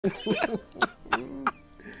Look,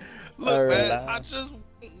 man, right. I just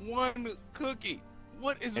want one cookie.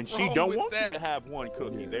 What is And wrong she don't with want that? you to have one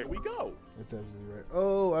cookie. Yeah. There we go. That's absolutely right.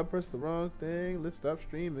 Oh, I pressed the wrong thing. Let's stop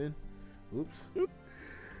streaming. Oops.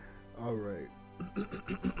 All right.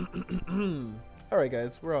 All right,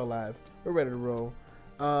 guys. We're all live. We're ready to roll.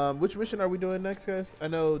 Which mission are we doing next, guys? I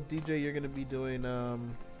know, DJ, you're going to be doing your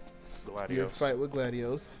Gladios. fight with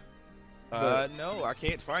Gladios. No, I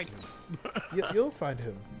can't find him. You'll find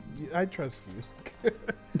him. I trust you.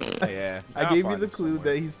 Yeah, I I'll gave you find the him clue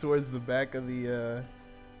somewhere. that he's towards the back of the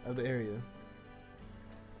area.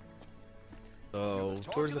 So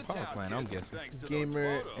towards the power plant, I'm guessing.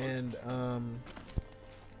 Gamer and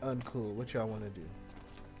Uncool. What y'all want to do?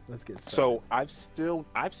 Let's get started. So I've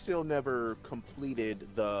still never completed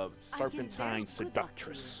the Serpentine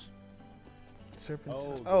Seductress.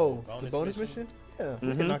 Serpentine. Oh, The bonus mission? Yeah,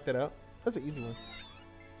 we can knock that out. That's an easy one.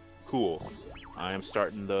 Cool. I am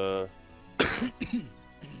starting the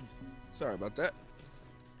Sorry about that.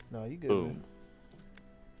 No, you good, boom man.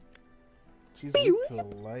 She's weak to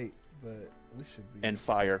light, but we should be. and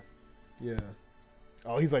fire. Yeah.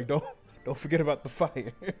 Oh, he's like, don't forget about the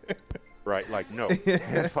fire. Right, like no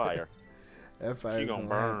and fire. That fire. She gonna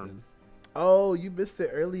burn. happen. Oh, you missed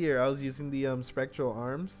it earlier. I was using the spectral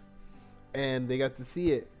arms, and they got to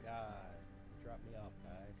see it. God, drop me off,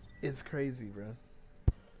 guys. It's crazy, bro.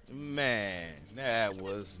 Man, that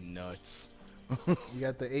was nuts. You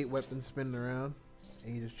got the 8 weapons spinning around,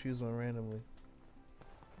 and you just choose one randomly.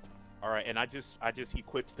 All right, and I just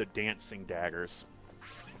equipped the dancing daggers.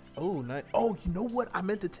 Oh, nice. Oh, you know what? I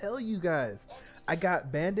meant to tell you guys. I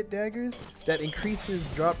got bandit daggers that increases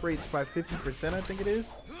drop rates by 50%, I think it is.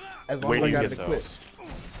 As long Where as do I you got get it equipped. those?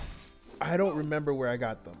 I don't remember where I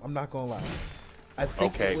got them. I'm not gonna lie. I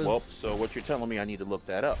think Okay, it was, well, so what you're telling me, I need to look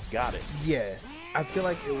that up. Got it. yeah. I feel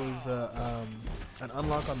like it was an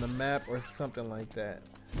unlock on the map or something like that.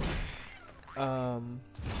 But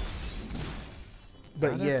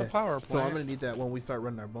Not at yeah, the power so I'm plant. gonna need that when we start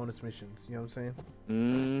running our bonus missions. You know what I'm saying?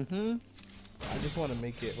 Mm-hmm. I just want to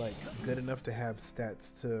make it like good enough to have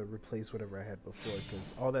stats to replace whatever I had before, because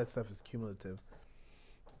all that stuff is cumulative.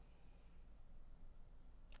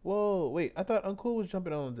 Whoa, wait! I thought Uncle was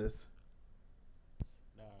jumping on this.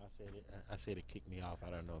 No, I said it kicked me off. I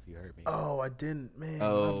don't know if you heard me. Oh, I didn't, man.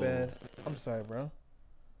 Oh. My bad. I'm sorry, bro.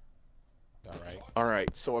 All right. All right,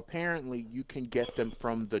 so apparently you can get them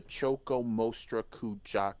from the Choco Mostra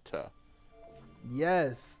Kujata.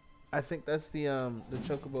 Yes, I think that's the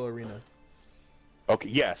Chocobo Arena. Okay,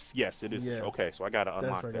 yes, it is. Yeah. Okay, so I gotta That's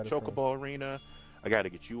unlock where I the got it from. Chocobo Arena. I gotta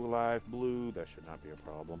get you alive, Blue. That should not be a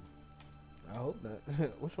problem. I hope not.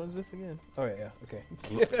 Which one's this again? Oh yeah, okay.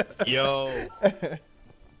 Yo,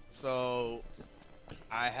 so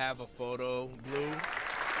I have a photo, Blue,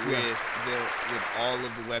 with all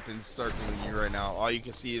of the weapons circling you right now. All you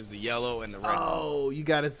can see is the yellow and the red. Oh, you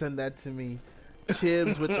gotta send that to me.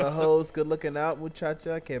 Chibs with the host. Good looking out,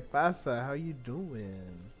 muchacha. Que pasa? How you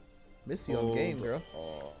doing? Miss you on game, girl.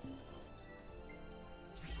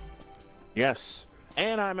 Yes,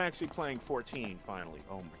 and I'm actually playing 14 finally.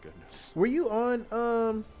 Oh my goodness. Were you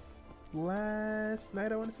on last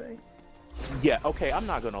night? I want to say. Yeah, okay, I'm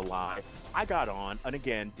not gonna lie. I got on, and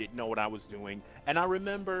again, didn't know what I was doing. And I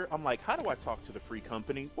remember, I'm like, how do I talk to the free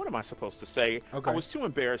company? What am I supposed to say? Okay. I was too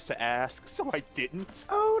embarrassed to ask, so I didn't.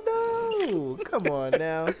 Oh no! Come on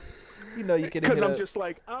now. You know you can. Because I'm just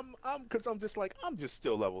like, I'm just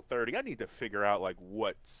still level 30. I need to figure out, like,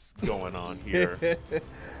 what's going on here.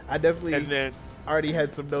 I definitely And then, already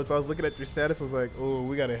had some notes. I was looking at your status. I was like, oh,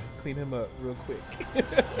 we gotta clean him up real quick.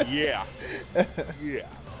 yeah. Yeah.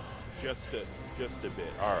 Just a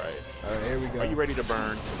bit. All right. All right, here we go. Are you ready to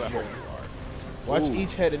burn? 'Cause I hope you are. Watch Ooh.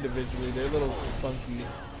 each head individually. They're a little funky.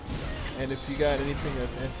 And if you got anything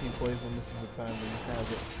that's anti-poison, this is the time when you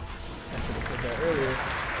have it. I should have said that earlier.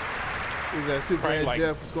 Who's that Superman Right, like,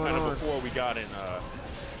 Jeff? What's going kinda on? before we got in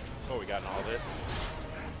all this.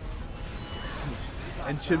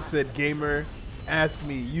 And Chip said, "Gamer, ask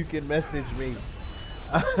me. You can message me."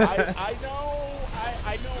 I know.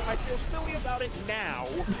 I feel silly about it now.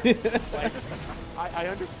 Like, I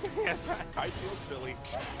understand. I feel silly.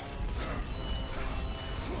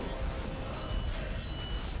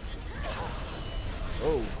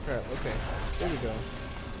 Oh crap! Okay, there we go.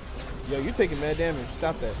 Yo, you're taking mad damage.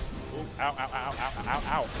 Stop that. Ooh, ow, ow, ow, ow, ow,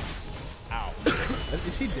 ow, ow.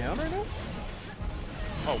 Is she down right now?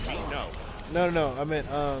 Oh, me? No. No. I meant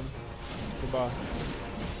the boss.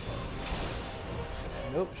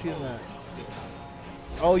 Nope, she's not.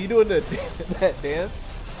 Oh, you doing that dance?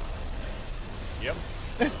 Yep.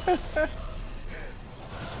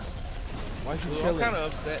 Why she Well, I'm chilling? kind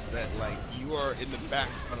of upset that like you are in the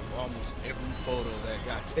background of almost every photo that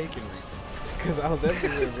got taken recently. Cause I was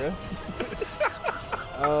everywhere, bro.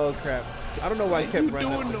 Oh crap! I don't know why I kept You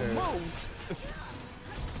running up doing to the her. most.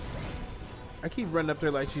 I keep running up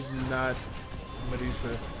there like she's not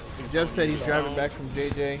Medusa. Jeff said he's driving back from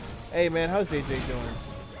JJ. Hey man, how's JJ doing?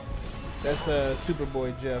 That's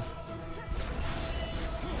Superboy Jeff.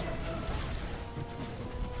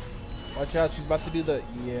 Watch out, she's about to do the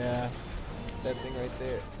that thing right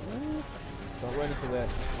there. Don't run into that.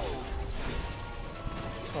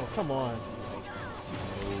 Oh come on.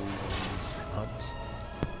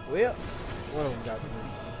 Well, one of them got me.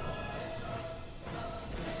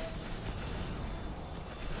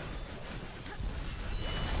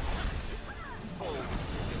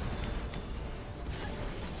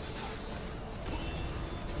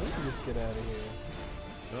 Let me just get out of here.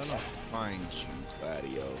 Gonna find you,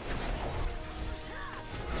 Gladio.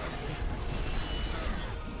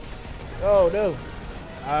 Oh no!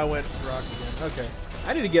 I went rock again. Okay.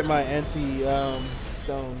 I need to get my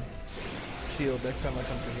anti-stone shield next time I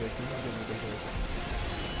come through here. 'Cause this is getting ridiculous.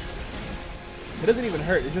 It doesn't even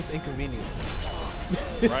hurt. It's just inconvenient.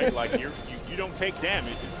 Right? Like you don't take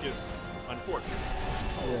damage. It's just unfortunate.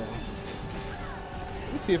 Yeah.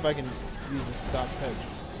 Let me see if I can use a stop text.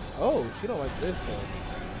 Oh, she don't like this though.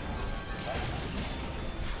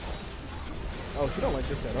 Oh, she don't like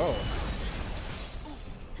this at all.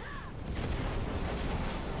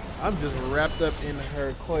 I'm just wrapped up in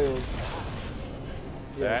her coils.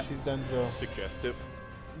 Yeah, That's she's done so. Suggestive.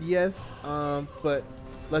 Yes, but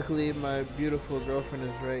luckily my beautiful girlfriend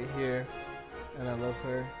is right here, and I love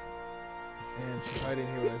her. And she probably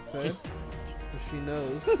didn't hear what I said, but she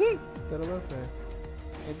knows that I love her.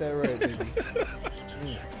 Ain't that right, baby?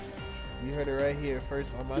 You heard it right here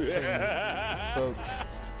first on my channel, folks.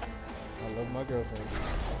 I love my girlfriend.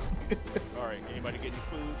 All right, anybody get any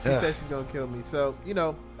clues? She said she's gonna kill me, so you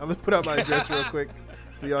know I'm gonna put out my address real quick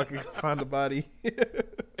so y'all can find the body. Yep,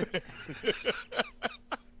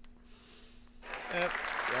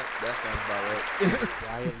 that sounds about right.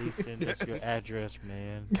 Quietly send us your address,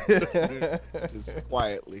 man. Just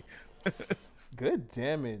quietly. Good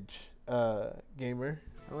damage, gamer.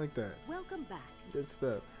 I like that. Welcome back. Good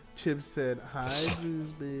stuff. Chip said, "Hi,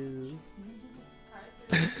 Booze Boo."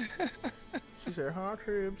 She said, "Hi,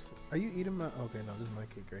 Trips. Are you eating my?" Okay, no, this is my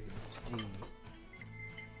cake right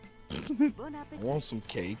here. Bon I appetit. want some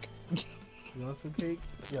cake. You want some cake?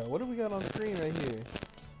 Yeah. What do we got on screen right here?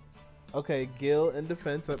 Okay, Gil in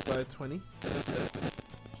defense up by 20.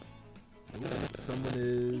 Someone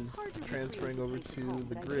is It's hard to transferring recreate over taste at to home,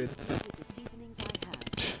 the but I grid. make it with the seasonings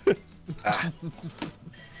I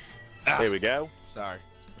have. There we go. Sorry.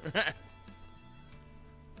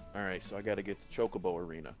 All right, so I got to get to Chocobo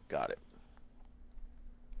Arena. Got it.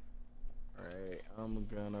 Alright, I'm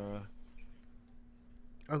gonna...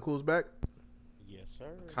 Uncle's back. Yes, sir.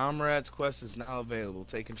 Comrades quest is now available.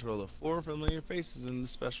 Take control of 4 familiar faces in the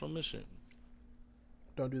special mission.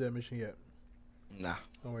 Don't do that mission yet. Nah.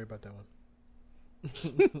 Don't worry about that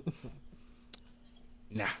one.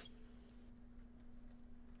 Nah.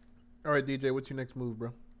 All right, DJ, what's your next move,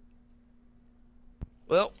 bro?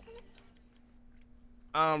 Well,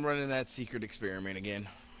 I'm running that secret experiment again.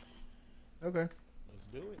 Okay. Let's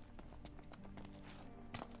do it.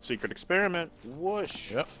 Secret experiment.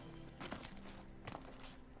 Whoosh. Yep.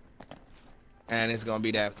 And it's gonna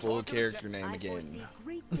be that full character name I again. foresee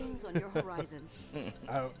great things on your horizon. Yeah,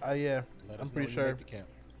 Let I'm us know pretty when you sure make the camp.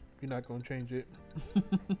 you're not gonna change it.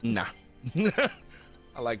 Nah.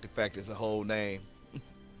 I like the fact it's a whole name.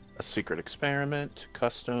 A secret experiment.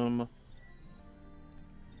 Custom.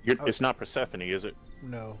 It's not Persephone, is it?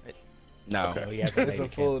 No, No. Okay. Oh, he hasn't it's made a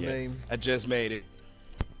the full camp yet. name. I just made it.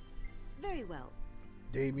 Very well.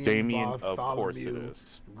 Damien, Of course it Bartholomew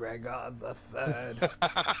is. Gregor the Third,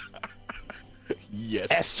 Yes.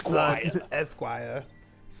 Esquire,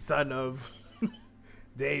 son of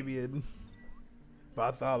Damien,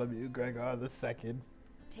 Bartholomew Gregor the Second,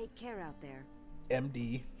 Take care out there.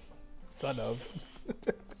 MD, son of.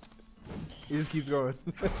 He just keeps going.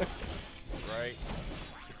 Right.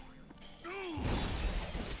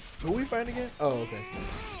 Who we fighting again? Oh, okay.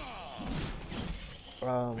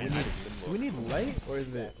 Do we need light or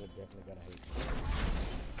is it? That's definitely gonna hate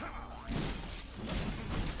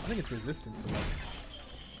I think it's resistant to light.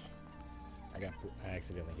 you. I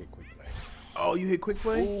accidentally hit quick play. Oh, you hit quick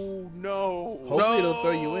play? Oh no! Hopefully it'll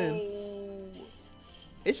throw you in.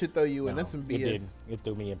 It should throw you in. No, That's some it BS. didn't. It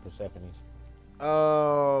threw me in Persephone's.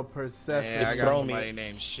 Oh, Persephone. Yeah, I It's got thrown me. somebody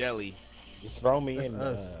named Shelly. It's thrown me That's in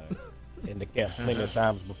us. in the camp plenty of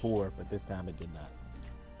times before, but this time it did not.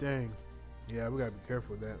 Dang. Yeah, we gotta be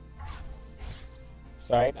careful with that.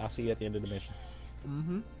 all right. I'll see you at the end of the mission.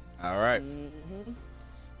 Mm-hmm. All right.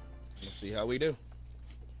 Let's see how we do.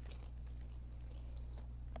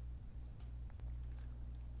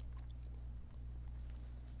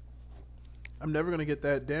 I'm never gonna get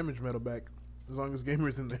that damage medal back as long as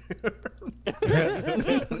Gamer's in there.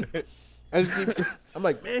 I'm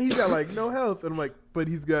like, man, he's got like no health, and I'm like, but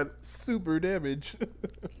he's got super damage.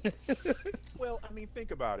 Well, I mean,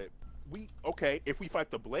 think about it. If we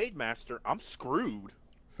fight the Blade Master, I'm screwed.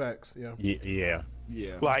 Facts, yeah. Yeah.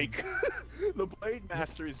 Yeah. Like, the Blade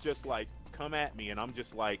Master is just like, come at me, and I'm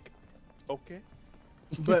just like, okay.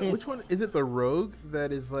 But which one is it? The rogue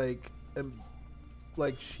that is like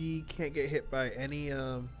she can't get hit by any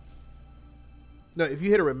No, if you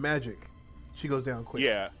hit her with magic, she goes down quick.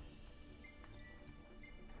 Yeah.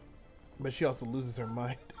 But she also loses her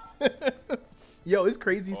mind. Yo, it's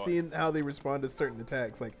crazy seeing how they respond to certain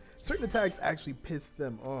attacks. Like certain attacks actually piss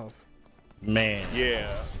them off. Man.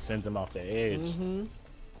 Yeah. It sends them off the edge. Mm-hmm.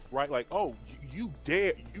 Right, like, oh, you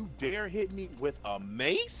dare hit me with a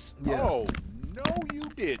mace? Yeah. Oh, no, you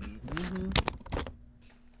didn't. Mm-hmm.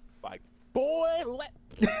 Like, boy,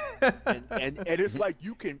 and it's like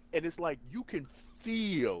you can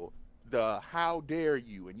feel the how dare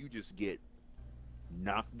you, and you just get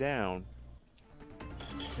knocked down.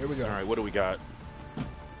 Here we go. All right, what do we got?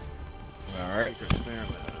 All right.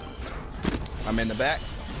 I'm in the back.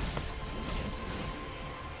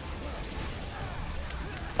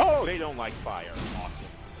 Oh, they don't like fire. Awesome.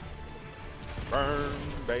 Burn,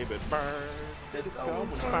 baby, burn. Let's go.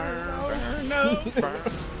 Burn, No. burn,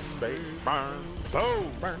 baby, burn.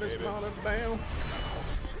 Boom. Burn this baby. mother down.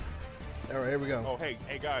 All right, here we go. Oh, hey,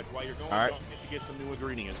 guys, while you're going, All right. don't forget to get some new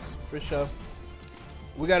ingredients. For sure.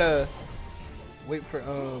 We gotta wait for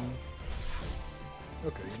Okay,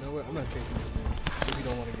 you know what? I'm not chasing this man if you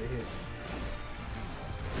don't want to get hit.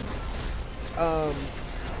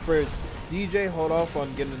 For DJ, hold off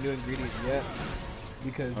on getting a new ingredient yet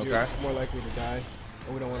because you're Okay. more likely to die,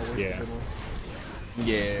 and we don't want to waste a good one.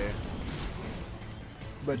 Yeah.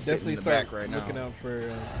 But He's sitting definitely in the start back right looking now. out for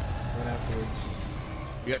one afterwards.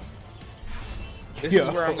 Yep. This Yo.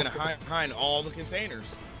 is where I'm gonna hide all the containers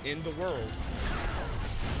in the world.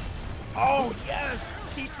 Oh, yes!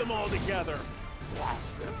 Keep them all together. Watch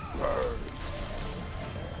them burn.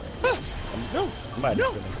 No. Somebody's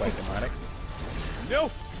feeling quite demonic.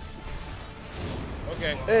 No.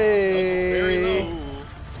 Okay. Hey! Very low.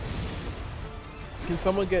 Can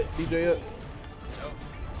someone get DJ up? Nope.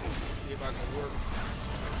 See if I can work.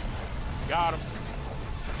 Got him.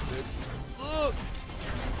 Look.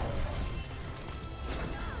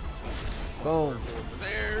 Boom. Over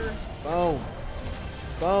there. Boom.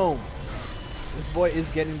 Boom. This boy is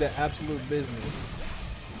getting the absolute business.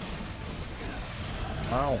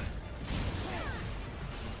 Wow.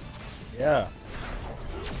 Yeah.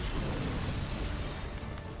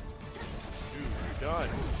 Dude, you're done.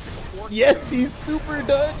 Yes, he's super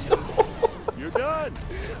done. You're done.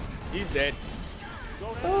 He's dead. Go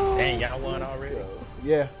ahead. Oh, Dang, y'all won already.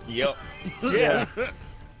 yeah. Yep. Yeah.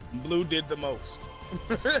 Blue did the most.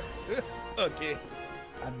 Okay.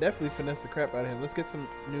 I definitely finessed the crap out of him. Let's get some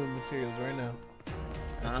new materials right now.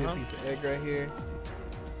 I see a piece of egg right here.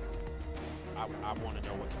 I want to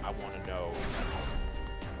know what I want to know.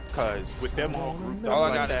 Because with them all grouped All I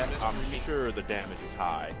up like got that, is I'm sure the damage is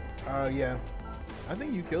high. Yeah. I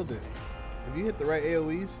think you killed it. If you hit the right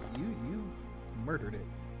AoEs, you murdered it.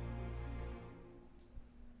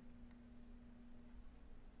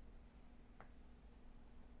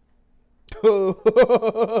 Oh!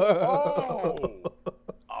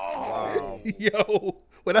 Wow. Yo,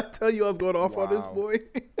 when I tell you I was going off on this Wow. boy,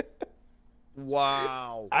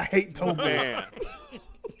 Wow. I hate Tobal. Man.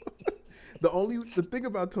 The thing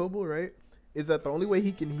about Tobal, right, is that the only way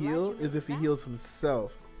he can heal is if he heals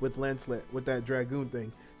himself with Lancelet, with that Dragoon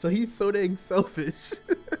thing. So he's so dang selfish.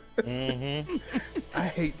 Mm-hmm. I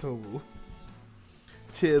hate Tobal.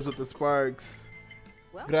 Cheers with the sparks.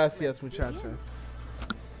 Well, Gracias, let's dig muchacha. in.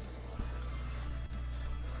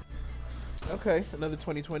 Okay, another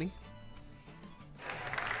 2020. Maybe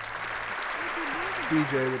more than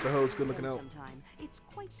DJ with the hose, good looking them out. sometime. It's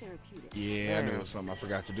quite therapeutic. Yeah, I knew it was something I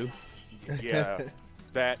forgot to do. Yeah.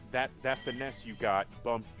 That finesse you got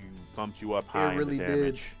bumped you up high It really in the did.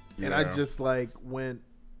 damage. And I just like went,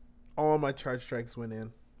 all my charge strikes went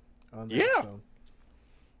in. On that, Yeah. so.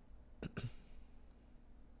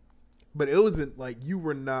 But it wasn't like you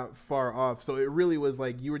were not far off. So it really was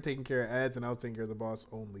like you were taking care of ads and I was taking care of the boss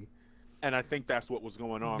only. And I think that's what was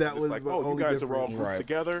going on. That It's was like, the oh, you only guys are all difference. grouped Right.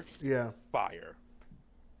 together. Yeah. Fire.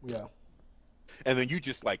 Yeah. And then you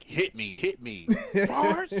just like hit me,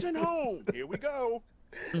 far and home. Here we go.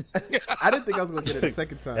 I didn't think I was gonna get it the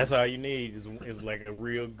second time. That's all you need is like a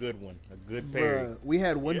real good one, a good parry. Bruh, we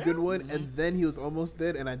had one Yeah. good one, and then he was almost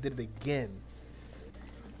dead, and I did it again.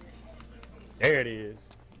 There it is.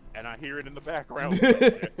 And I hear it in the background.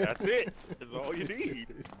 That's it. That's all you need.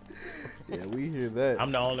 Yeah, we hear that.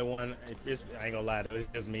 I'm the only one. I ain't gonna lie,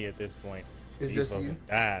 it's just me at this point. It's These just folks you? have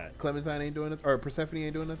died. Clementine ain't doing it, or Persephone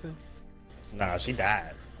ain't doing nothing. Nah, she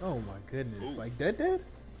died. Oh my goodness! Ooh. Like dead?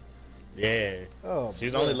 Yeah. Oh,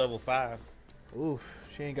 She's bruh. only level 5. Oof,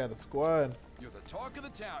 she ain't got a squad. You're the talk of the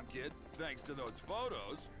town, kid, thanks to those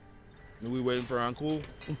photos. We waiting for Uncle?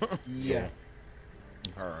 Yeah.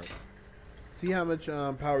 All right. See how much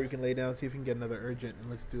power you can lay down. See if you can get another urgent, and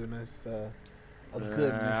let's do a nice, a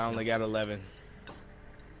good. I mission. only got 11.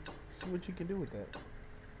 See what you can do with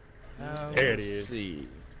that. There it Let's is. See.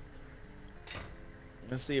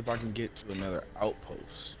 Let's see if I can get to another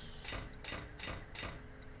outpost.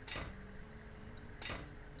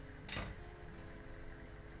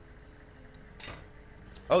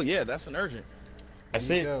 Oh yeah, that's an urgent. That's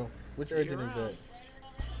There you it. go. Which urgent is that?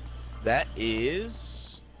 That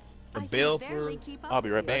is the I can Balfour barely keep up I'll be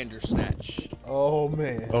with right you. back. Bandersnatch. Oh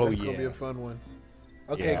man, Oh, that's gonna be yeah. a fun one.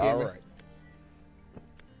 Okay, Yeah, gamer.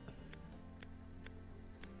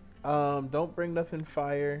 All right. Don't bring nothing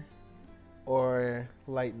fire or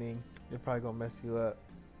lightning. They're probably gonna mess you up.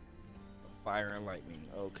 Fire and lightning.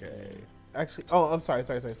 Okay. Actually, oh, I'm sorry.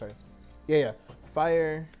 Yeah.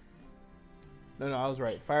 Fire. No, I was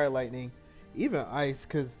right. Fire, lightning, even ice,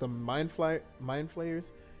 because the mind flayers.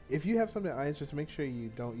 If you have something ice, just make sure you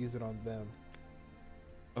don't use it on them.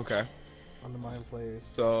 Okay. On the mind flayers.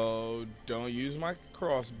 So don't use my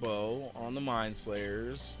crossbow on the Mind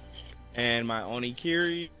Slayers, and my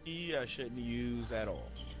Onikiri I shouldn't use at all.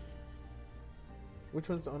 Which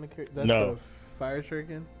one's the only? That's No. the fire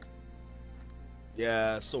shuriken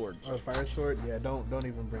Yeah, sword. or fire sword. Yeah, don't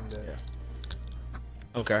even bring that.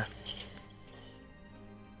 Yeah. Okay.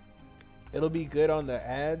 It'll be good on the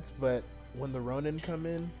ads, but when the Ronin come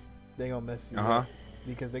in, they gonna mess you up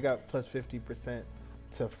because they got plus 50%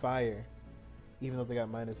 to fire, even though they got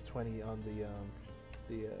minus 20 on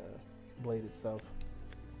the blade itself.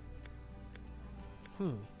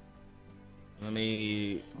 Let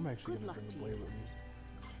me I'm actually Good gonna luck bring the to blade you. with me.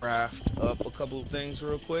 craft up a couple of things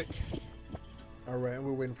real quick. All right,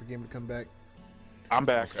 we're waiting for game to come back. I'm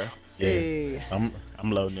back. Okay. Yeah. Hey,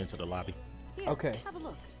 I'm loading into the lobby. Here, Okay. have a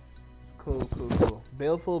look. cool.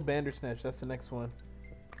 Baleful Bandersnatch. That's the next one.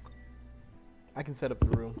 I can set up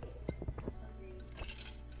the room.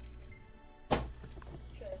 I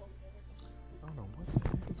don't know what the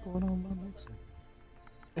heck is going on with my mixer.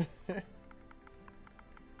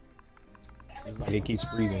 It's like it keeps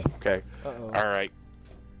freezing. Okay. Uh-oh. All right.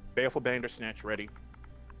 Baleful Bandersnatch ready.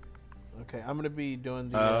 Okay, I'm gonna be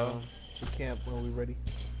doing Uh, the camp when we're ready.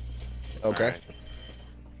 Okay. All right.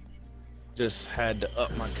 Just had to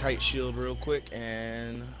up my kite shield real quick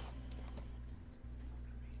and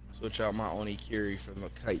switch out my Onikiri from the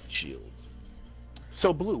kite shield.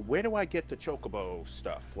 So Blue, where do I get the chocobo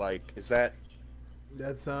stuff? Like, is that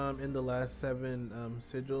That's in the last 7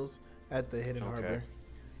 sigils at the Hidden Okay. Harbor.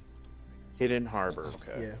 Hidden Harbor?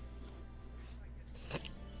 Okay. Yeah.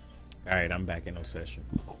 All right, I'm back in no session.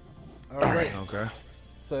 All right. Okay.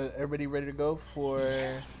 So everybody ready to go for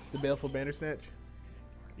the Baleful Bandersnatch?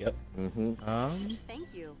 Yep. Mm-hmm. Thank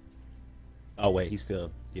you. Oh wait, he's still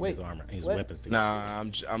getting his Wait, armor, his what? weapons together. Nah,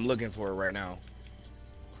 I'm looking for it right now.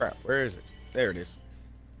 Crap, where is it? There it is.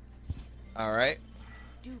 All right.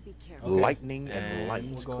 Do be careful. Lightning and And light.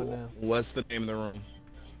 We're going now. What's the name of the room?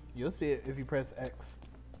 You'll see it if you press X.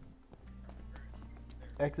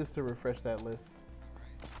 X is to refresh that list.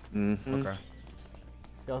 Mm-hmm. Okay.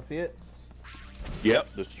 Y'all see it?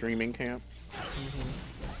 Yep. The streaming camp.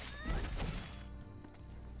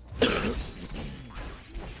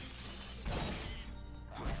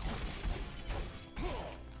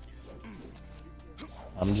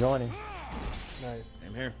 I'm joining. Nice.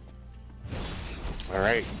 Same here. All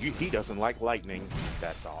right. He doesn't like lightning.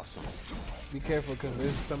 That's awesome. Be careful because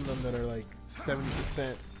there's some of them that are like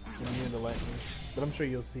 70% immune to lightning. But I'm sure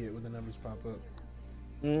you'll see it when the numbers pop up.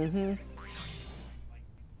 Mm-hmm.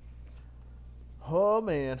 Oh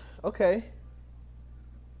man. Okay.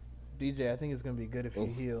 DJ, I think it's gonna be good if you Ooh.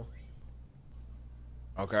 heal.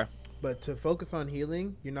 Okay. But to focus on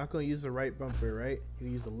healing, you're not gonna use the right bumper, right? You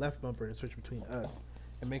use the left bumper and switch between us.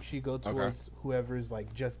 And make sure you go towards whoever's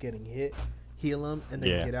like just getting hit, heal them, and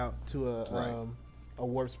then Yeah. get out to Right. a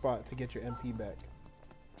warp spot to get your MP back.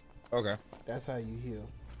 Okay. That's how you heal.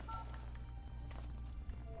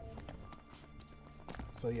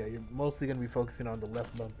 So yeah, you're mostly gonna be focusing on the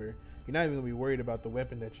left bumper. you're not even gonna be worried about the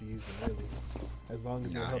weapon that you're using, really, as long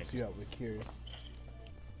as it Nice. helps you out with cures.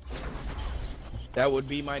 That would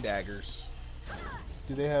be my daggers.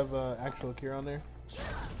 Do they have actual cure on there?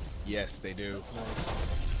 Yes, they do.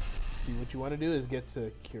 Nice. See, what you want to do is get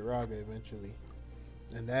to Kiraga eventually,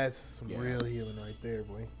 and that's some Yeah. real healing right there,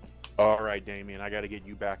 boy. All right, Damien, I got to get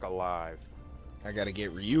you back alive. I gotta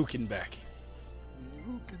get Ryukin back.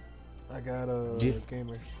 I got a Yeah.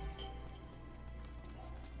 gamer.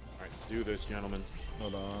 All right, let's do this, gentlemen.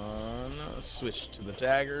 Hold on. Let's switch to the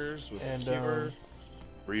daggers with And, the cure.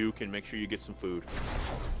 Ryu can make sure you get some food.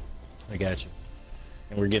 I got you.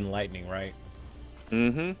 And we're getting lightning, right?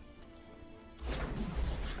 Mm-hmm.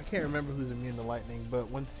 I can't remember who's immune to lightning, but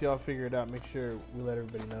once y'all figure it out, make sure we let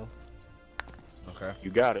everybody know. Okay. You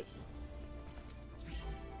got it.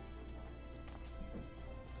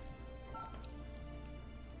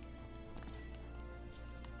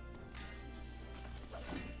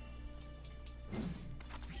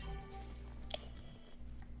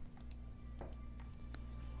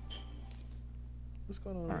 What's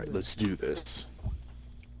going on? All over right, there? let's do this.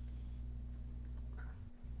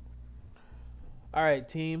 All right,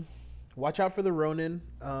 team. Watch out for the Ronin.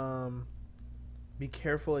 Be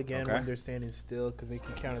careful again Okay. when they're standing still, because they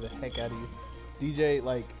can counter the heck out of you. DJ,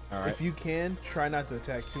 like, All right. if you can, try not to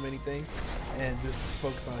attack too many things, and just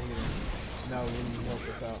focus on healing. Now, really help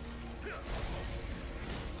us out.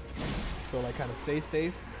 So, like, kind of stay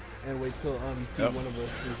safe, and wait till you see Yep. one of us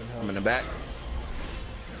losing health. I'm in the back.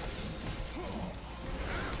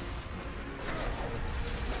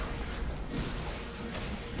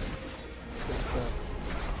 Good stuff.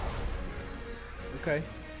 Okay.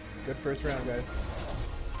 Good first round, guys.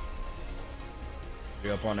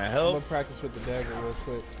 You up on that I'm help? gonna practice with the dagger real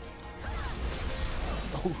quick.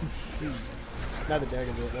 Oh shoot! Not the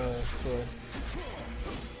dagger, the sword.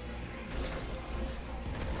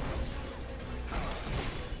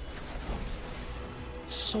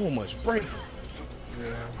 So much break.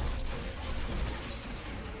 Yeah.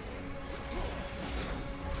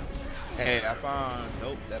 Hey, I found.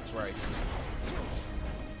 Nope, that's rice.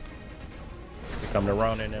 Here come the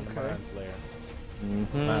Ronin and the Okay. Mind Slayer.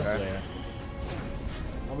 Mm-hmm. Mind Okay. Slayer.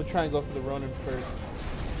 I'm gonna try and go for the Ronin first.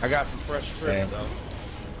 I got some fresh Same. trips though.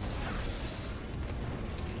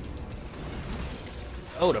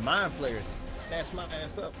 Oh, the Mind Flayers snatched my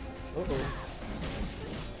ass up. Uh-oh.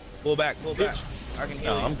 Pull back, pull back. Bitch. I can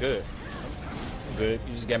heal No, you. I'm good. I'm good.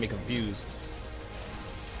 You just got me confused.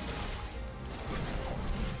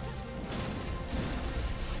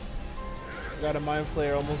 Got a Mind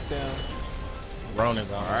Flayer almost down.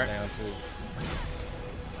 Ronin's almost Alright. down too.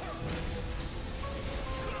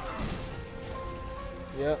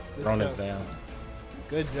 Yep. Good Ronin's stuff. down.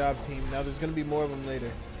 Good job, team. Now there's gonna be more of them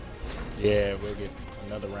later. Yeah, we'll get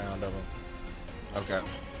another round of them. Okay.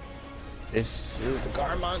 This is the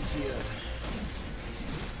Garmontia.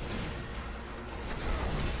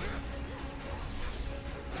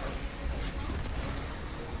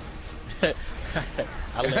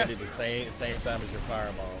 I landed the same time as your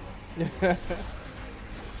fireball.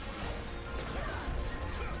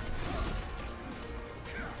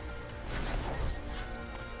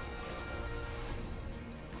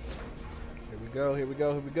 Here we go. Here we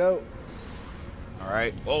go. Here we go. All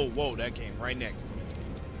right. Oh, whoa, that came right next to me.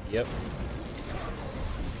 Yep.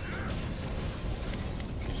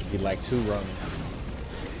 It should be like 2 Ronin.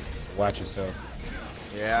 Watch yourself.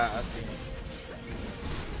 Yeah, I see.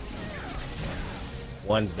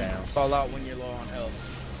 One's down. Fall out when you're low on health.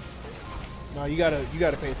 No, you gotta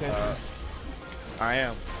pay attention. I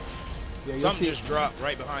am. Yeah, you'll Something see. just dropped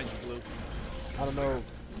right behind you, Blue. I don't know.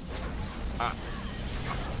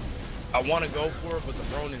 I want to go for it, but the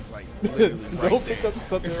Ronin's like literally right Don't there. pick up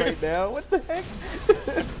something right now. What the heck?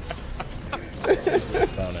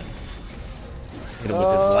 Ronin. Hit him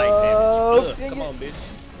with this light damage. Ugh, dang come it. on, bitch.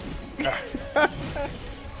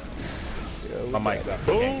 Yo, My mic's out.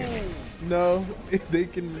 They can't hear me. No, they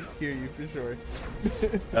can hear you for sure.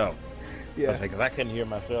 Oh. Yeah. Because I couldn't hear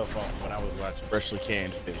myself when I was watching. Freshly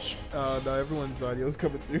canned fish. No, everyone's audio's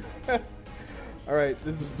coming through. All right,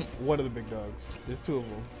 this is one of the big dogs. There's 2 of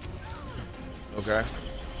them. Okay.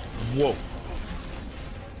 Whoa.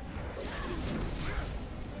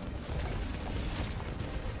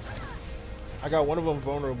 I got one of them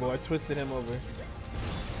vulnerable. I twisted him over.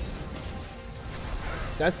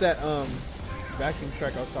 That's that vacuum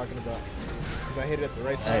truck I was talking about. If I hit it at the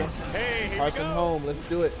right time. Nice. Hey, here we Far from go. home. Let's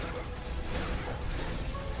do it.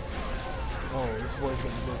 Oh, this boy's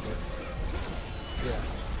gonna do this. Yeah.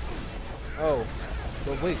 Oh,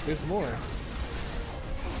 but wait, there's more.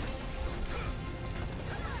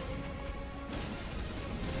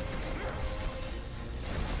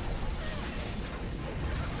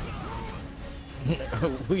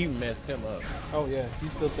 We messed him up. Oh yeah,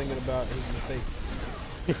 he's still thinking about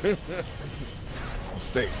his mistakes.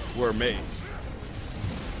 Mistakes were made.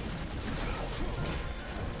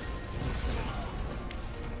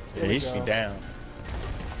 There we Is she go. down?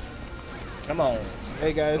 Come on.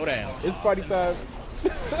 Hey guys, Go down. it's party time.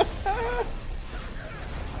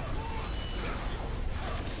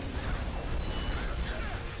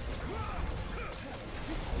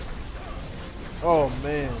 Oh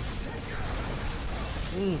man.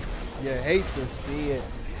 You hate to see it.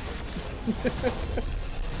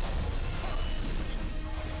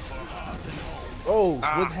 Oh,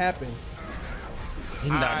 what happened? He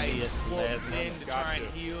knocked I me at the walked last in minute. to try and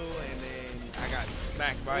heal, and then I got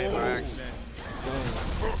smacked by it by accident.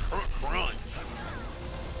 Crunch.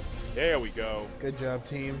 There we go. Good job,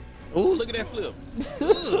 team. Ooh, look at that flip. He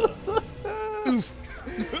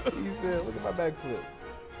said, look at my back flip.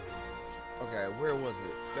 Okay, where was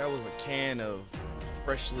it? That was a can of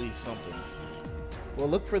freshly something. Well,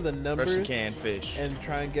 look for the Freshly numbers canned fish. and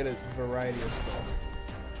try and get a variety of stuff.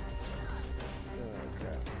 Oh,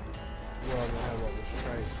 crap. We're all gonna have all this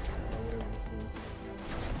tripe or whatever this is.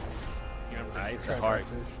 Nice Tripe and hard.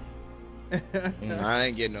 fish. I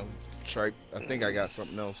ain't getting no tripe. I think I got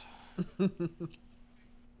something else.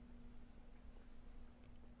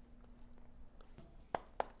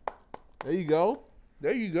 There you go.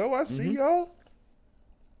 There you go. I see y'all.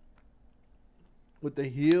 With the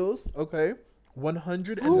heels. Okay.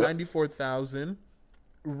 194,000.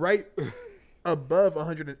 Right above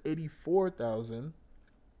 184,000.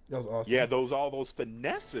 That was awesome. Yeah, all those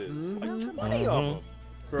finesses. Like, Mhm. money of them.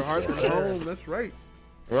 For Heart Yes, and sir. Home. That's right.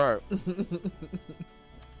 Right.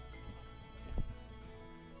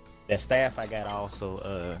 That staff I got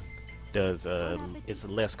also does it's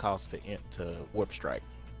less cost to warp strike.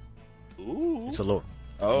 Ooh. It's a little.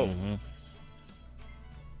 Oh. Mhm.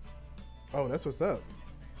 Oh, that's what's up.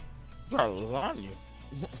 Got lasagna.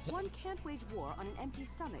 One can't wage war on an empty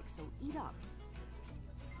stomach, so eat up.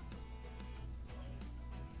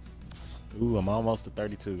 Ooh, I'm almost to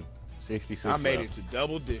 32. 66. I made left. it to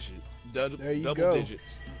double digits. There you double go.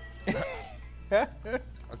 digits.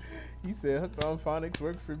 He said, hook on phonics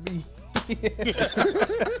work for me.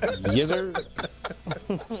 Yes, sir.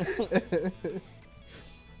 Look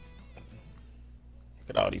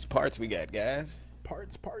at all these parts we got, guys.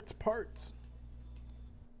 Parts.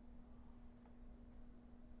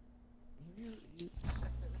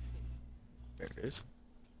 There it is.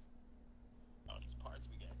 All these parts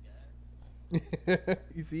we got, guys.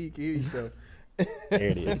 You see, you can hear yourself. There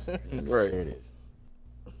it is. Right. There it is.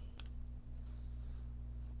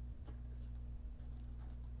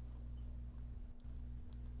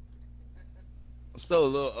 I'm still a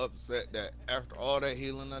little upset that after all that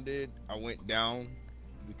healing I did, I went down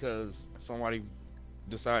because somebody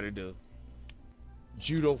decided to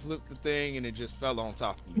judo flip the thing and it just fell on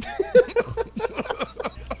top of me.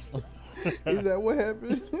 Is that what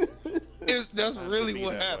happened? That's Not to really be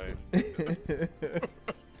what that happened.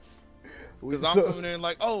 Because I'm So, coming in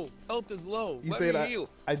like, oh, health is low. you Let said me heal.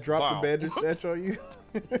 I dropped Wow. the Bandersnatch on you?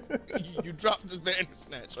 You dropped this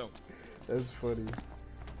Bandersnatch on me. That's funny.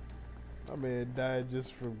 My man died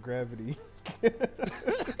just from gravity.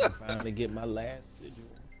 I finally get my last sigil.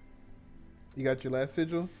 You got your last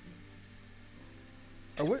sigil?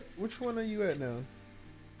 Oh, which one are you at now?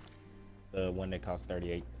 The one that costs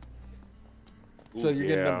 38. So Ooh, you're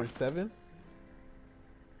getting yeah. number 7?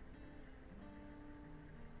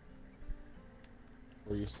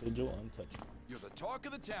 For your sigil, untouchable. You're the talk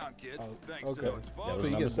of the town, kid. Oh, Thanks okay. to those That photos. was So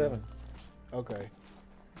you number get 7. Okay. You're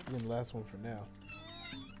getting the last one for now.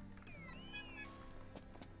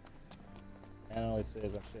 Now it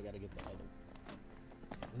says I still gotta get the other.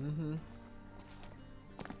 Mm-hmm.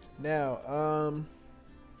 Now,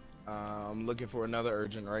 I'm looking for another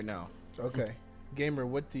urgent right now. okay. Gamer,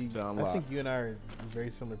 what do you... To I unlock. think you and I are in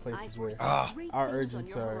very similar I places where foresee great our things on urgents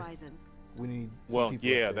your are- horizon. we need some Well, people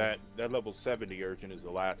yeah, up there. that level 70 urgent is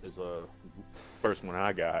a first one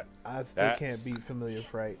I got. I still that's- can't beat Familiar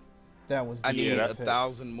Fright. That one's I deep need as heck.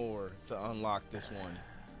 1,000 more to unlock this one.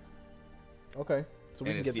 Okay. So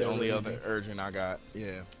we And can it's get the that only really other easy. urgent I got.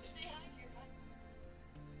 Yeah.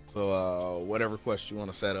 So, whatever quest you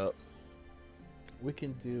want to set up. We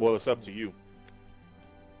can do... Well, it's up to you.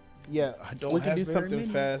 Yeah, I don't we can have do very something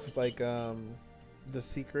many. fast like the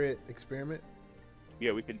secret experiment.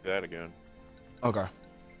 Yeah, we can do that again. Okay. All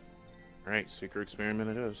right, secret experiment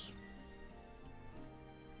it is.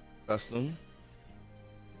 Custom.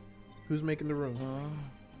 Who's making the room?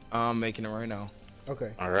 I'm making it right now.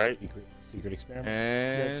 Okay. All right. Secret experiment.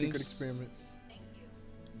 Yeah, And secret experiment.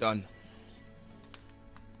 done.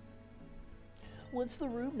 What's the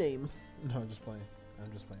room name? No, I'm just playing.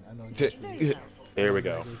 I'm just playing. I know. Very well. There we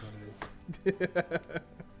go.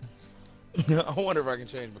 I wonder if I can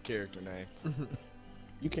change my character name.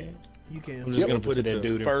 You can. You can. I'm just gonna put it that to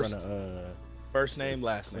dude first, in front of first name,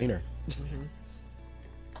 last name. Wiener.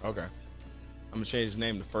 Okay. I'm gonna change his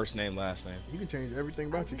name to first name, last name. You can change everything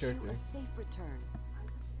about your I wish you character. a safe return.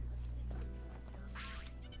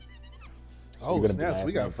 Oh, you're gonna be snaps. last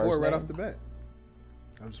We got name, 4 first right name? off the bat.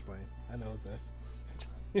 I'm just playing. I know it's us.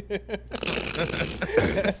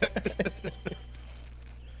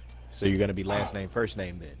 So you're gonna be last name, first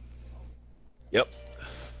name then. Yep.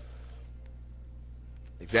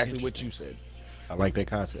 Exactly what you said. I like that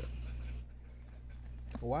concept.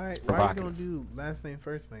 Why you Provocative. don't do last name,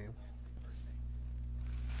 first name?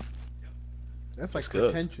 That's like That's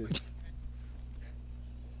good. pretentious.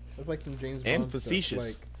 That's like some James And Bond facetious.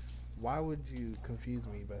 stuff. Like, why would you confuse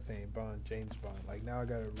me by saying Bond, James Bond? Like, now I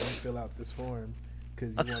gotta refill out this form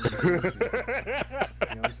because you want me to use it.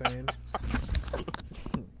 You know what I'm saying?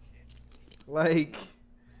 Like,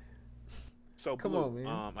 So Come Blue, on,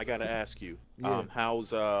 man. I gotta ask you, Yeah. how's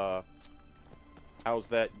that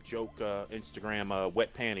joke Instagram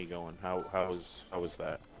wet panty going? How is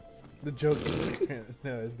that? the joke is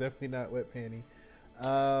no, it's definitely not wet panty.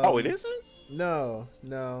 Oh, it isn't? No,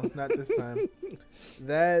 not this time.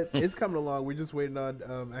 That it's coming along. We're just waiting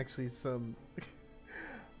on actually some.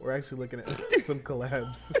 We're actually looking at some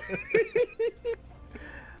collabs.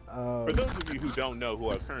 For those of you who don't know who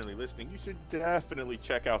are currently listening, you should definitely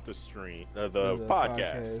check out the stream, the the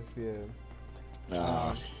podcast.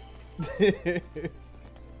 Yeah.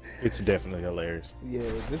 It's definitely hilarious. Yeah.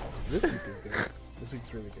 This week is good. This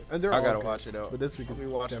week's really good. And they're I all gotta good, watch it out. But this week I'll is be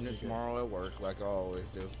watching definitely it tomorrow at work, like I always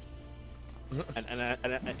do.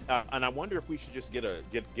 And I wonder if we should just get a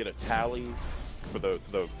tally for the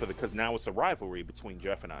because now it's a rivalry between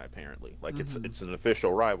Jeff and I apparently. Like it's an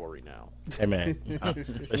official rivalry now. Hey man,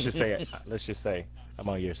 let's just say I'm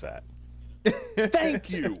on your side. Thank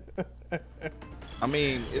you. I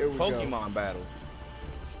mean, Here it's we go. Pokemon battle.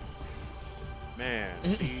 Man,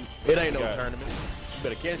 see, It ain't no got- tournament. You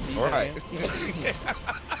better catch these. All right.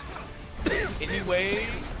 Anyway,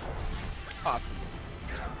 possible.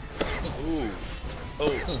 Ooh.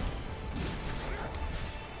 Oh.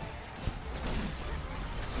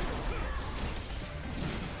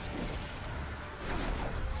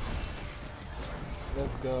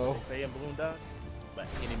 Let's go. They say in Balloon Dots, by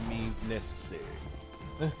any means necessary.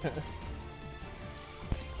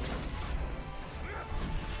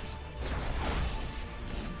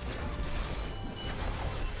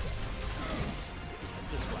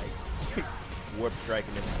 Just like warp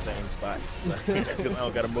striking in the same spot because I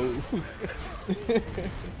don't gotta move.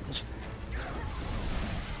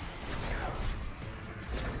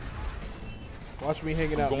 Watch me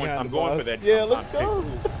hanging out. I'm going for that. Yeah, let's go.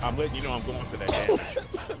 I'm letting you know I'm going for that damage.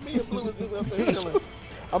 Me and Blue is just up there chilling.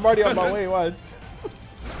 I'm already on my way. Watch.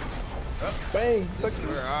 Bang! Suck it.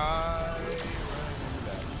 Where I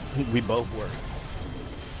We both work.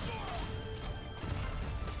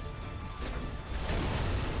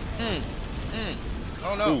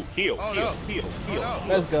 Oh no. Ooh, heal, Oh, heal, no. heal, Oh, heal. no.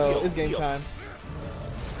 Let's go. Heal, It's game heal, time.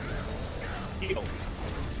 Heal.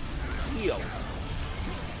 Heal.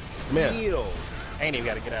 Man, Heal. I ain't even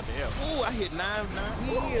gotta get out the hell. Ooh, I hit 9.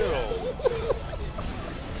 Heal.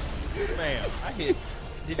 Man, I hit.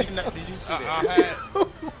 Did you see that?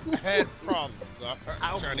 I had problems.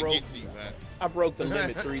 I was trying to broke. get to you, man. I broke the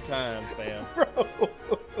limit 3 times, fam.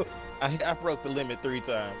 I broke the limit 3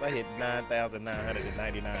 times. I hit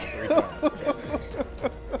 9,999 3 times.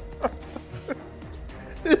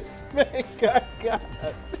 This man got.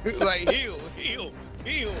 Like heal.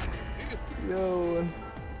 Yo.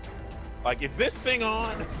 Like, is this thing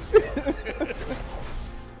on?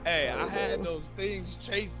 Hey, I had those things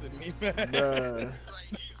chasing me, man. Bruh.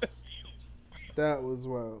 That was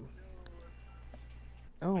wild.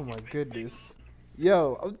 Oh my goodness.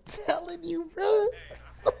 Yo, I'm telling you, bro.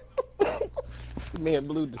 Man,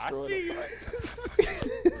 Blue I destroyed see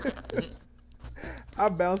it. you. I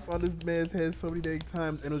bounced on this man's head so many dang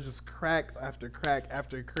times, and it was just crack after crack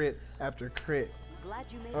after crit after crit. Glad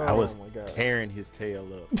you made Oh, it. I was my God. tearing his tail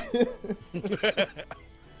up.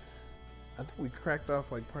 I think we cracked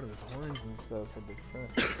off like part of his horns and stuff at the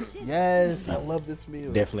front. Yes, I love this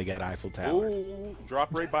meal. Definitely got Eiffel Tower. Ooh,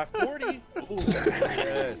 drop rate by 40. Ooh.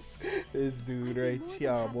 Yes. This dude right Would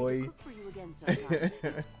here, have to boy. cook for you again sometime.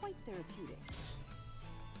 It's quite therapeutic.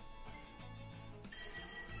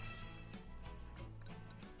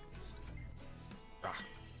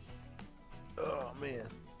 Oh man.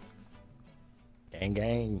 Gang,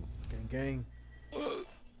 gang. Gang.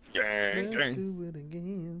 Gang, Let's gang. do it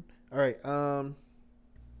again. All right.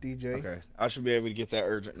 DJ. Okay, I should be able to get that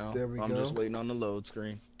urgent now. There we I'm go. just waiting on the load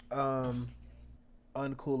screen. Uncool.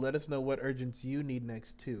 Let us know what urgents you need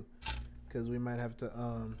next too, because we might have to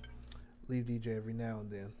leave DJ every now and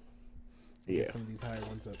then. Yeah. Get some of these higher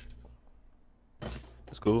ones up.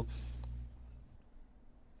 That's cool.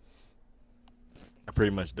 I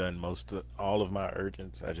pretty much done all of my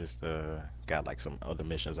urgents. I just got like some other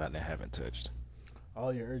missions I haven't touched.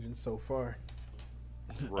 All your urgents so far.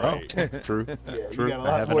 Right. Oh, true. Yeah, True. you got a I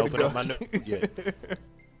lot haven't more to opened go. up my note yet.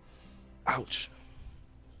 Ouch.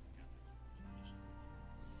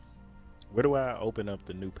 Where do I open up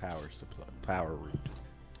the new power route?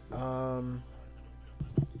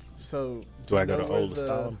 So Do I you go know to where Old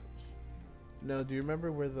Stalin? No, do you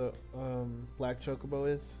remember where the black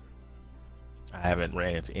chocobo is? I haven't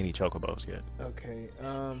ran into any chocobos yet. Okay.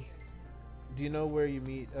 Do you know where you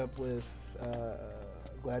meet up with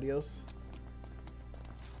Gladios?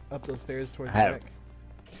 Up those stairs towards I the have. back.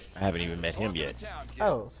 I haven't even met him Welcome yet. to town, kid.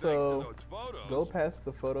 Oh, Thanks to so those photos. go past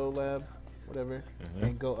the photo lab, whatever, Mhm.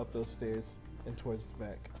 and go up those stairs and towards the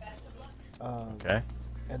back. Okay.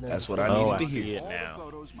 And then That's what so- I Oh, needed I to see hear. it All now. the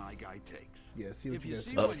photos my guy takes. Yeah, see what If you you guys see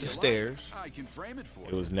think. Up one the you stairs. like, I can frame it for It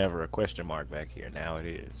you. was never a question mark back here. Now it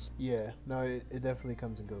is. Yeah, no, it definitely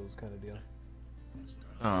comes and goes kind of deal.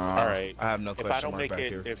 All right. I have no If I question don't mark make back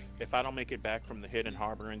it, here. if I don't make it back from the Hidden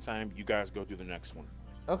Harbor in time, you guys go do the next one.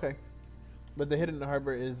 Okay, but the Hidden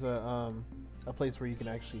Harbor is a place where you can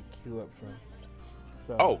actually queue up from.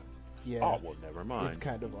 So Oh. yeah, Oh well, never it's mind.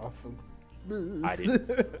 kind of awesome. I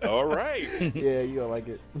didn't. All right. Yeah, you gonna like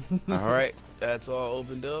it. All right, that's all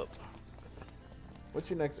opened up. What's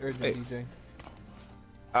your next urgent, Hey. DJ?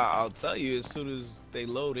 I'll tell you as soon as they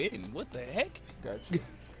load in. What the heck? Gotcha.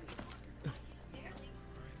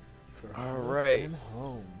 For All Hearth right. and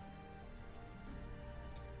home.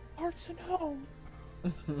 Hearts and home.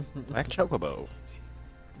 Black chocobo.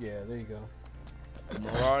 Yeah, there you go.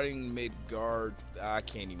 Marauding Midgard. I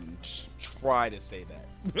can't even try to say that.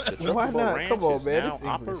 The Why Chocobo not? Ranch Come on, is man, now it's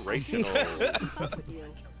English. operational. Keep up with you.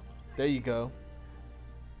 There you go.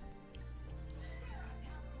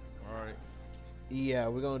 All right. Yeah,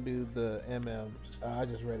 we're gonna do the MM. I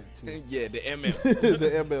just read it too. Yeah, the MM. The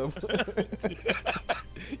MM.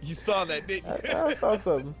 You saw that, didn't you? I saw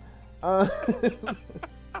something. Oh,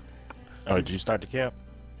 did you start the camp?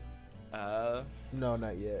 No,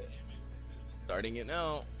 not yet. Starting it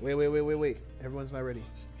now. Wait. Everyone's not ready.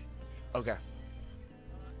 Okay.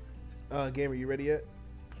 Gamer, you ready yet?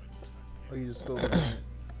 Or you just go with it?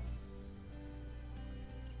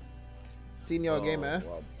 Senior Gamer,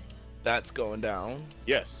 Well, that's going down.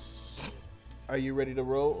 Yes. are you ready to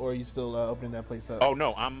roll, or are you still opening that place up? Oh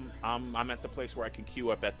no, I'm at the place where I can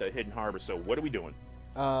queue up at the Hidden Harbor. So what are we doing?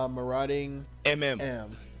 Marauding MM.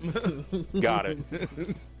 M. Got it.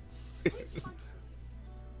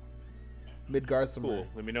 Midgard Cool.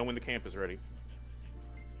 Let me know when the camp is ready.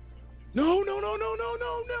 No.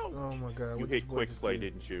 Oh my god. You what hit this boy quick just play, did.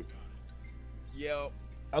 didn't you? Yep.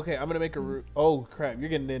 Okay, I'm gonna make a route. Oh crap, you're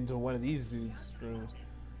getting into one of these dudes' rooms.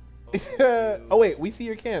 Oh wait, we see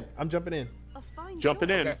your camp. I'm jumping in. A fine Jumping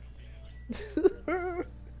choice. in.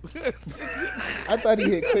 I thought he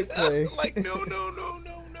hit quick play. Like no.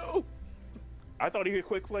 I thought he hit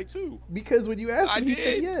quick play too. Because when you asked I him, he said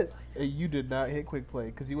did. yes. And you did not hit quick play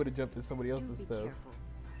because you would have jumped in somebody Do else's be stuff. careful.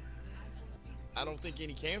 I don't think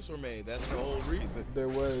any camps were made. That's the whole reason. There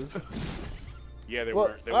was. Yeah, there Well,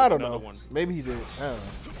 were. There was I don't another know. one. Maybe he did. I don't know.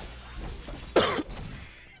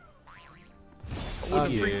 I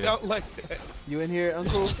wouldn't have freaked Yeah. out like that. You in here,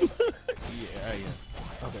 Uncle? Yeah.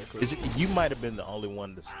 Okay, cool. You might have been the only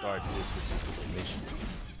one to start this particular mission.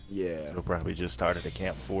 Yeah. It'll probably just started a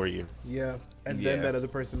camp for you. Yeah. And then Yeah. that other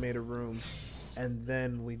person made a room, and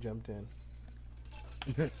then we jumped in.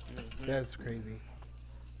 That's crazy.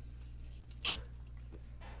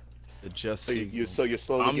 Just So you're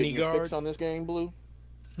slowly getting your Omniguard? fix on this game, Blue?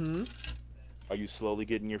 Hmm. Are you slowly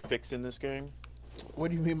getting your fix in this game? What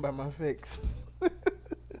do you mean by my fix?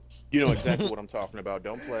 You know exactly what I'm talking about.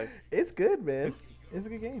 Don't play. It's good, man. It's a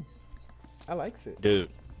good game. I likes it. Dude,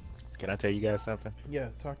 can I tell you guys something? Yeah,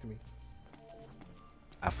 talk to me.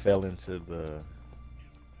 I fell into the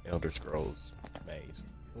Elder Scrolls maze.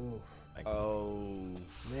 Oof. Like, Oh.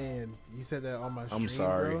 Man, you said that on my stream, I'm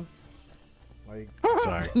sorry. bro. Like,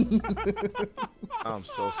 sorry. I'm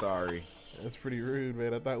so sorry. that's pretty rude,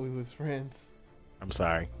 man. I thought we was friends. I'm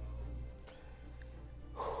sorry.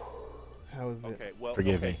 How was it? Okay. Well,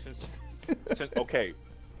 Forgive okay, me.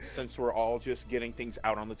 Since we're all just getting things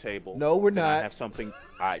out on the table. No, we're then I not. have something.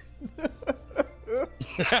 I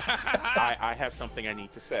have something I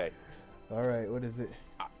need to say. All right, what is it?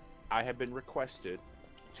 I have been requested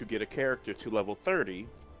to get a character to level 30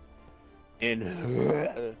 and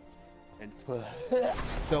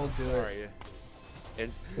Don't do it. sorry,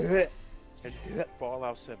 and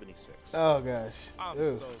Fallout 76. Oh gosh. I'm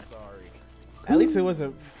Ew. so sorry. At least it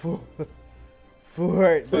wasn't Fortnite.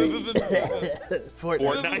 Fortnite.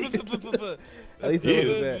 At least it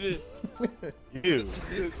wasn't that. You.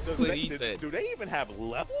 He said. Do they even have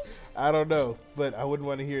levels? I don't know, but I wouldn't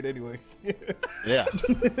want to hear it anyway. Yeah.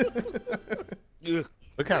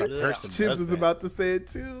 What kind of person Chips does was that? about to say it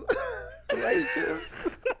too. Right, Chips?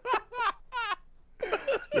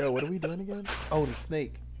 Yo, what are we doing again? Oh, the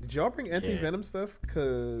snake. Did y'all bring anti-venom stuff?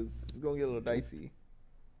 Because it's going to get a little dicey.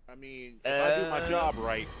 I mean, if I do my job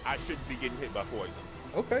right, I shouldn't be getting hit by poison.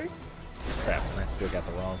 Okay. Crap, and I still got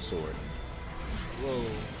the wrong sword. Whoa.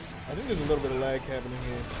 I think there's a little bit of lag happening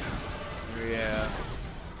here. Yeah.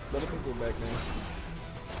 Let me go back now.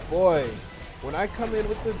 Boy, when I come in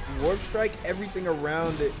with the warp strike, everything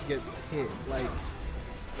around it gets hit. Like,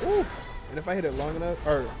 ooh. And if I hit it long enough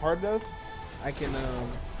or hard enough, I can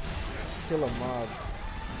kill a mob.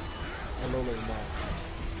 A low level mob.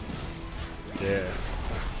 Yeah.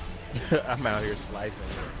 I'm out here slicing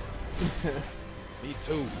this. Me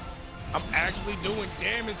too. I'm actually doing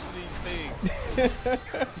damage to these things.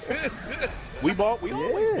 We always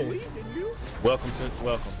Yeah. believed in you. Welcome.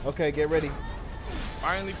 Okay, get ready.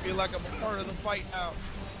 Finally feel like I'm a part of the fight now.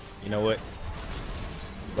 You know what?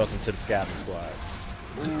 Welcome to the scouting squad.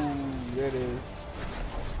 Ooh, there it is.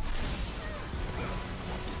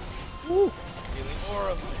 Woo. Healing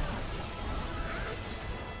aura.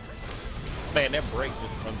 Man, that break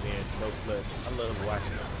just comes in so clutch. I love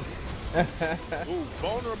watching it. Ooh,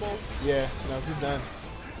 vulnerable. Yeah, no, she's done.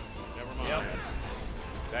 Never mind. Yep.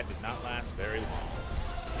 That did not last very long.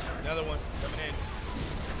 Another one coming in.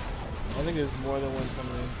 I think there's more than one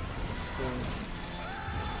coming in soon.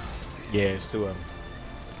 Yeah, it's two of them.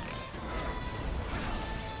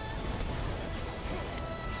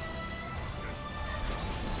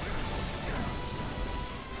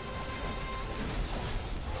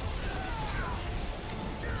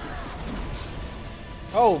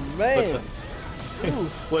 Oh man!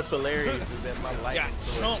 What's hilarious is that my lightning Got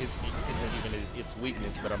sword jumped. isn't even its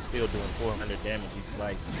weakness, but I'm still doing 400 damage each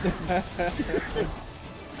slice.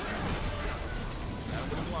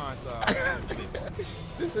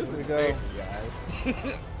 This isn't Here we fair, go,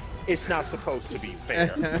 guys. It's not supposed to be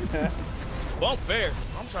fair. Well, fair.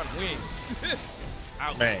 I'm trying to win.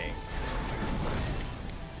 Out. Man.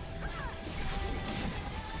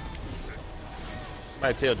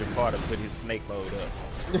 Somebody tell Jafar to put his snake mode up.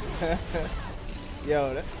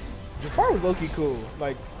 Yo, Jafar was low-key cool.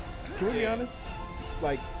 Like, can we be honest?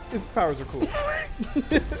 Like, his powers are cool.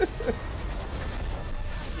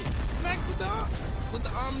 Smack with the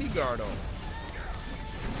Omni Guard on.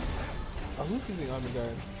 Oh, who's using Omni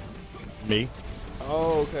Guard? Me?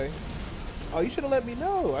 Oh, okay. Oh, you should have let me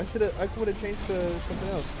know. I could have changed to something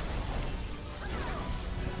else.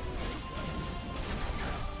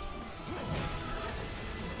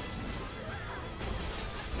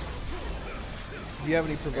 Do you have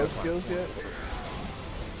any provoke skills yet?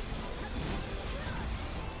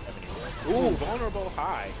 Ooh, vulnerable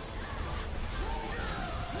high.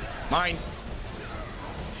 Mine.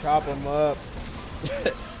 Chop them up.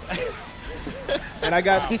 And I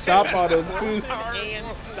got stop on them too.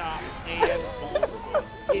 And stop and vulnerable.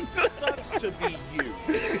 It sucks to be you.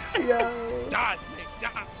 Yo, Die, snake,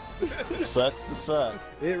 die. Sucks to suck.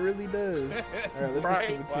 it really does. All right, let's Right,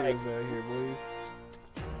 get some materials out here, boys.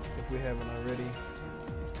 If we haven't already.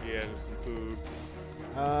 Yeah, there's some food.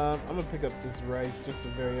 I'm gonna pick up this rice just to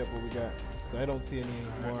vary up what we got, cause I don't see any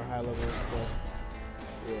more high level stuff.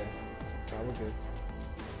 Yeah, we're good.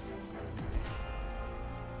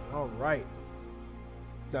 All right,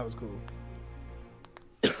 that was cool.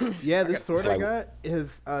 Yeah, this sword I got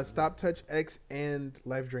is Stop Touch X and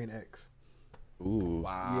Life Drain X. Ooh.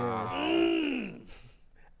 Wow. Yeah.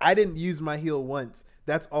 I didn't use my heal once.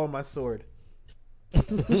 That's all my sword.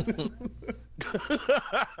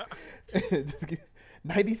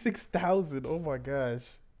 96,000. Oh my gosh.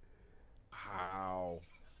 Wow.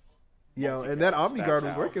 Yo, Multi and that guys, Omni that's Guard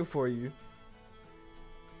was how. working for you.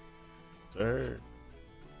 Sir.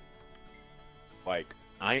 Like,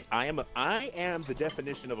 I am the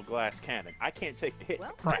definition of a glass cannon. I can't take the hit,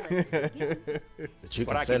 Well, crap, let's begin. But you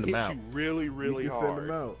but can I send can them hit out. you really, really you can hard. send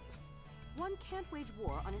them out. One can't wage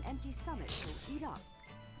war on an empty stomach, so eat up.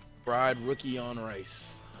 Fried rookie on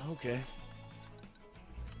rice. Okay.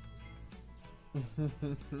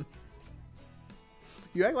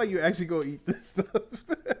 You act like you actually go eat this stuff.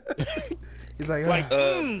 He's like, Like,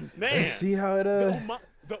 let's man, see how it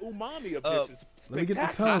the umami of this Let me get the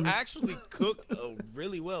spectacular. I Tums. actually cook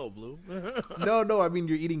really well, Blue. No, I mean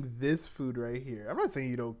you're eating this food right here. I'm not saying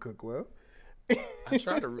you don't cook well. I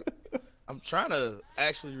try to. I'm trying to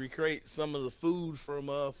actually recreate some of the food from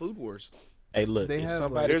Food Wars. Hey, look, They if have,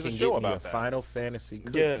 somebody There's a can show get me a about that. Final Fantasy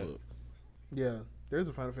Yeah. cookbook, Yeah, there's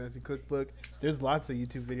a Final Fantasy cookbook. There's lots of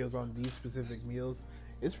YouTube videos on these specific meals.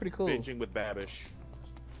 It's pretty cool. Binging with Babish.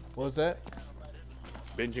 What was that?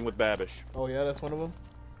 Binging with Babish. Oh yeah, that's one of them.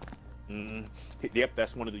 Yep,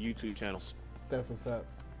 that's one of the YouTube channels. That's what's up.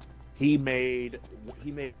 He made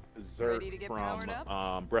dessert Ready to get powered up?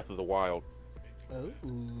 from Breath of the Wild. Oh.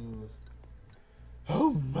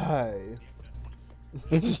 Oh my.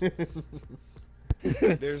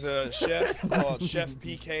 There's a chef called Chef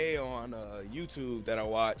PK on YouTube that I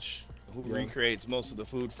watch who recreates most of the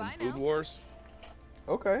food from Bye Food now. Wars.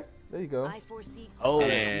 Okay, there you go. I foresee. Oh,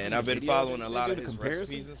 And I've been following a lot do of the his comparison?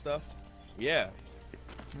 recipes and stuff. Yeah.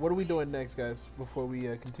 What are we doing next, guys? Before we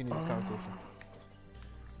continue this conversation.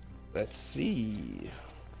 Let's see.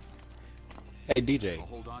 Hey DJ, I'll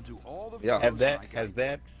hold on to all the Yeah. photos have that like has I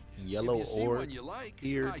that text. yellow If you see orb one you like,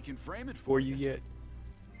 here I can frame it for you yet?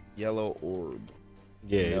 Yellow orb.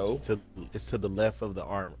 Yeah, No. it's to the left of the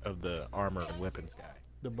armor and weapons guy.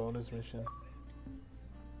 The bonus mission.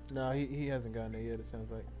 No, he hasn't gotten it yet. It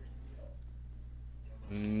sounds like.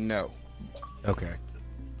 No. Okay.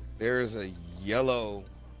 There's a yellow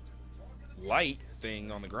light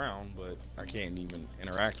thing on the ground, but I can't even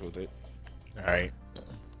interact with it. All right.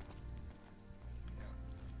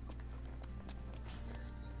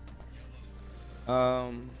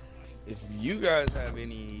 If you guys have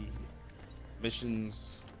any missions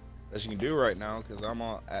that you can do right now, because I'm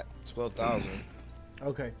at 12,000.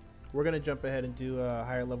 Okay, we're gonna jump ahead and do a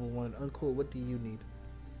higher level one. Uncool, what do you need?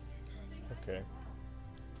 Okay.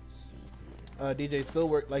 DJ, still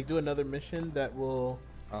work. Like, do another mission that will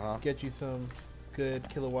Uh get you some good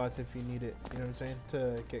kilowatts if you need it. You know what I'm saying?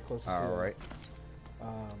 To get closer huh. to. All right.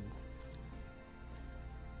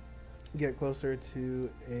 Get closer to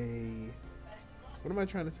a. What am I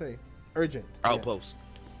trying to say? Urgent. Yeah. Outpost.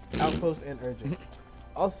 Outpost and urgent.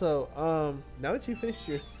 Also, now that you finished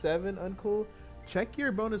your 7 uncool, check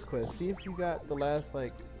your bonus quest. See if you got the last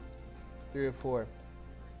like 3 or 4.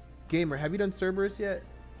 Gamer, have you done Cerberus yet?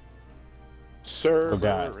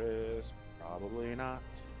 Cerberus, probably not.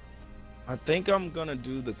 I think I'm gonna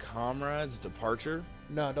do the Comrades Departure.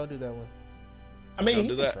 No, don't do that one. I mean, Don't he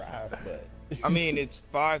do can that. try, but I mean, it's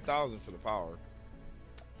 5,000 for the power.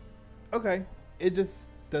 Okay, it just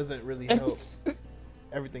doesn't really help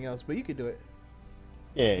everything else, but you could do it.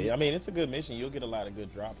 yeah, I mean, it's a good mission. You'll get a lot of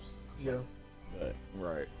good drops. Yeah. But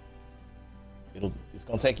Right. it's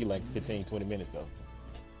gonna take you like 15, 20 minutes though.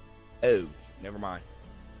 Oh, never mind.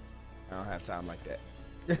 I don't have time like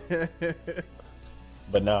that.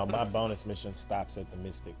 But no, my bonus mission stops at the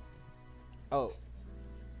Mystic. Oh,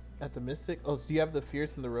 at the Mystic. Oh, so you have the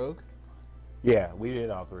Fierce and the Rogue? Yeah, we did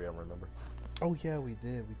all 3 of them. Remember? Oh yeah, we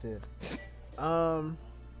did. I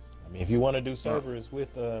mean, if you want to do Cerberus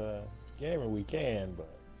with Gamer, we can. But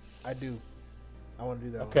I do. I want to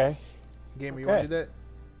do that. okay, One. Gamer, you Okay. want to do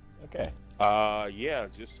that? okay. Yeah,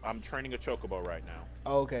 just I'm training a chocobo right now.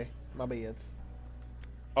 Oh, okay. My bad.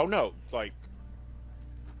 Oh no, it's like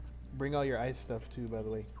Bring all your ice stuff too, by the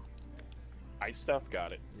way. ice stuff.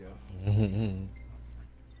 Got it. Yeah.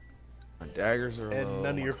 My daggers are And low, none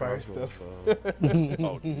of my your fire crossbow stuff. is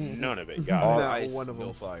low. Oh, none of it. Got All it. Not ice, one of no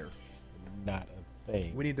them. fire. Not a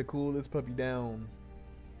thing. We need to cool this puppy down.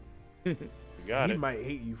 You got He it. might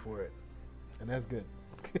hate you for it, and that's good.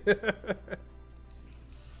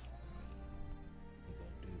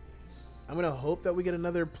 I'm gonna hope that we get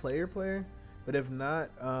another player, but if not,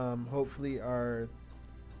 hopefully our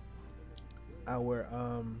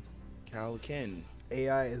Ken.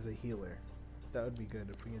 AI is a healer. That would be good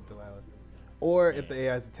if we get Delilah, or if the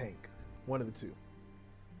AI is a tank. One of the two.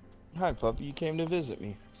 Hi, puppy. You came to visit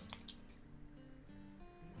me.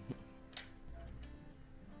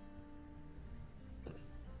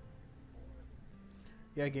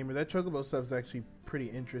 Yeah, gamer, that chocobo stuff is actually pretty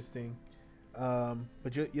interesting.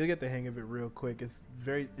 But you'll get the hang of it real quick. It's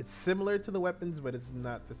similar to the weapons, but it's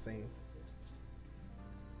not the same.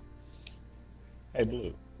 Hey,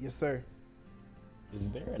 Blue, Yes, sir. is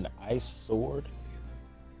there an ice sword?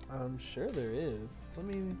 I'm sure there is. Let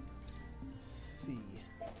me see.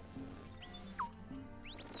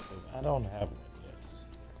 'Cause I don't have one yet.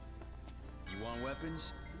 You want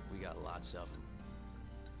weapons? We got lots of them.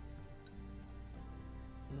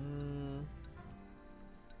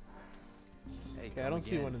 Hey, Okay, I come don't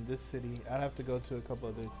see again. one in this city. I'd have to go to a couple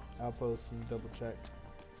of these outposts and double check.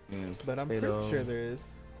 Mm, But I'm potato. pretty sure there is.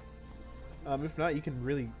 If not, you can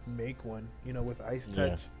really make one, you know, with ice Yeah.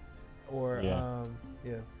 touch, or Yeah.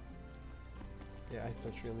 yeah, ice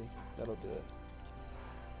touch really. That'll do it.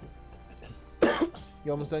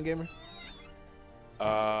 You almost done, gamer?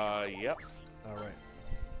 Yep. All right.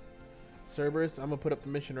 Cerberus, I'm gonna put up the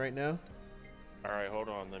mission right now. All right, hold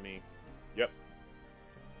on. Let me. Yep.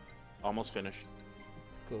 Almost finished.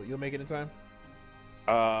 Cool. You'll make it in time.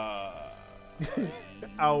 Uh.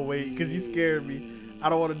 I'll wait because you scared me. I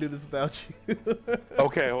don't want to do this without you.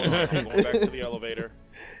 Okay, hold on. I'm going back to the elevator.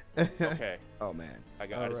 Okay. Oh man. I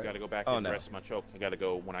just Alright. got to go back Oh, and no. rest my choke. I got to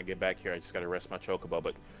go when I get back here. I just got to rest my chocobo.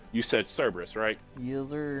 But you said Cerberus, right? Yes,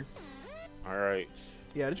 sir. All right.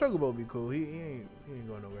 Yeah, the chocobo will be cool. He ain't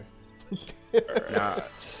going nowhere. Nah.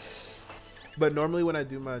 But normally when I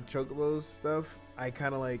do my chocobos stuff, I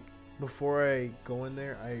kind of like, before I go in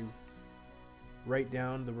there, I write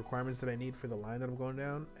down the requirements that I need for the line that I'm going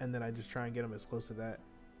down, and then I just try and get them as close to that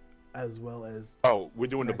as well as, Oh, we're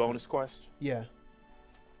doing the Maximum. bonus quest? yeah,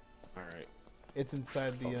 All right. it's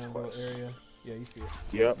inside the Bonus little quest. area. Yeah, you see it.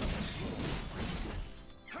 Yep.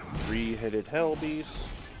 3-headed hell beast.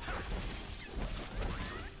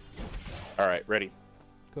 All right, ready.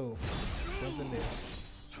 Cool. Jump in there.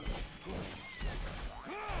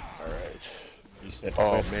 All right. You set the Oh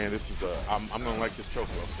quest. man, this is I'm gonna like this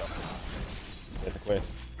chocobo stuff. Set the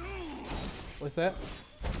quest. What's that?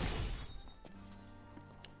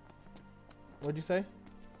 What'd you say?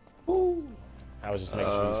 I was just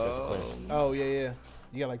making sure you set the quest. Oh, yeah.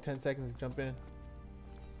 You got like 10 seconds to jump in.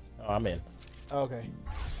 Oh, I'm in. Oh, okay.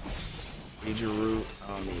 Need your root. I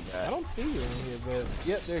don't need I that. don't see you in here, but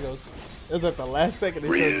yep, there it goes. It was at the last second they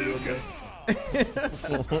showed you in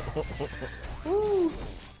there. Woo.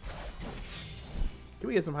 Can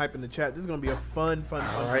we get some hype in the chat? This is gonna be a fun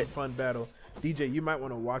battle. DJ, you might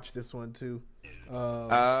want to watch this one too.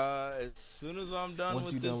 As soon as I'm done Once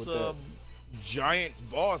with you done this with that. giant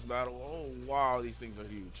boss battle, oh wow, these things are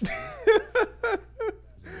huge.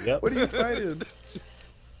 Yep. What are you fighting?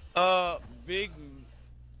 Big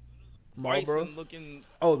Marlboros? bison looking.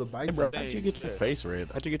 Oh, the Hey, bison. bro, how'd you get your face red?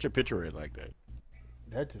 How'd you get your picture red like that?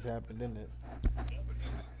 That just happened, didn't it?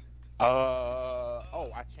 Oh,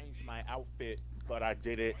 I changed my outfit, but I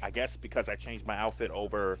did it, I guess, because I changed my outfit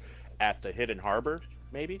over at the Hidden Harbor,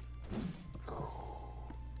 maybe?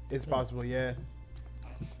 It's possible, yeah.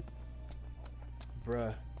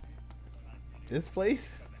 Bruh. This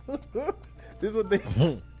place? This is what they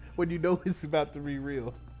when you know it's about to be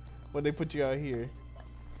real. When they put you out here.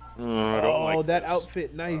 I don't like that this.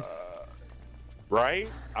 outfit, nice. Right?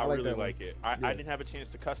 I like really that one. like it. Yeah. I didn't have a chance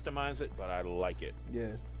to customize it, but I like it. Yeah.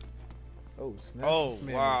 Oh, snap. Oh this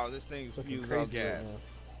man wow, is this thing's looking fused out crazy right gas. now.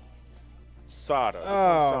 Sada.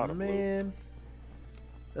 Oh Sada blue. man.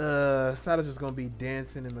 Sada's just gonna be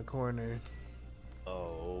dancing in the corner.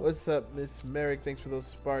 Oh. What's up, Miss Merrick? Thanks for those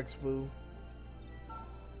sparks, boo.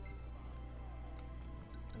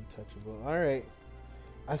 Untouchable. Alright.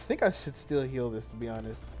 I think I should still heal this, to be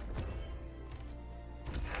honest.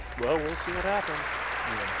 Well, we'll see what happens.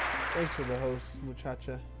 Yeah. Thanks for the host,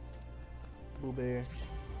 muchacha. Boo Bear.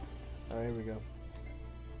 Alright, here we go.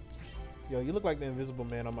 Yo, you look like the Invisible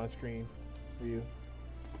Man on my screen. For you.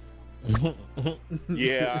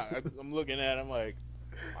 Yeah, I'm looking at him like,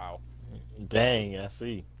 wow. Dang, I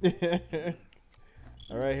see.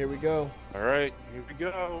 Alright, here we go. All right, here we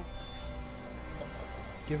go.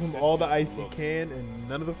 Give him all the ice you can and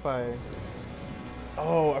none of the fire.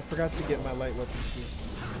 Oh, I forgot to get my light weapon too.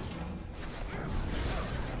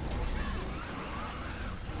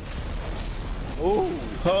 Ooh.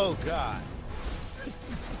 Oh God.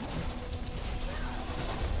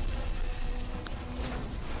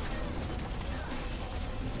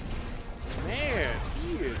 Man,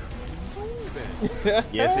 he is moving.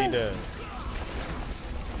 Yes, he does.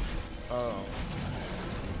 Oh.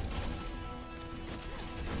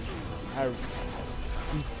 I'm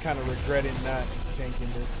kind of regretting not tanking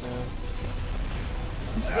this now.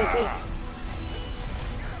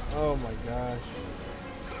 Oh my gosh.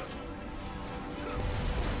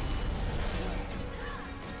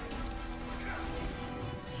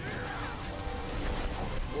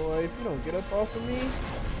 Boy, if you don't get up off of me.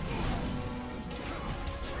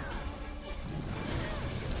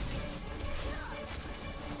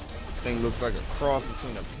 Thing looks like a cross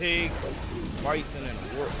between a pig, a bison, and a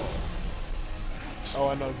warthog. Oh,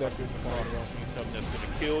 I know exactly what you're talking about. Something that's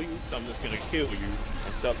gonna kill you, something that's gonna kill you,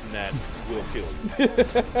 and something that will kill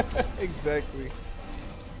you. Exactly.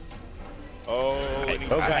 Oh, and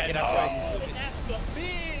Go back it up. that's the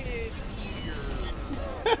big ear.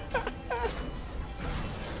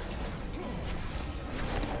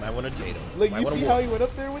 Might want to Jado. Look, Might you wanna see walk. how he went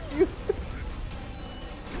up there with you?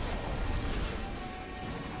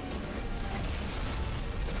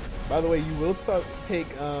 By the way, you will take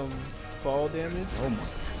fall damage Oh my.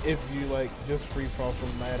 if you like just free fall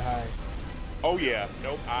from mad high. Oh yeah,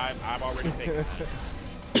 nope. I've already taken mine.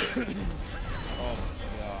 Oh my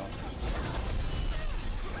god.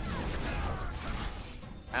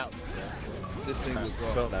 Out. This thing looks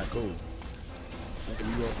So awesome. not cool.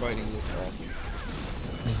 And you are fighting looks awesome.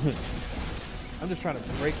 I'm just trying to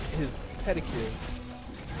break his pedicure.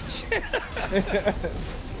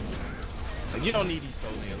 Like, you don't need these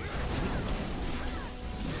toenails.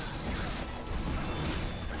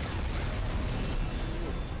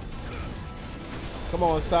 Come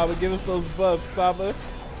on, Saba, give us those buffs, Saba.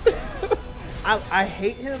 I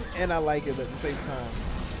hate him and I like him at the same time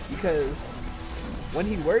because when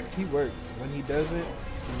he works, he works. When he doesn't,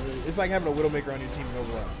 it's like having a Widowmaker on your team in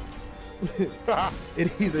Overwatch.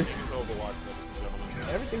 It either Use Overwatch, ladies and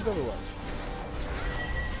gentlemen. everything's Overwatch.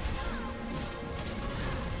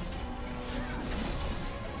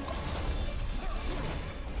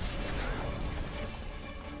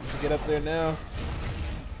 Get up there now.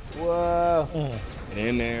 Whoa. Get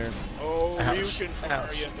in there. Oh, Ouch. you can fire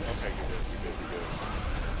Ouch. you. Okay, you're good. You're good. You're good.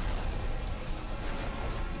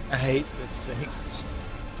 I hate this thing.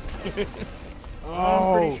 I'm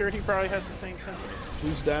Oh. pretty sure he probably has the same sentiments.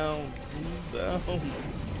 Who's down? Who's down? Oh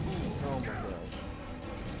my god.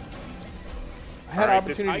 I had All right,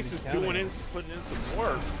 this opportunity ice to is counter. putting in some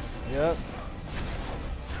work. Yep.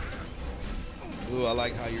 Ooh, I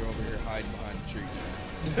like how you're over here hiding behind the tree.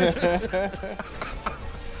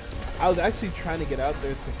 I was actually trying to get out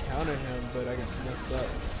there to counter him, but I got messed up.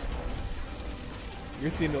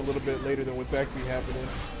 You're seeing it a little bit later than what's actually happening.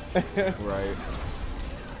 Right.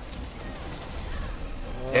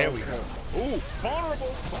 There we go. Ooh,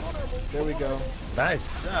 vulnerable. There we go. Nice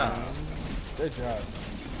job. Good job.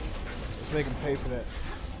 Let's make him pay for that.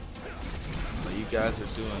 While you guys are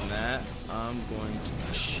doing that, I'm going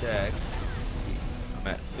to check. I'm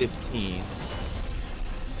at 15.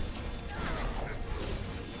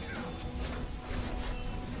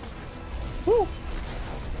 Woo!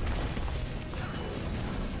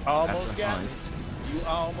 Almost That's a got hunt. it. You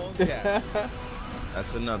almost got it.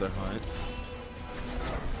 That's another hunt.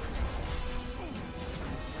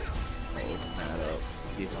 Open that up.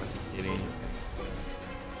 See if I can get in.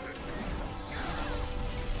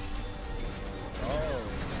 Oh,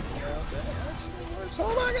 well, that actually works.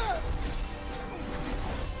 Oh my god.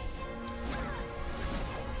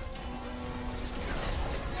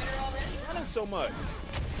 Running so much.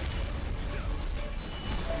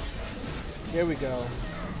 Here we go.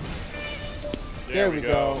 There we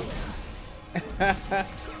go.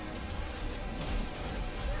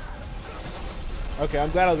 Okay,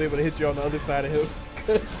 I'm glad I was able to hit you on the other side of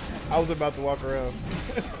him. I was about to walk around.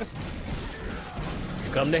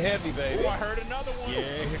 Come the heavy, baby. Oh, I heard another one. Yeah,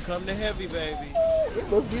 here come the heavy, baby. It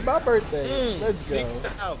must be my birthday. Let's go.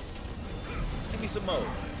 6,000. Give me some more.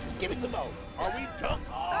 Give me some more. Are we done?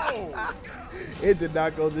 Oh! It did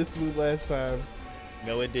not go this smooth last time.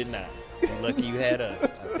 No, it did not. You're lucky you had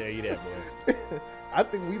us. I'll tell you that, boy. I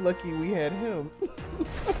think we lucky we had him.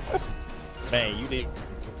 Man, you did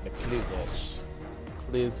the Clizzach.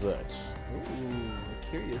 Clizzach. Ooh, a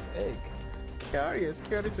curious egg.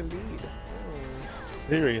 Curious indeed.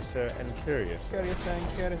 Curious, sir, and curious.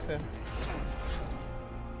 Curious.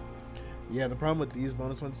 Yeah, the problem with these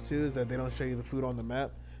bonus ones too is that they don't show you the food on the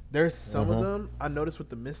map. There's some of them, I noticed with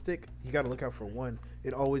the Mystic, you gotta look out for one.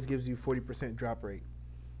 It always gives you 40% drop rate.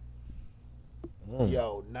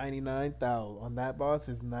 Yo, 99,000 on that boss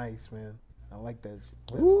is nice, man. I like that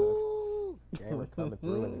stuff. Ooh, gamer coming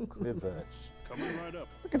through in the Clizzach. Coming right up.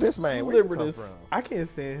 Look at this man. Where you come Libertus. from? I can't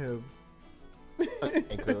stand him.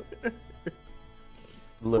 Ain't cook.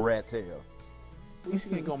 Little rat tail. At least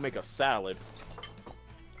he ain't gonna make a salad.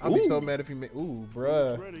 I'll be so mad if you make. Ooh, It's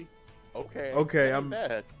bruh. ready. Okay. Okay, ain't I'm-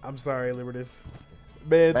 bad. I'm sorry, Libertus.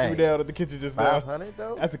 Man Bang. threw down at the kitchen just now. 500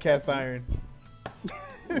 though? That's a cast iron.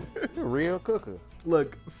 You're a real cooker.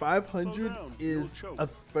 Look, Slow 500 down, is you'll choke. a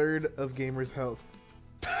third of gamers' health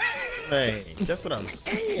Man, that's what I'm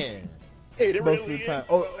saying. Hey, it most really of the time. is,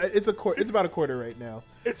 Oh, though. it's a quarter. It's about a quarter right now.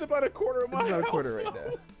 It's about a quarter of my It's about a health, quarter right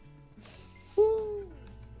though. now.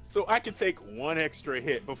 So I can take one extra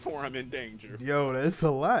hit before I'm in danger. Yo, that's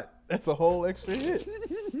a lot. That's a whole extra hit.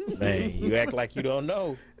 Man, you act like you don't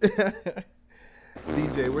know.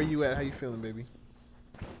 DJ, where you at? How you feeling, baby?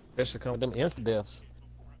 Especially come with them insta deaths.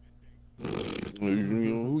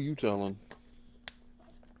 Who you telling?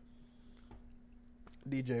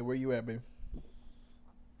 DJ, where you at, baby?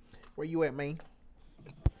 Where you at, man?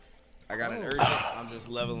 I got an urgent. I'm just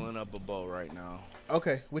leveling up a bow right now.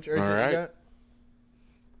 Okay, which urgent All you right. got?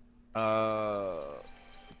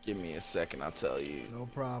 Give me a second, I'll tell you. No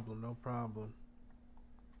problem, no problem.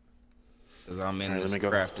 Because I'm in Alright, this let me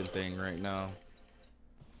go. crafting thing right now.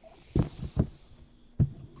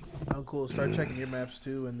 Oh, cool. Start checking your maps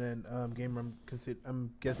too, and then gamer,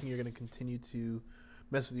 I'm guessing you're gonna continue to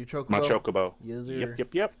mess with your chocobo. My chocobo. Yes, sir.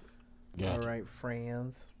 Yep. All right,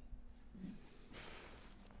 friends.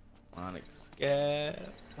 Onyx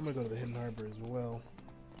Scab. I'm gonna go to the Hidden Harbor as well.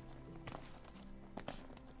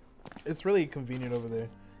 It's really convenient over there.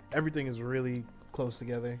 Everything is really close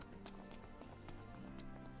together.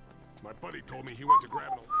 My buddy told me he went to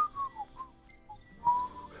grab an.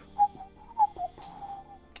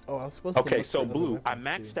 Oh, I was supposed to. Okay, look so for other Blue, I weapons,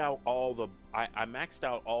 maxed too. out all the I maxed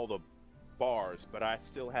out all the bars, but I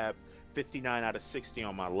still have 59 out of 60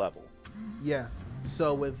 on my level. Yeah.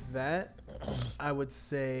 So with that, I would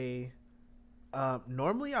say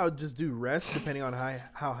normally I would just do rest depending on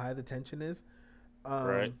how high the tension is.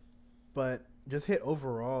 Right. But just hit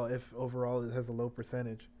overall if overall it has a low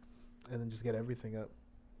percentage, and then just get everything up.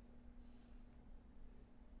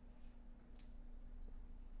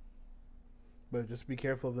 But just be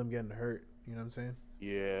careful of them getting hurt. You know what I'm saying?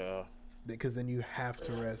 Yeah. Because then you have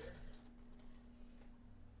to rest.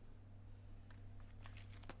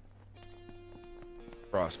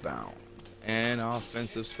 Frostbound. An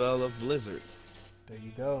offensive spell of Blizzard. There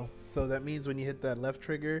you go. So that means when you hit that left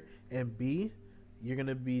trigger and B, you're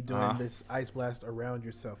gonna be doing this ice blast around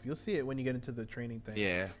yourself. You'll see it when you get into the training thing.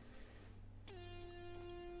 Yeah.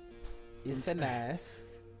 It's a nice.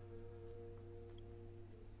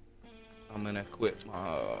 I'm gonna equip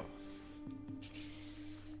my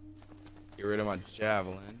get rid of my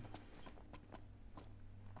javelin.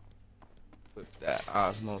 Equip that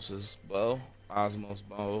osmosis bow,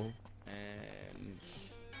 and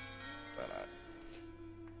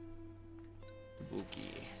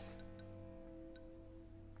Kabuki.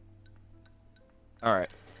 All right,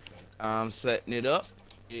 I'm setting it up.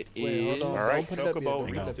 It Wait, hold is. on. All right, put it up yet, Chocobo don't put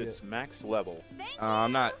it reached up its yet. max level.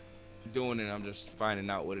 I'm not doing it. I'm just finding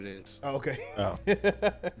out what it is. Oh, okay. Oh. I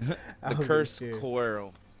The was cursed scared.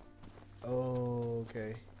 coral Oh,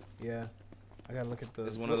 okay. Yeah. I gotta look at the.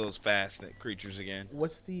 is one of those fast creatures again.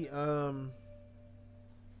 What's the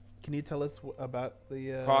Can you tell us about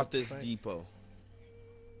the Caught this fight? depot.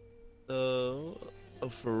 A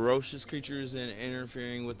ferocious creatures and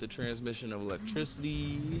interfering with the transmission of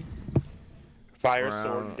electricity. Fire,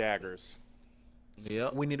 sword, and daggers.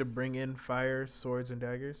 Yep. We need to bring in fire, swords, and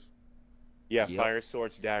daggers. Yeah, Yep. fire,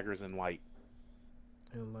 swords, daggers, and light.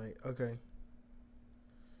 And like, okay.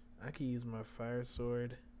 I can use my fire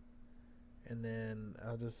sword, and then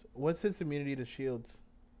I'll just. What's its immunity to shields?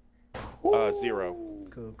 0.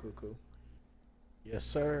 Cool. Yes,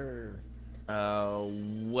 sir.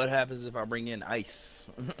 What happens if I bring in ice?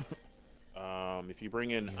 If you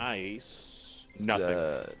bring in ice,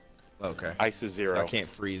 nothing. Okay. Ice is 0. I can't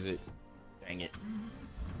freeze it. Dang it.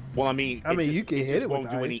 Well, I mean, You can hit it with won't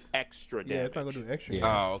do any ice. extra damage. Yeah, it's not gonna do extra. Yeah.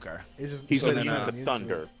 damage. Oh, okay. It's just He's So immune then, to immune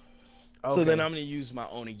thunder. it. So then Okay. I'm gonna use my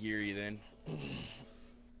onigiri then.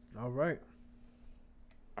 All right.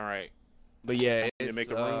 All right. But yeah, to it's make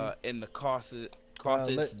a room? in the Caucasus Let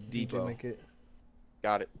DJ Depot. make it.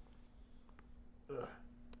 Got it.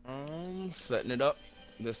 Setting it up.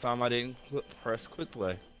 This time I didn't press quick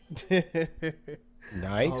play.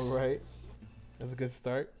 Nice. All right. That's a good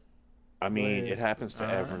start. I mean, Wait. it happens to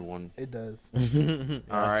Alright. everyone. It does. I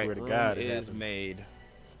All right, swear to room God, it is happens. made.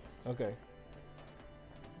 Okay.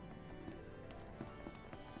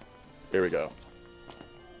 Here we go.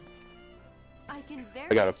 I can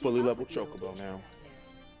I got a keep fully up level with you. chocobo now.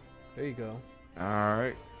 There you go. All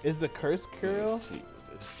right. Is the curse Kirill? Let's see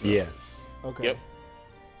what this Yeah. does. Okay. Yep.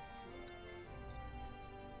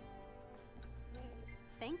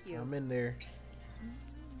 Thank you. I'm in there.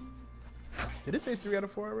 Did it say 3 out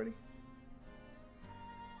of 4 already?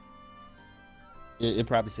 It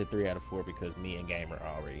probably said 3 out of 4 because me and Gamer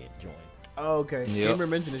are already joined. Oh, okay. Yep. Gamer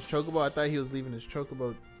mentioned his chocobo. I thought he was leaving his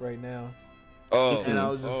chocobo right now. Oh, And I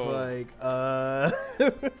was just like,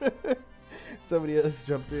 somebody else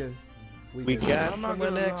jumped in. We good. got I'm not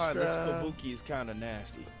someone gonna lie, this extra. kabuki is kind of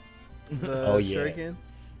nasty. the Oh, yeah. shuriken,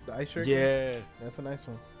 the ice shuriken. Yeah, That's a nice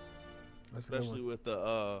one. That's a good especially one. with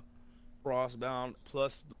the frostbound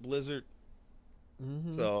plus blizzard.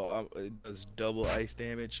 Mhm. So it does double ice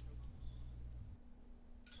damage.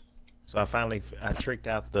 So I tricked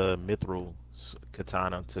out the mithril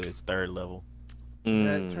katana to its 3rd level.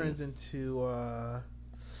 That turns into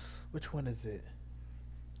which one is it?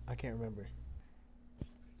 I can't remember.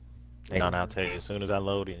 Hang on, I'll tell you as soon as I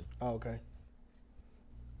load in. Oh, okay.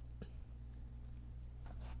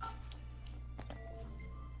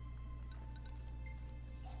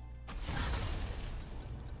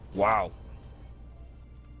 Wow.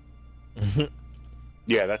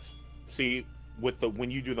 Yeah, that's see with the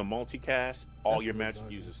when you do the multicast, all That's your really magic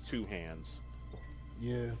dodgy. uses 2 hands.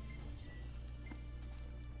 Yeah.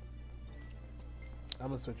 I'm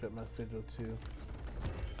gonna switch up my sigil too.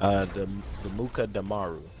 The Muka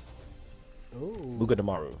Damaru. Oh. Muka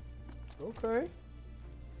Damaru. Okay.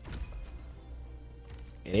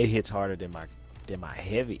 And it hits harder than my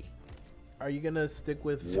heavy. Are you gonna stick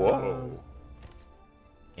with? Whoa.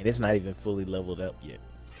 And it's not even fully leveled up yet.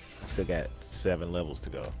 I still got 7 levels to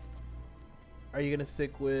go. Are you gonna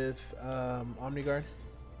stick with Omniguard?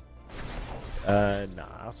 Nah,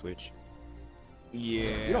 I'll switch.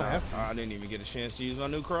 Yeah. You don't have to. I didn't even get a chance to use my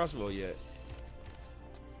new crossbow yet.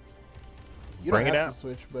 You Bring don't it have out. to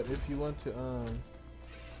switch, but if you want to,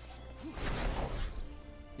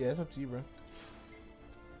 yeah, it's up to you, bro.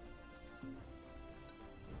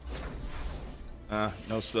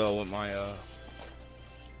 No spell with my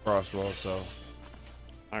crossbow, so.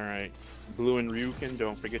 All right, Blue and Ryukin,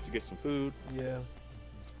 don't forget to get some food. Yeah.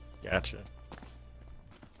 Gotcha.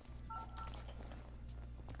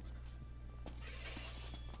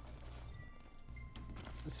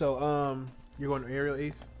 So, you're going to Aerial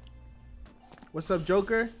Ace. What's up,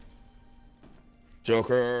 Joker?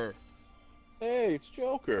 Joker. Hey, it's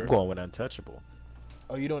Joker. I'm going with Untouchable.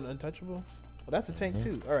 Oh, you doing Untouchable? Well, that's a tank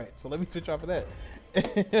too. All right, so let me switch off of that.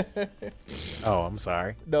 Oh, I'm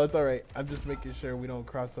sorry. No, it's all right. I'm just making sure we don't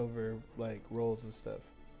cross over like roles and stuff.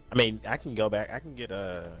 I mean, I can go back. I can get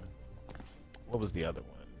what was the other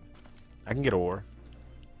one? I can get Ore.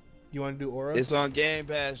 You want to do Aura? It's on Game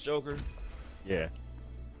Pass, Joker. Yeah.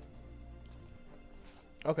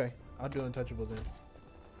 Okay, I'll do Untouchable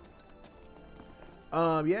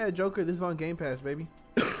then. Yeah, Joker, this is on Game Pass, baby.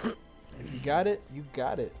 If you got it, you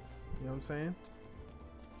got it. You know what I'm saying?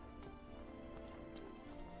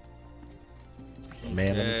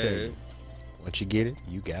 Man, let me tell Yeah. you. Once you get it,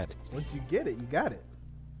 you got it. Once you get it, you got it.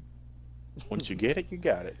 Once you get it, you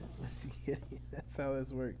got it. Once you get it, that's how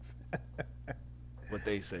this works. What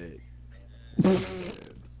they said.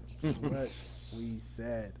 What we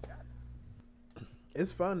said.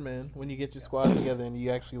 It's fun, man, when you get your squad together and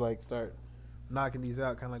you actually like start knocking these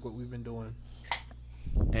out, kind of like what we've been doing.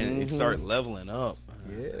 And it start leveling up.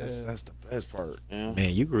 Yeah. That's the best part. Yeah.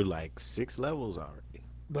 Man, you grew like 6 levels already.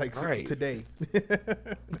 Like Right. today.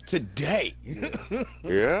 Today.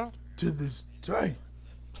 Yeah. To this day.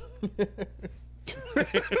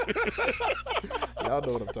 Y'all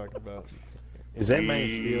know what I'm talking about. Is that man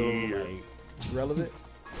still Yeah. Relevant?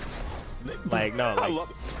 like no, I like love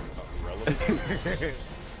it. Relevant.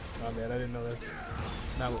 Oh man, I didn't know that's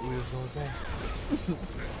not what we was gonna say.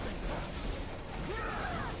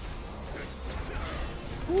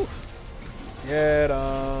 Whew. Get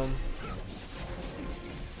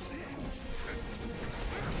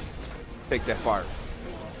Take that fire.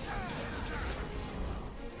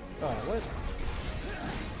 Oh, what?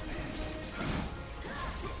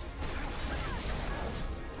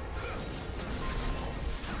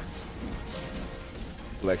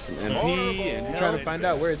 Collect some MP and I'm trying to find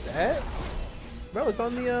out where it's at? Bro, it's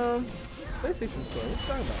on the PlayStation Store. What you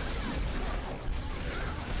talking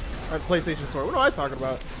about? PlayStation Store. What am I talking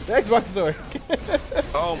about? The Xbox Store.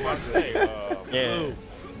 Oh my god. yeah.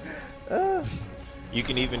 uh, You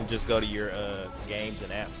can even just go to your games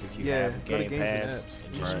and apps if you Yeah, have go to Game games and Pass apps.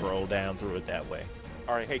 and just Right. scroll down through it that way.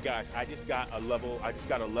 All right, hey guys, I just got a level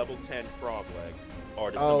 10 frog leg.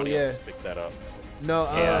 Or did Oh, somebody yeah. else just pick that up? no,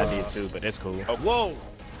 Yeah, I did too, but it's cool. Oh, whoa!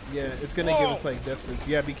 yeah, it's gonna give us like death freaks.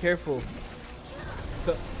 Yeah, be careful.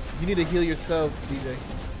 So you need to heal yourself, DJ.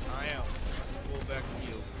 I am. Pull back and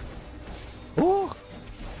heal. Ooh.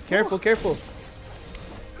 Careful, careful.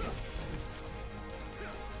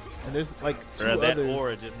 And there's like 2 Bruh, that others.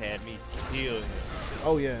 aura just had me healed.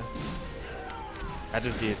 Oh yeah. I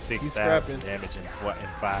just did scrapping. 6,000 damage in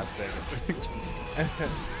 5 seconds.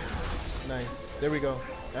 Nice. There we go.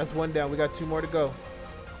 That's 1 down. We got 2 more to go.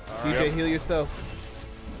 All DJ, right. heal yourself.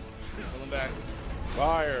 Pulling back.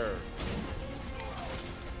 Fire!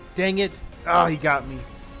 Dang it. Oh, he got me.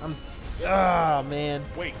 Ah, man.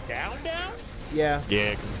 Wait, down? Yeah,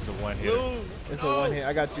 Yeah, because it's a one hit. Blue. it's a 1 hit.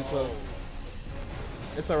 I got too close.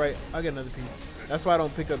 It's all right. I'll get another piece. That's why I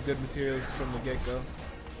don't pick up good materials from the get-go.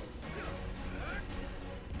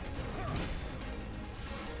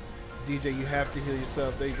 DJ, you have to heal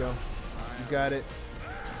yourself. There you go. You got it.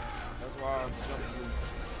 That's why I jumped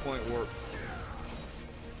to point work.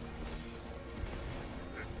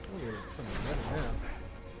 Oh, yeah, something better now.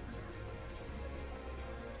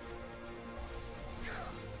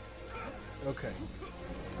 Okay.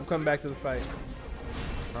 I'm coming back to the fight.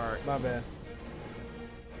 Alright. My bad.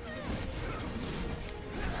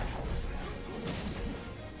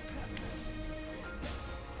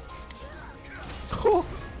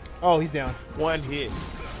 Oh, he's down. One hit.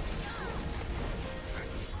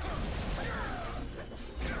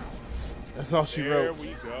 That's all she There wrote.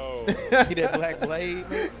 we go. See that black blade?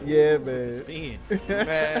 Yeah, man. Spin.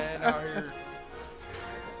 Man, out here.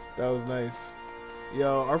 That was nice.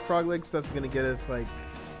 Yo, our frog leg stuff's gonna get us like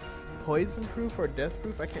poison proof or death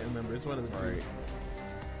proof. I can't remember. It's one of the two. Right.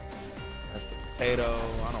 That's the potato.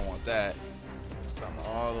 I don't want that. Something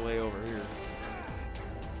all the way over here.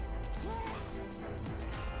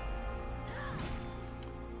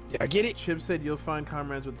 Did I get it? Chip said you'll find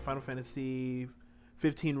Comrades with Final Fantasy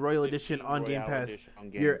 15 Royal Edition on Game Royale Pass. Edition on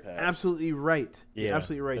Game You're Pass. absolutely right. You're Yeah,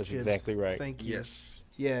 absolutely right, that's Chips. exactly right. Thank you. Yes.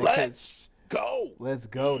 Yeah. 'cause- Let's go. Let's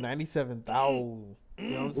go. 97,000. You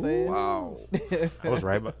know what I'm saying? Wow. I was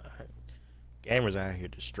right, but gamers out here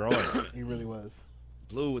destroying it. He really was.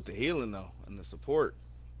 Blue with the healing though and the support.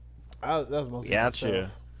 That was mostly Yeah, myself. chill.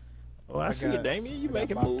 Oh, I see got- it, Damien. You I got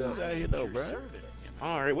making bopped moves up. out here, though, bro.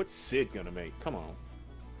 All right, what's Sid gonna make? Come on.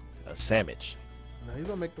 A sandwich. No, he's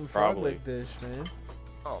gonna make them frog Probably. leg dish, man.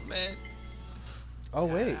 Oh man. Oh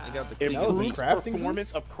wait. I got the That was a Improves crafting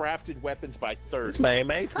performance of crafted weapons by 30. This man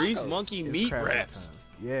made Grease tacos. monkey It's meat crafting wraps. time.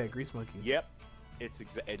 Yeah, grease monkey. Yep.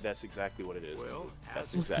 That's exactly what it is. Well,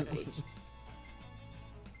 That's exactly.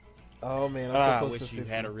 Oh man, I'm I so close wish to you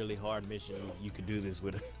 50. had a really hard mission. You could do this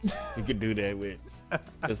with. You could do that with.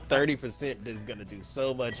 Because 30% is gonna do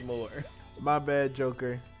so much more. My bad,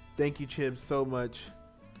 Joker. Thank you, Chips, so much.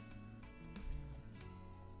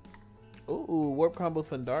 Ooh, warp combo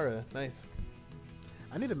Thundara. Nice.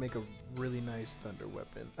 I need to make a really nice thunder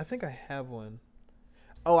weapon. I think I have one.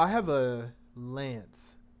 Oh, I have a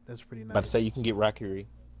lance. That's pretty nice. About to say you can get Rakiri,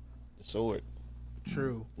 the sword.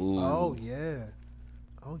 True. Ooh. Oh yeah.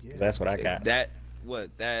 Oh yeah. That's what I got. That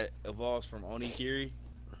evolves from Onikiri?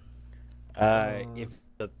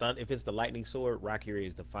 If it's the lightning sword, Rakiri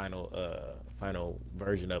is the final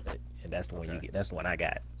version of it, and that's the one you get. That's the one I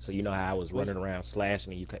got. So you know how I was running around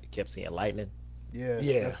slashing, and you kept seeing lightning. Yeah.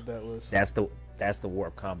 Yeah. That's what that was. That's the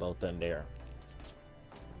warp combo Thunder.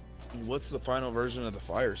 What's the final version of the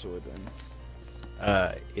fire sword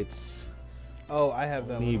then? It's Oh, I have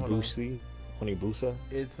that one. Hold on. Onibusa.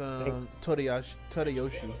 It's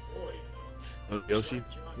Todayoshi. Yoshi?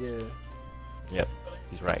 Yeah. Yep,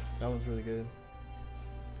 he's right. That one's really good.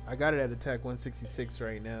 I got it at attack 166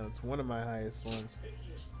 right now. It's one of my highest ones.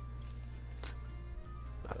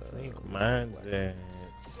 I think mine's at.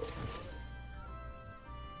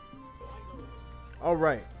 All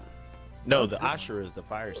right. No, the Ashura is the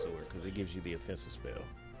fire sword because it gives you the offensive spell.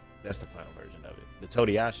 That's the final version of it. The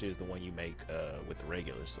Todayashi is the one you make with the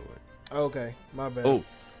regular sword. Okay, my bad. Oh,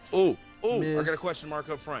 I got a Miss- question mark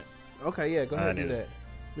up front. Okay, yeah, go ahead and Mine do is- that.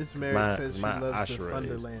 Miss mine- Merritt says she my loves the Ashura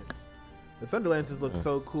Thunder is. Lance. The Thunder Lances look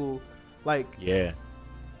so cool. Like, Yeah.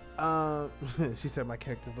 she said my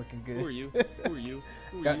character's looking good. Who are you? Who are you?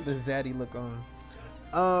 Who are Got you? the zaddy look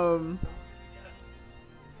on.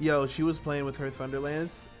 Yo, she was playing with her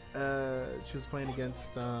Thunderlands. She was playing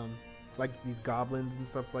against like these goblins and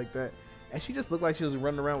stuff like that, and she just looked like she was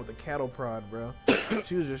running around with a cattle prod, bro.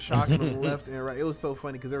 She was just shocking them left and right. It was so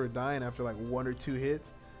funny because they were dying after like 1 or 2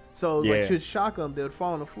 hits. So like Yeah. she'd shock them, they would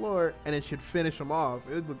fall on the floor, and then she'd finish them off.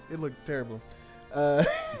 It looked terrible, but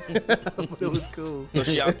it was cool. So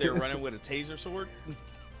she out there running with a taser sword?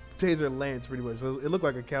 Taser Lance, pretty much. So it looked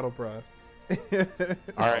like a cattle prod. All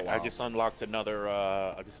right, wow. I just unlocked another.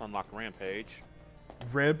 I just unlocked Rampage.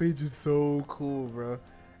 Rampage is so cool, bro.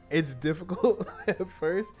 It's difficult at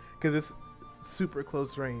first because it's super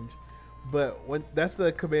close range, but when that's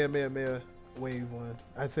the Kamehameha wave one.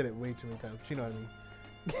 I said it way too many times. You know what I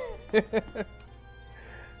mean.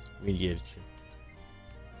 We get you.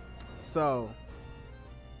 So,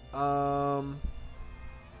 what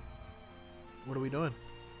are we doing?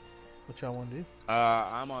 What y'all want to do?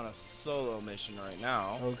 I'm on a solo mission right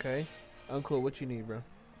now. Okay, Uncle, what you need, bro?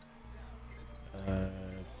 Let's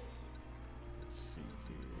see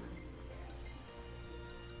here.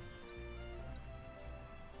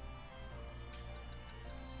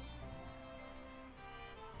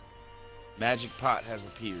 Magic pot has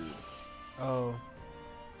appeared. Oh,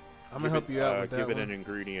 I'm gonna help you out with that Give it one. an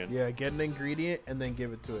ingredient. Yeah, get an ingredient and then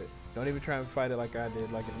give it to it. Don't even try and fight it like I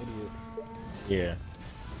did, like an idiot. Yeah.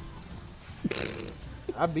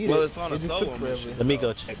 I beat Well, it. it's on a It just solo took forever. mission. Let me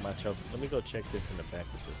go check my choke. Let me go check this in the back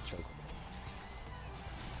of the choke.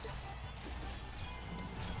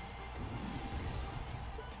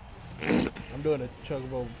 I'm doing a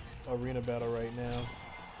Chocobo arena battle right now.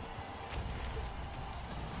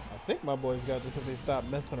 I think my boys got this if they stop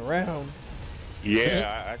messing around.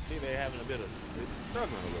 Yeah, I see they're having a bit of they're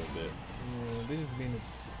struggling a little bit. Yeah, they just being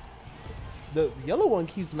the yellow one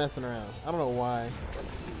keeps messing around. I don't know why.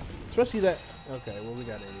 Especially that. Okay, well we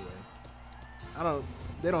got it anyway. I don't.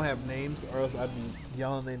 They don't have names, or else I'd be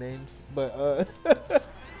yelling their names. But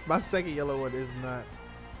my second yellow one is not.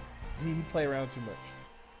 He play around too much.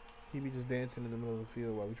 He be just dancing in the middle of the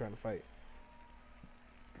field while we trying to fight.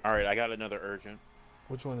 All right, I got another urgent.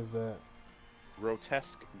 Which one is that?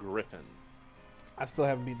 Grotesque Griffin. I still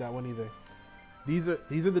haven't beat that one either. These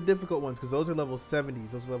are the difficult ones because those are level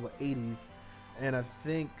 70s, those are level 80s, and I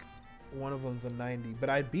think one of them's a 90. But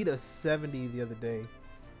I beat a 70 the other day.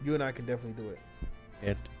 You and I can definitely do it.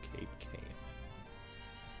 At Cape Cam.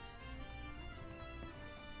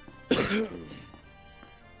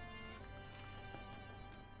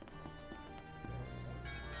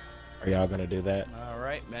 Are y'all gonna do that? All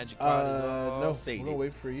right, magic card is all No, sated. we're gonna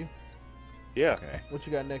wait for you. Yeah. Okay. What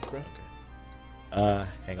you got next, bro?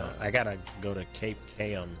 Hang on. I gotta go to Cape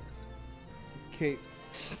Cam. Cape.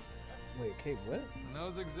 Wait, Cape what?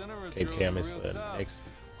 Those Xenorous Cape girls Cam are is real the tough. next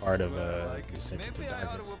part of Just what I like. Descent into Maybe I oughta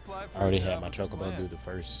Darkness. apply for I already a had job my with the chocobo plant. do the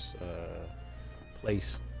first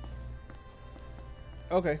place.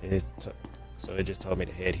 Okay. So it just told me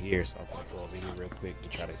to head here, so I'm gonna go over here real quick to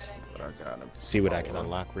try to see what I can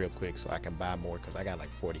unlock real quick, so I can buy more because I got like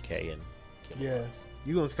 40k in Yeah. kilowatts.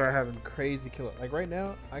 You gonna start having crazy kilo. Like right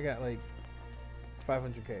now, I got like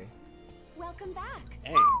 500k, Welcome back.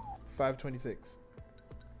 Hey. 526.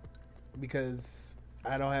 Because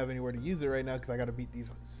I don't have anywhere to use it right now because I gotta beat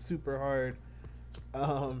these super hard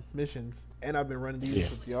missions, and I've been running these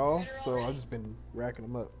with y'all, so I've just been racking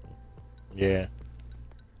them up. Yeah.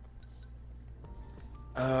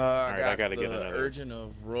 I gotta the get another. urgent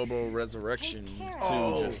of Robo Resurrection Take care.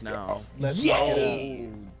 too just now. Let's knock it Yay!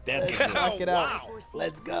 That's out. Knock it out. Wow. Foresee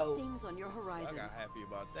Let's great go. Things on your I horizon. got happy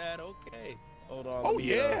about that. Okay. Hold on. Oh let me,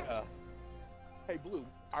 yeah. Hey Blue,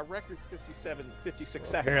 our record's 56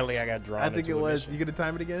 seconds. Apparently, I got drawn. I think into it a was. mission. You gonna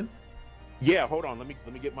time it again? Yeah, hold on. Let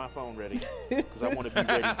me get my phone ready because I want to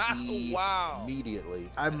be ready Wow. immediately.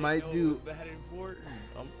 I might didn't know do. it was that important.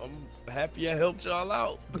 I'm happy I helped y'all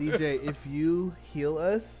out. DJ, if you heal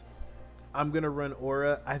us, I'm gonna run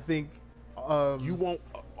aura. I think You won't.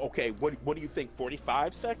 Okay, what do you think?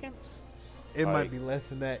 45 seconds? it might like- be less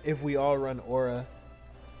than that if we all run aura.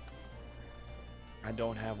 I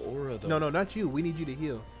don't have aura though. No, not you. We need you to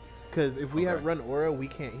heal. Because if we have run aura, we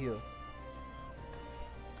can't heal.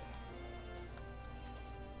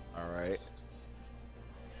 All right.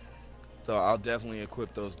 So I'll definitely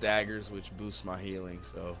equip those daggers, which boost my healing.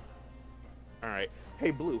 So All right.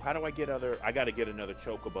 Hey Blue, how do I get other? I got to get another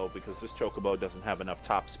chocobo because this chocobo doesn't have enough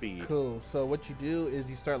top speed. Cool. So what you do is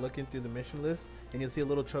you start looking through the mission list, and you'll see a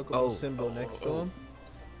little chocobo symbol next to them.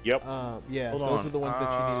 Yep. Yeah, Hold those on. are the ones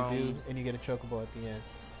that you need to do, and you get a chocobo at the end.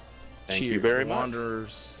 Thank cheer, you very much.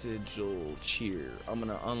 Wanderer's Sigil cheer. I'm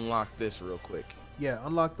gonna unlock this real quick. Yeah,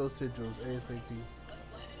 unlock those sigils ASAP.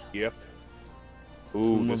 Yep.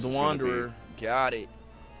 Tomb this of the is gonna Wanderer. Got it.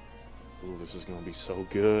 Ooh, this is gonna be so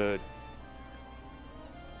good.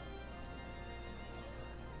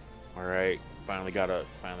 All right, finally got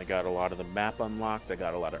a lot of the map unlocked. I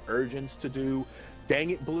got a lot of urgents to do. Dang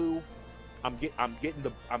it, Blue! I'm getting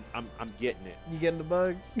it. You getting the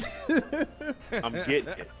bug? I'm getting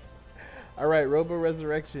it. All right, Robo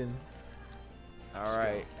Resurrection. All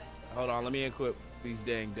right. Hold on. Let me equip these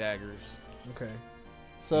dang daggers. Okay.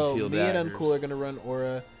 So Heal me and daggers. Uncool are gonna run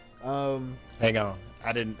aura. Hang on.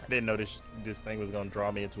 I didn't know this thing was gonna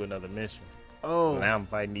draw me into another mission. Oh. So now I'm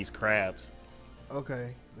fighting these crabs.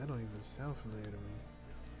 Okay. That don't even sound familiar to me.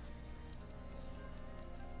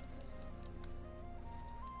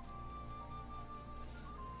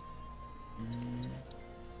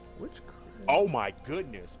 Which crab? Oh my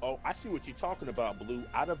goodness! Oh, I see what you're talking about, Blue.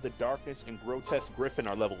 Out of the Darkness and Grotesque Griffin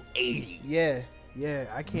are level 80. Yeah,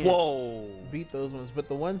 I can't Whoa! beat those ones, but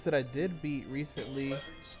the ones that I did beat recently,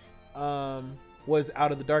 was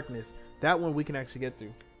Out of the Darkness. That one we can actually get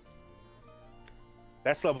through.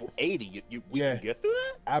 That's level 80. We Yeah. can get through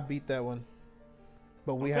that? I beat that one,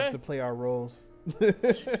 but we Okay. have to play our roles.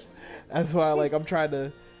 That's why, I'm trying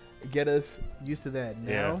to get us used to that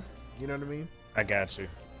now. Yeah. You know what I mean? I got you.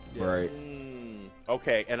 Right.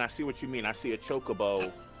 Okay, and I see what you mean. I see a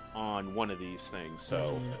chocobo on one of these things.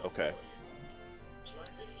 So, okay.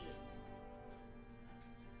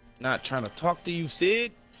 Not trying to talk to you,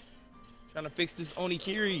 Sid. Trying to fix this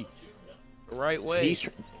Onikiri the right way.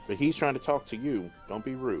 He's trying to talk to you. Don't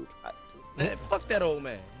be rude. Man, fuck that old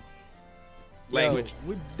man. Yo, Language.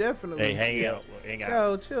 we definitely. Hey, hang out.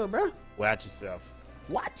 Yo, chill, bro. Watch yourself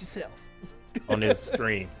Watch yourself. on this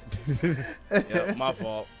screen. Yeah, my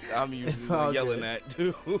fault. I'm It's usually all yelling good. at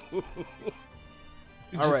too.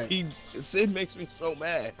 All right. Sid makes me so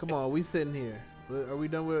mad. Come on, we sitting here. Are we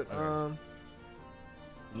done with Okay.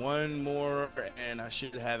 One more, and I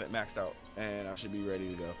should have it maxed out, and I should be ready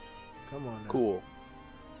to go. Come on. Now. Cool.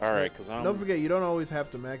 All right, because I'm. Don't forget, you don't always have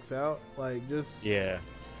to max out. Like just. Yeah.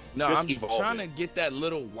 No, Just I'm evolve trying it. to get that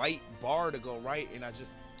little white bar to go right, and I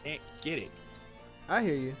just can't get it. I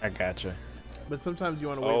hear you. I gotcha. But sometimes you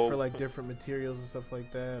want to wait for like different materials and stuff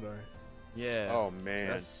like that, or. Yeah. Oh man.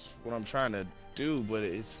 That's what I'm trying to do, but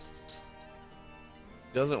it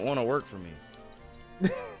doesn't want to work for me.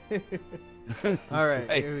 All right,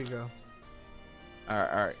 Hey. here we go.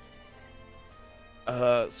 All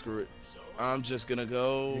right. Screw it. I'm just gonna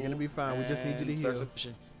go. You're gonna be fine. We just need you to and start heal. the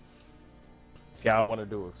mission. If y'all want to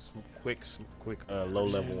do a quick low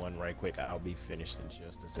level one right quick, I'll be finished in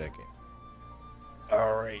just a second.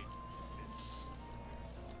 All right.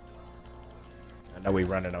 I know we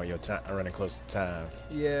running on your time, running close to time.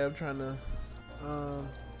 Yeah, I'm trying to.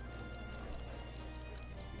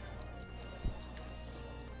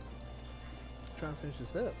 Trying to finish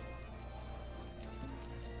this up.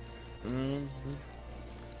 You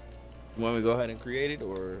want me to go ahead and create it,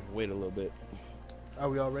 or wait a little bit? Are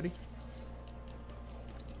we all ready?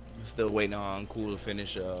 I'm still waiting on Cool to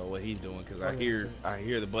finish what he's doing, because I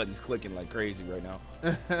hear the buttons clicking like crazy right now.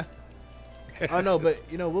 Oh no, but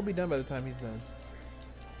you know we'll be done by the time he's done.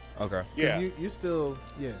 Okay. Yeah. You still.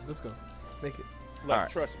 Yeah. Let's go. Make it. Like,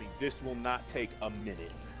 Alright. trust me, this will not take a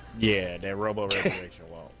minute. Yeah, that Robo Resurrection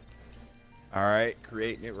won't. All right,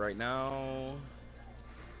 creating it right now.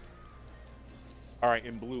 All right,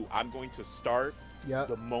 in blue, I'm going to start Yep.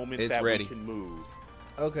 the moment It's that ready. we can move.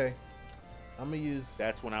 Okay. I'm gonna use.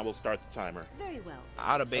 That's when I will start the timer. Very well.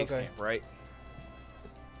 Out of base Okay. camp, right?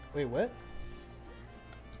 Wait, what?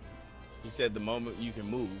 He said the moment you can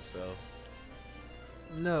move, so.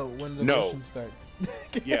 No, when the No. mission starts.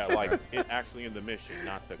 Yeah, like actually in the mission,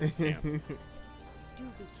 not the camp. Do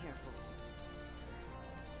be careful.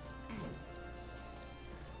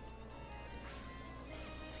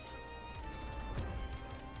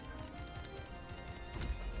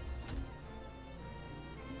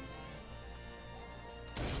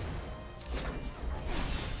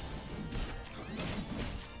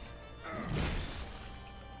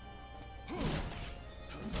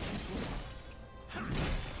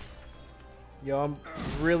 Yo, I'm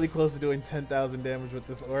really close to doing 10,000 damage with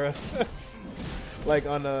this aura. Like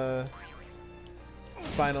on a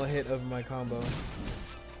final hit of my combo.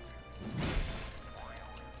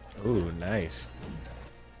 Ooh, nice.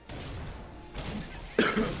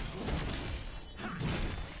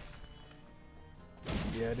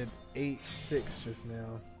 Yeah, I did 8-6 just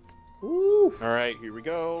now. Ooh. All right, here we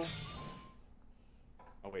go.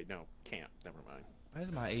 Oh wait, no, can't. Never mind. Why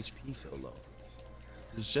is my HP so low?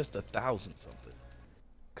 It's just 1,000 something.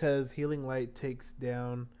 Because Healing Light takes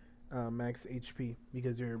down max HP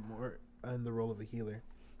because you're more in the role of a healer.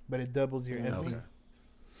 But it doubles your MP. Okay.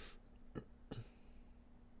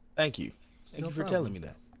 Thank you. Thank No you for problem. telling me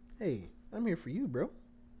that. Hey, I'm here for you, bro.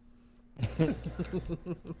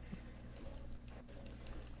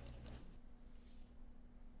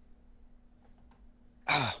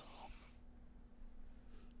 Ah,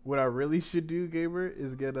 What I really should do, Gaber,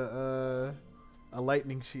 is get a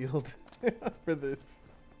lightning shield for this.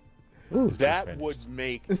 Ooh, That finished. would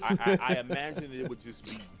make. I imagine it would just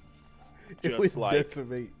be It just would like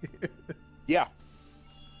decimate. yeah.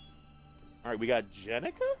 All right, we got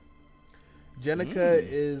Jenica. Jenica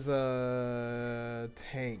is a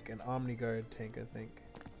tank, an Omniguard tank, I think.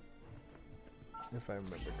 If I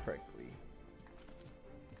remember correctly.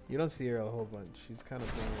 You don't see her a whole bunch. She's kind of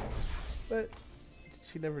boring. But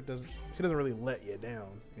she doesn't really let you down.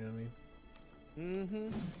 You know what I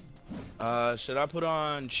mean? Mm-hmm. should I put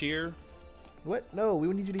on cheer? What? No, we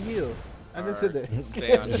need you to heal. I just said Alright, that.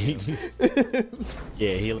 stay on cheer.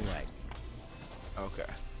 Yeah, healing light. Okay.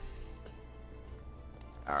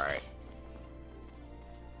 All right.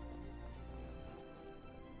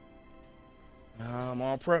 I'm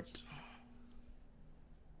all prepped.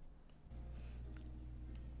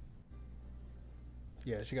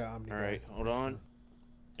 Yeah, she got Omniguard. All right, hold on.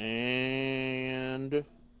 And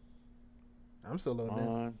I'm still loading in.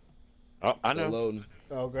 on. Oh, I Still know. loading.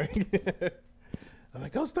 Oh, great. I'm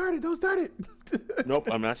like, don't start it, don't start it. Nope,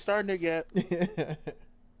 I'm not starting it yet.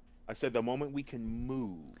 I said the moment we can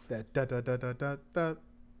move. That da da da da da da.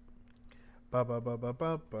 Ba ba ba ba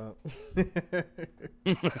ba ba.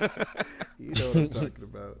 You know what I'm talking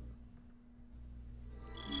about.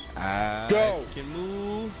 I Go. can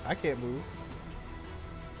move. I can't move.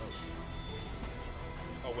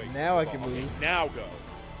 Oh wait. Now I hold can on. move. Okay, now go.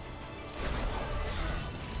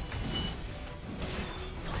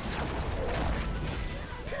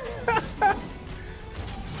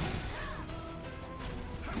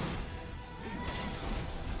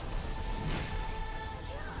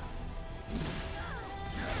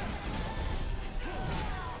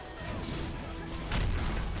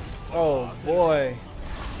 Oh boy.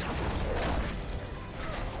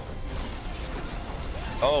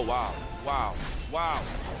 Oh wow, wow, wow,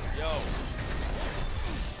 yo.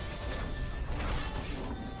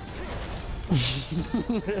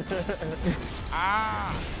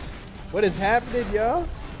 Ah! What is happening, yo?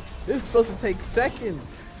 This is supposed to take seconds.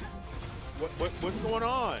 What's going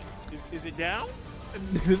on? Is it down?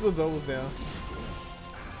 This one's almost down.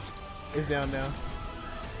 It's down now.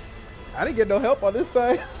 I didn't get no help on this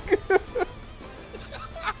side.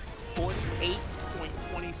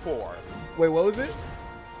 48.24. Wait, what was it?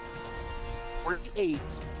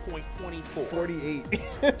 48.24. 48.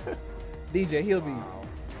 DJ, heal me. Wow.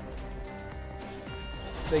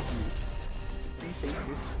 Thank you. Thank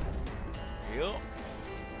you. Yep.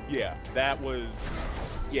 Yeah, that was.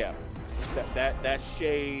 Yeah, that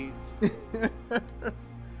shade.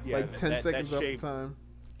 Yeah, Like 10 seconds off the shade. time.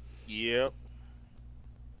 Yep.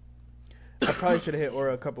 I probably should have hit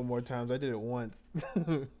Aura a couple more times. I did it once.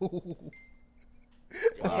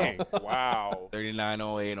 Dang, wow.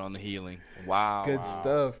 3908 on the healing. Wow. Good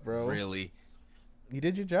stuff, bro. Really? You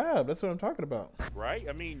did your job. That's what I'm talking about. Right?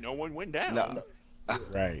 I mean, no one went down. No.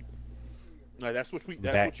 Right. No, that's what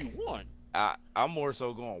Back. you want. I'm more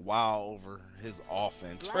so going wow over his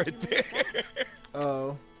offense right there.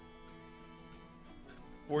 Oh.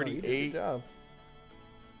 48. Good job.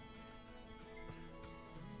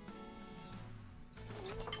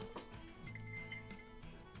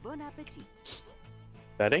 Bon appetit.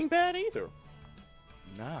 That ain't bad either.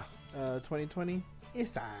 Nah. 2020.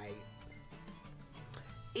 It's alright.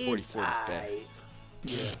 44 is bad.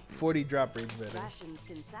 Yeah. 40 drop rate's better. Rations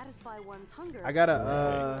can satisfy one's hunger. I got a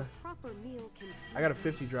A proper meal can I got a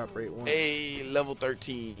 50 drop rate one. Hey, level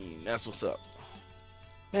 13. That's what's up.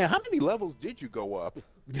 Man, how many levels did you go up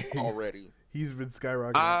already? He's been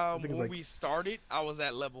skyrocketing. I think it's When like we started, I was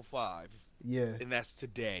at level 5. Yeah. And that's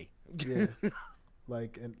today. Yeah.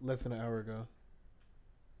 Like less than an hour ago.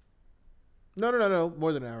 No.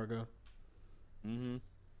 More than an hour ago. Mm-hmm.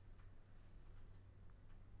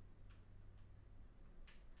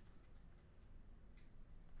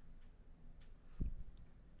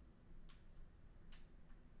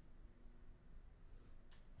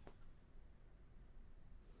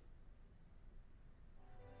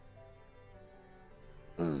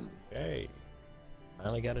 Hey,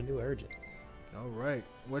 finally got a new urgent. All right.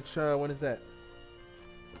 Which when is that?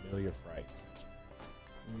 Familiar fright.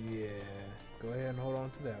 Yeah. Go ahead and hold on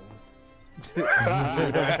to that one.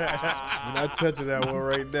 I'm not touching that one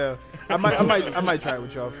right now. I might try it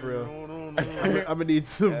with y'all for real. I'm gonna need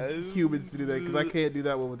some humans to do that because I can't do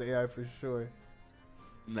that one with the AI for sure.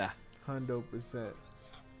 Nah. 100%.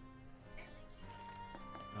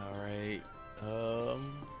 All right.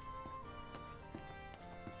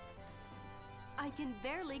 I can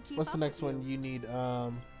barely keep What's up the next with one you. you need,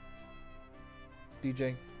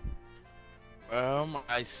 DJ?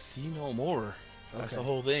 I see no more. That's the Okay.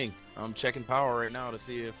 whole thing. I'm checking power right now to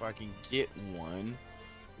see if I can get one.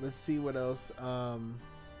 Let's see what else Uncool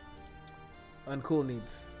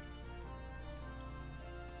needs.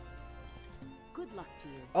 Good luck to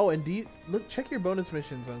you. Oh, and do you look? Check your bonus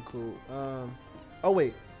missions, Uncool. Oh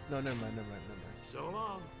wait, no, never mind. So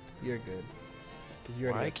long. You're good. 'Cause you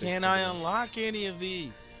already Why got 6 can't I seconds. unlock any of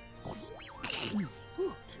these?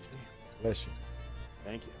 Bless you.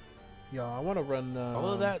 Thank you. Yo, I want to run.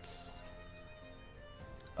 Oh, that's.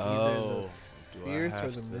 either Oh. the do I Fierce or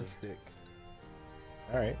have the to- Mystic.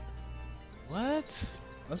 All right. What?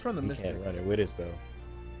 Let's run the You Mystic. can't run it with us though.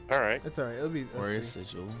 All right. It's alright. It'll be. Where us is three.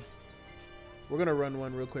 Sigil? We're gonna run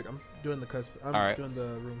one real quick. I'm doing the custom. I'm Alright. doing the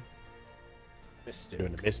room. Mystic.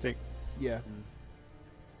 Doing the mystic. Yeah.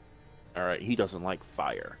 All right. He doesn't like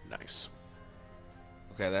fire. Nice.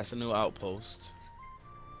 Okay, that's a new outpost.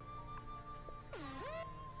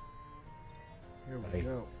 Here we Hey.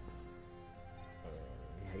 go.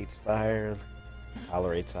 He hates fire,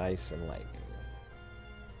 tolerates ice and lightning.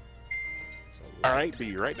 So, yeah. All right.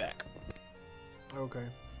 Be right back. Okay.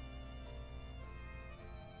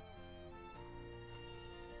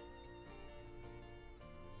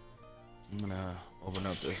 I'm gonna open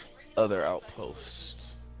up this other outpost.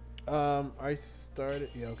 I started.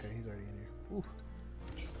 Yeah. Okay. He's already in here.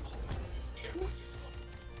 Ooh.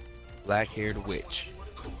 Black-haired witch.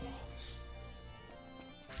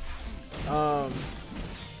 Do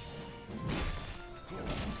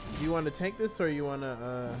you want to tank this or you want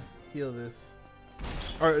to heal this?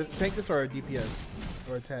 Or tank this or DPS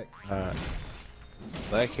or attack?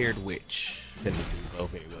 Black-haired witch. Tend to do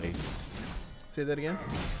both anyway. Say that again.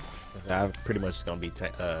 So I'm pretty much gonna be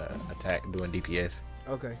attack doing DPS.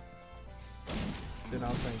 Okay. Then I'll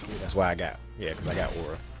tank it. That's why I got because I got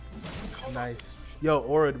aura. Nice. Yo,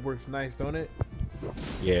 aura works nice, don't it?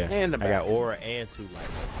 Yeah. And I got aura and 2 light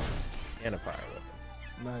weapons and a fire weapon.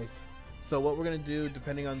 Nice. So what we're gonna do,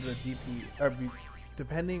 depending on the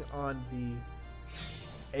depending on the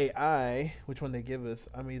AI, which one they give us,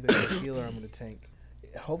 I'm either gonna heal or I'm gonna tank.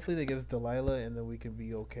 Hopefully they give us Delilah, and then we can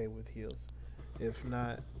be okay with heals. If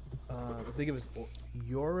not, if they give us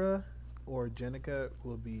Yora or Jenica,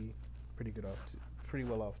 we'll be pretty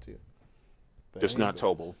well off too. But Just not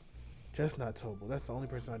Tobal. Just not Tobal. That's the only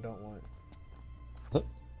person I don't want.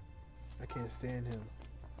 I can't stand him.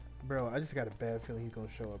 Bro, I just got a bad feeling he's gonna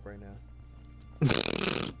show up right now.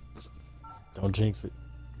 Don't jinx it.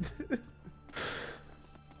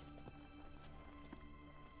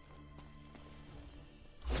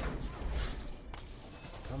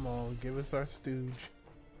 Come on, give us our stooge.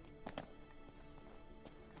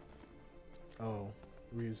 Oh,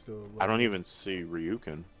 Ryu's still loading. I don't even see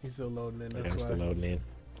Ryukin. He's still loading in, I'm that's still why. loading in.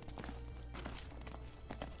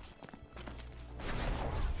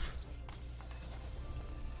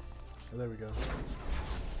 Oh, there we go. All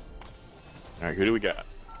right, who do we got?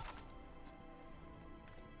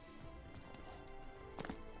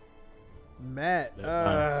 Matt,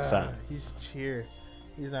 Son. he's cheer.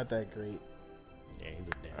 He's not that great. Yeah, he's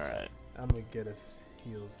a All dancer. right. I'm gonna get us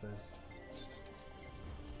heals then.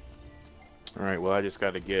 All right, well, I just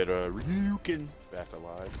got to get Ryukin back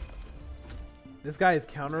alive. This guy is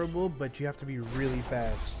counterable, but you have to be really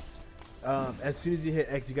fast. As soon as you hit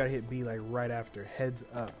X, you gotta hit B like right after. Heads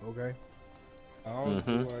up, okay? How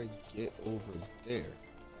do I get over there?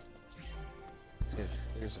 If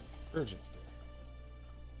there's an urgent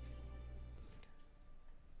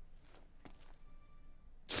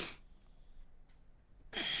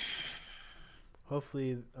there.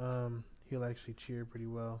 Hopefully, he'll actually cheer pretty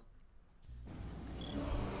well.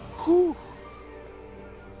 Whew.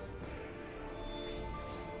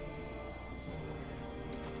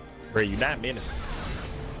 Bro, you not menacing.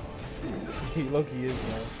 He Loki is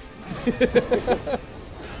now.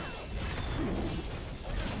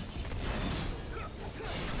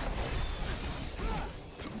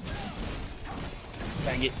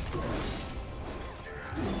 Dang it.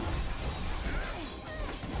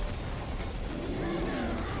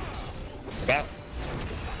 About.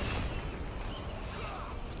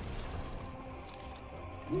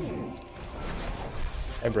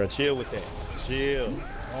 Hey, bro, chill with that. Chill.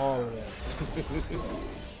 All of that.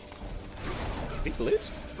 Is he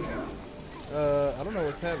glitched? I don't know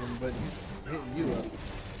what's happening, but he's hitting you up.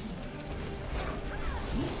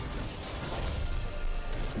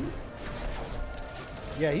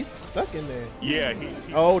 Yeah, he's stuck in there. Yeah, he's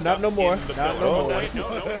Oh, not stuck no more. in the Not pillar. no Oh, more. wait,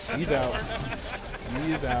 no. He's out.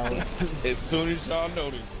 He's out. As soon as y'all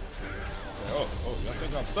notice. Oh, y'all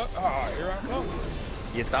think I'm stuck? Ah, here I come.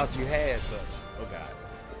 You thought you had something. Oh, God.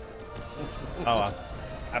 Oh,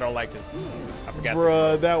 I don't like this. I forgot.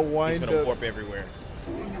 Bruh, that He's wind gonna up. warp everywhere.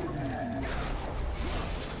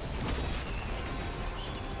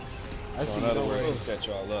 I see So in you, other don't words, worry. he set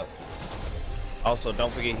y'all up. Also,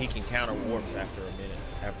 don't forget he can counter warps after a minute,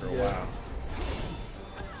 after a Yeah. while.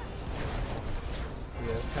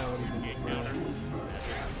 Yeah, that's kind of what he's doing.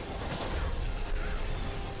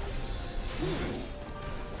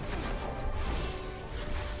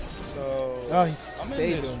 So Oh, he's I'm in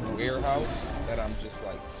stayed this on it. warehouse that I'm just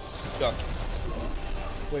like stuck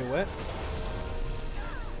in. Wait, what?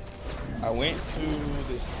 I went to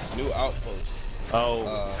this new outpost. Oh,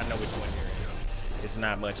 Uh, I know which one you're in. It's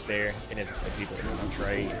not much there, and it's the people that's on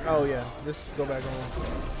trade. Oh yeah, just go back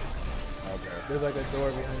home. Okay. There's like a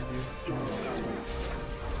door behind you.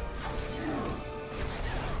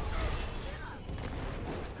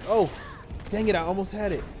 Oh, dang it! I almost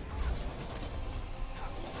had it.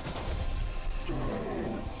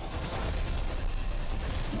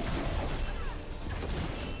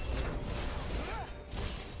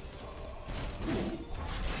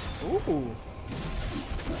 Ooh.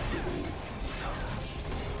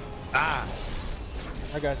 Ah,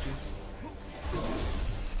 I got you.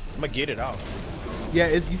 I'm gonna get it off. Yeah,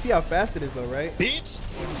 you see how fast it is though, right? Bitch!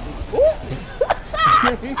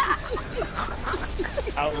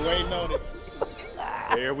 I was waiting on it.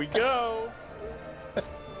 There we go.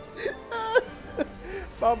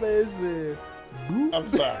 Mama is in. I'm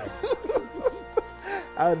sorry.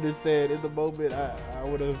 I understand. In the moment, I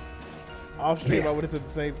would have off stream. Yeah. I would have said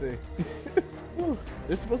the same thing.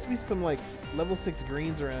 There's supposed to be some like level 6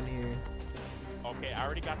 greens around here. Okay, I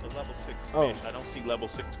already got the level 6 fish. Oh. I don't see level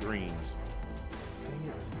 6 greens. Dang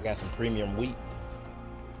it! We got some premium wheat.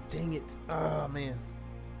 Dang it! Oh man,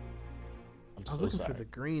 I'm I was so looking sorry. for the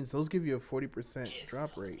greens. Those give you a 40%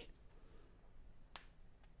 drop rate.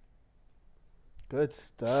 Good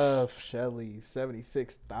stuff, Shelly.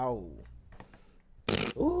 76,000.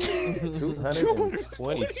 Ooh,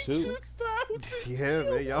 222. Yeah,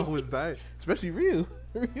 man, y'all was dying, especially Ryu.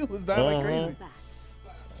 Ryu was dying like crazy.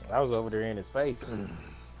 I was over there in his face. It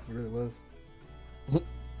really was.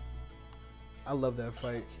 I love that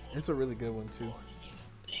fight. It's a really good one too.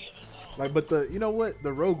 Like, but you know what?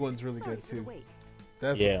 The Rogue one's really good too.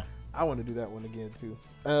 That's Yeah. I want to do that one again too.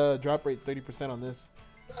 Drop rate 30% on this.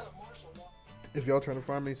 If y'all trying to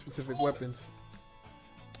farm any specific weapons.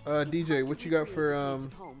 DJ, what you got for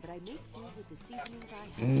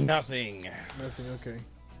Nothing. Nothing. Okay.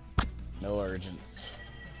 No urgents.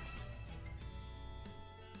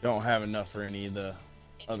 Don't have enough for any of the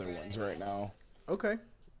other ones right now. Okay.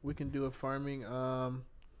 We can do a farming.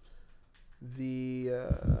 The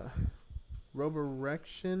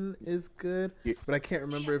Roborection is good, but I can't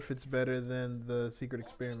remember if it's better than the Secret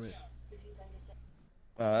Experiment.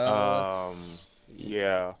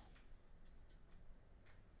 Yeah.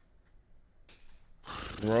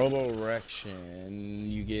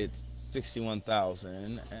 Roborection, you get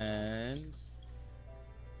 61,000 and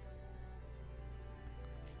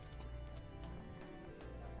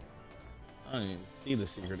I don't even see the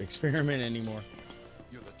Secret Experiment anymore.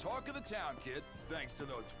 You're the talk of the town, kid. Thanks to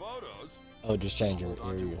those photos. Oh, just change your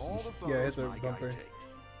Hold on to all areas. the Yeah, photos it's a my guy bumper.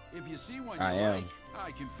 takes. If you see one I you am. like,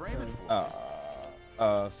 I can frame it for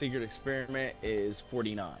you. Secret Experiment is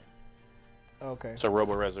 49. Okay. So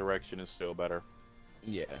Robo Resurrection is still better.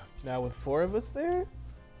 Yeah. Now with 4 of us there,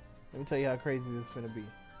 let me tell you how crazy this is gonna be.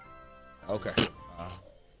 Okay. All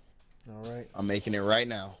right. I'm making it right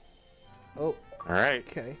now. Oh. All right.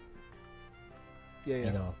 Okay. Yeah, yeah.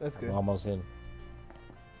 You know, That's good. I'm almost in.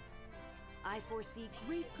 I foresee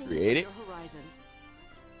great things Create on it. your horizon.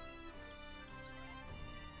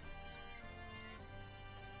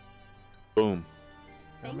 Boom.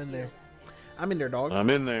 I'm in there. I'm in there, dog. I'm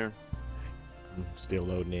in there. I'm still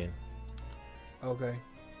loading in. Okay.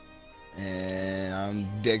 And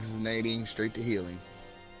I'm designating straight to healing.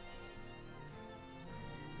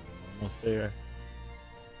 Almost there.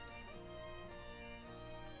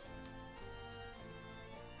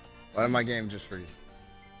 Why did my game just freeze?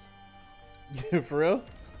 For real?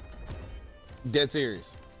 Dead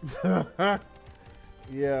serious.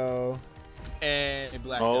 Yo. And it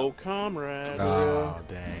blacked Oh, out. comrades. Oh,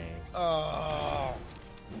 dang. Oh.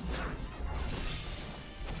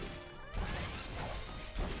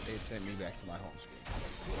 It sent me back to my home screen.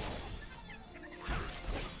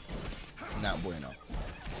 Not bueno.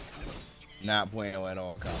 Not bueno at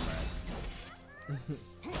all, comrades.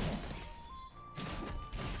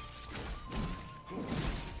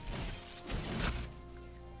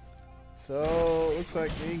 So looks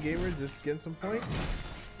like me and Gamer just getting some points.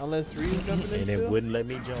 Unless Ryu's jumping in And still. it wouldn't let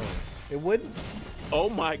me join. It wouldn't? Oh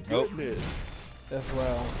my goodness. That's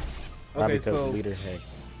well. Probably Okay, because so the leader had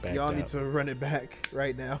backed y'all out. need to run it back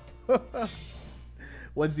right now.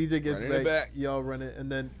 Once DJ gets Running it back, back. y'all run it,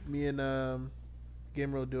 and then me and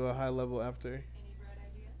Gamer will do a high level after.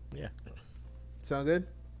 Yeah. Sound good?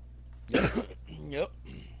 Yep.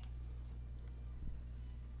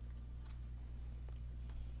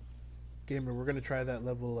 Gamer, we're gonna try that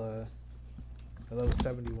level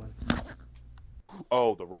 71.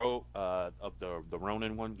 Oh, the of the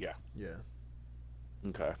Ronin one. Yeah. Yeah.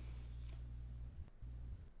 Okay.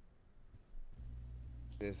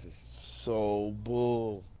 This is so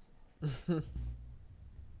bull.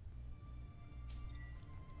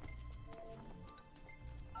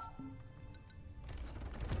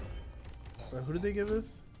 Wait, who did they give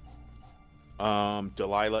us?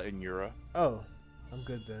 Delilah and Yura. Oh, I'm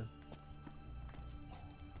good then.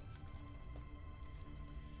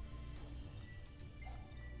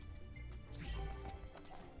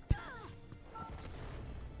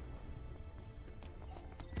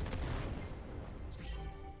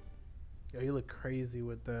 Yo, you look crazy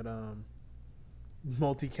with that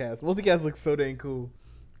multicast. Multicast looks so dang cool.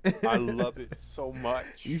 I love it so much.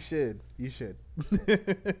 You should. You should.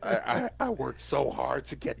 I worked so hard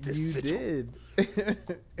to get this. You sigil. did.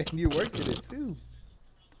 And you worked at it too.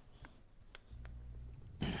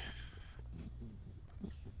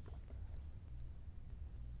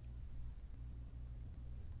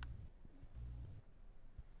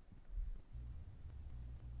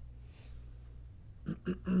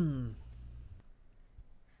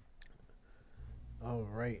 All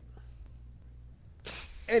right.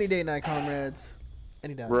 Any day now, comrades.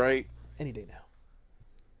 Any day. Right. Any day now.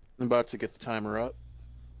 I'm about to get the timer up.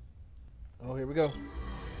 Oh, here we go. All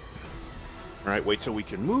right, wait till we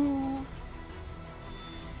can move.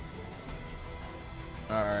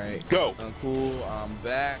 All right. Go. Cool. I'm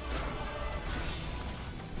back.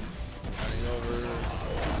 Running over.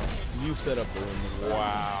 You set up the window.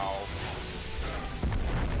 Wow.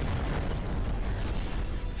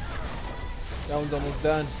 That one's almost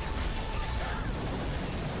done.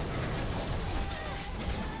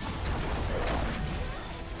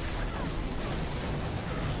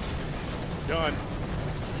 Done.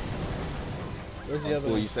 Where's the other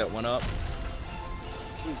Cool, one? you set one up.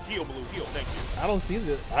 Blue, heal, Blue, heal. Thank you. I don't see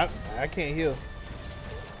this. I can't heal.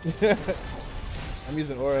 I'm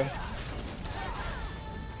using aura.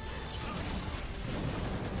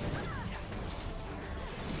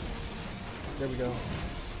 There we go.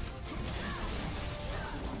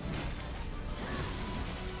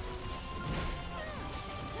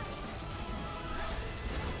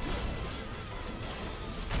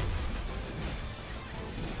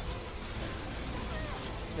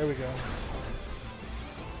 There we go.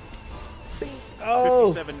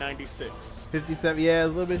 Oh! 5796. 57, yeah, a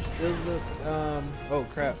little bit, oh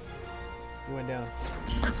crap. He went down.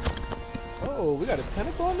 Oh, we got a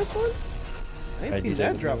tentacle on this one? I ain't seen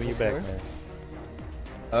that drop you before. back,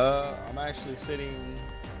 man. I'm actually sitting.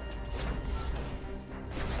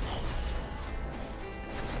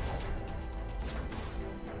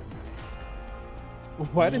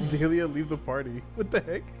 Why did Dahlia leave the party? What the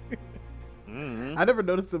heck? Mm-hmm. I never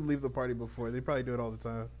noticed them leave the party before. They probably do it all the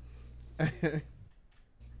time.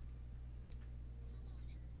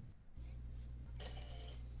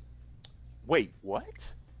 Wait,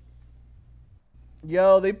 what?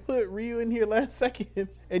 Yo, they put Ryu in here last second,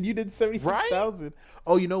 and you did 76,000. Right?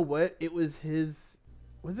 Oh, you know what? It was his.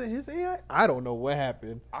 Was it his AI? I don't know what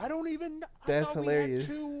happened. I don't even know. That's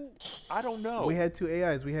hilarious. I don't know. We had two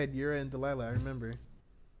AIs. We had Yura and Delilah. I remember.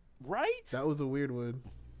 Right? That was a weird one.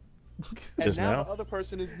 And Just now now? the other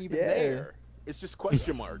person isn't even Yeah. there. It's just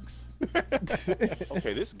question marks.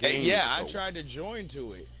 Okay, this game. Yeah, is I tried to join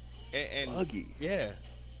to it. And buggy. yeah.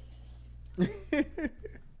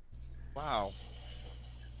 Wow.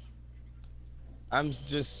 I'm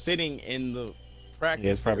just sitting in the practice.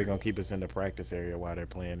 Yeah, it's probably area. gonna keep us in the practice area while they're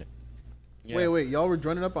playing it. Yeah. Wait, y'all were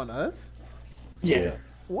joining up on us? Yeah.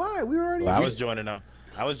 Why? We were already. Well, I was joining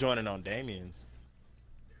on Damien's.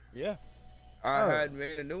 Yeah. I Oh. had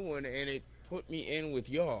made a new one and it put me in with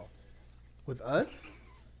y'all. With us?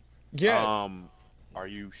 Yeah. Are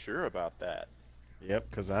you sure about that? Yep,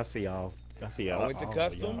 because I see y'all. I went to all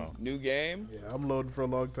custom, y'all. new game. Yeah, I'm loading for a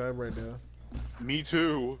long time right now. Me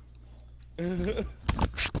too. This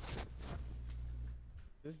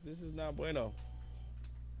is not bueno.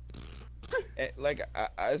 Like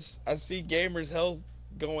I see gamers' health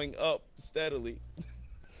going up steadily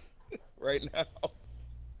right now.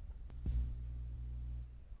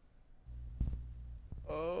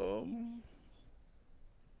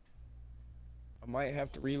 I might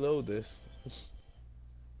have to reload this.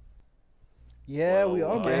 Yeah, we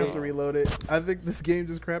all gonna have to reload it. I think this game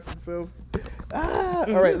just crapped itself. Ah!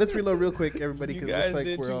 All right, let's reload real quick, everybody, You because it guys looks like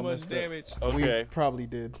did we're too all much messed damage. up. Okay. We probably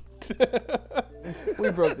did. We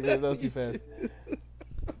broke the game. That was too fast.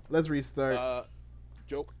 Let's restart.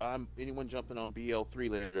 Joke. Anyone jumping on BL3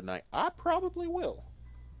 later tonight? I probably will.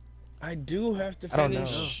 I do have to I don't know.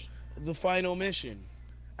 finish the final mission.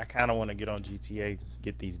 I kind of want to get on GTA,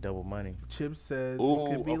 get these double money. Chip says Ooh,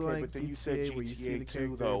 it could be okay, like but then you said GTA where you see the GTA character,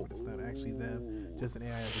 too, though. but it's not actually them, just an AI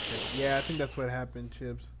of the character. Yeah, I think that's what happened,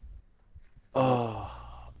 Chips. Oh,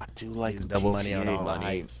 I do like It's the double GTA money on all money.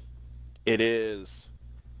 nights. It is.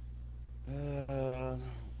 Well,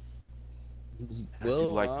 I do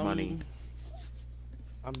like money.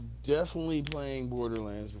 I'm definitely playing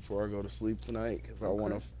Borderlands before I go to sleep tonight because I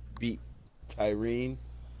want to beat Tyrene.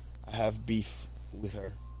 I have beef with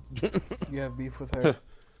her. You have beef with her.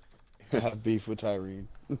 I have beef with Tyrene.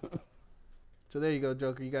 So there you go,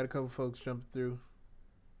 Joker. You got a couple folks jumping through.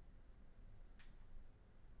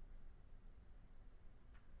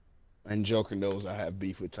 And Joker knows I have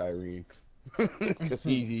beef with Tyrene because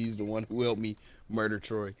he's the one who helped me murder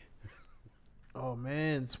Troy. Oh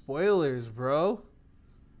man, spoilers, bro.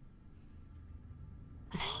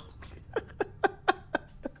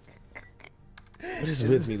 What is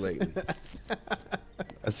with me lately?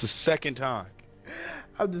 That's the second time.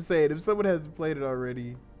 I'm just saying, if someone hasn't played it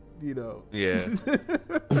already, you know. Yeah.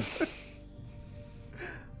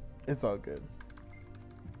 It's all good.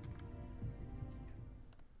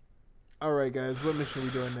 All right, guys, what mission are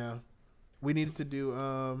we doing now? We needed to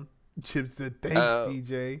do. Chip said, "Thanks,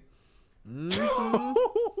 DJ,"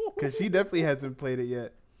 because she definitely hasn't played it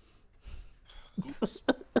yet.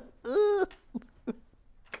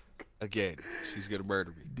 again. She's gonna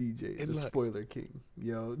murder me. DJ, And the look. spoiler king.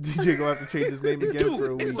 Yo, DJ gonna have to change his name again for a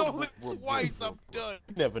Dude, week. it's only twice I'm done.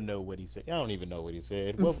 You never know what he said. I don't even know what he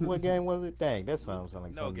said. What game was it? Dang, that sounds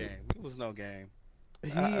like No something. game. It was no game. He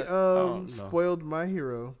don't know. spoiled my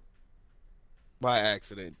hero. By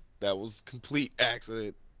accident. That was complete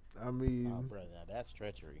accident. I mean, Oh, brother, now that's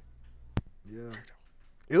treachery. yeah.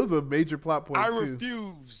 It was a major plot point I too.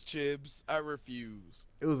 refuse, Chibs. I refuse.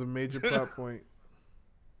 It was a major plot point.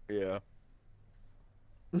 Yeah.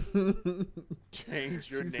 Change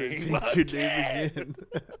your She name. said, change your name again.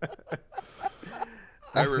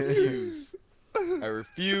 I refuse. I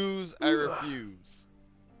refuse. I refuse.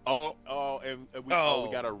 And we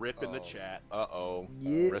got a rip in the chat.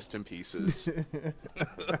 Yeah. Rest in pieces.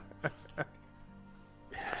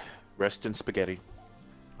 Rest in spaghetti.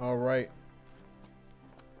 All right.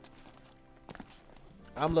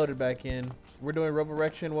 I'm loaded back in. We're doing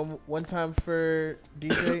Roborection one time for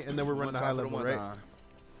DJ, and then we're running the high level, right?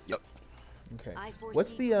 Yep. Okay. I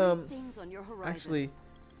What's foresee the great things on your horizon. Actually,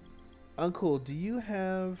 Uncle, do you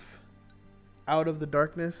have Out of the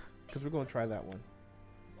Darkness? Because we're gonna try that one.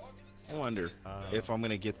 I wonder if I'm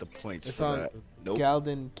gonna get the points It's for on that. Nope.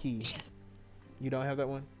 Galden Key. You don't have that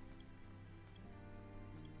one?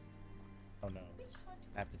 Oh no,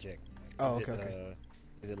 I have to check. Oh, Is okay, it, okay.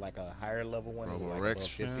 Is it like a higher level one? Is it like above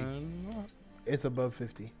 50? Roborection. It's above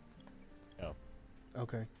 50. No.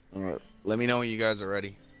 Okay. All right. Let me know when you guys are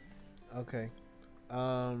ready. Okay.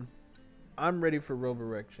 I'm ready for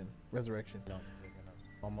Resurrection. No, is it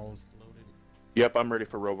almost loaded. Yep, I'm ready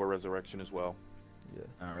for Robo Resurrection as well.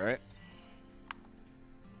 Yeah. All right.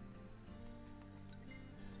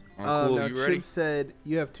 Cool. Now You ready? Chip said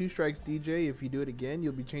you have 2 strikes, DJ. If you do it again,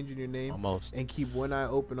 you'll be changing your name Almost. and keep one eye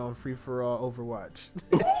open on Free for All Overwatch.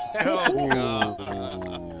 Oh,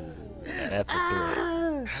 God. That's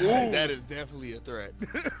a threat. That is definitely a threat.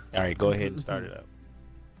 All right, go ahead and start it up.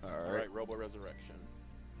 All right, Robo Resurrection.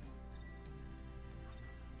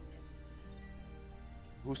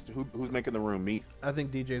 Who's making the room? Me? I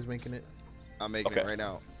think DJ's making it. I'm making Okay. it right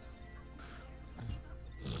now.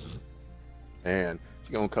 Man,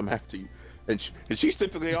 she's gonna come after you, and she's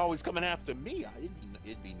typically always coming after me.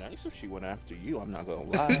 It'd be nice if she went after you. I'm not gonna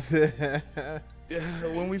lie. Yeah,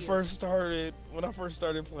 when I first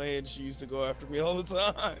started playing, she used to go after me all the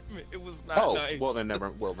time. It was not nice. well then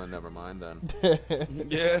never mind then.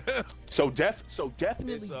 Yeah. So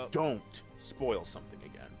definitely It's up. don't spoil something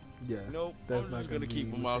again. Yeah. Nope. That's I'm not just gonna be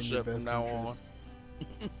keep my mouth within your shut from best now on.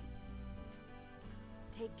 interest.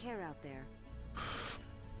 Take care out there.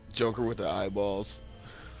 Joker with the eyeballs.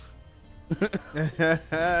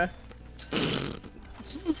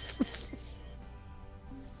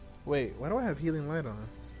 Wait, why do I have healing light on?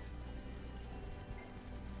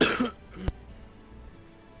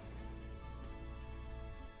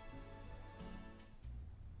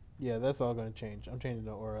 Yeah, that's all gonna change. I'm changing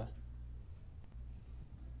the aura.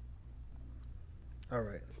 All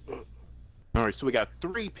right. All right, so we got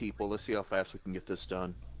 3 people. Let's see how fast we can get this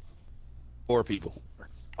done. 4 people.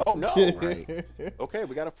 Oh no! Right. Okay,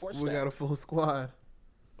 we got a 4 We got a full squad.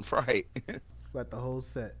 Right. Got the whole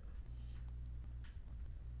set.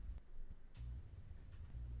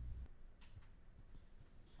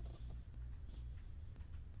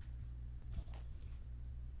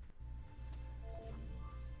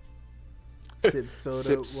 Sip soda.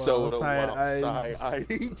 Sip while soda side while eyeing.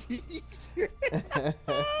 side-eyeing.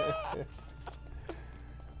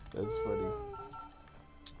 That's funny.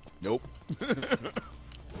 Nope.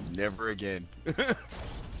 Never again.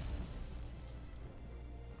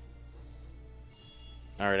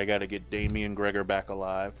 All right, I got to get Damian Gregor back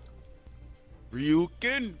alive.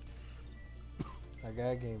 Ryukin, I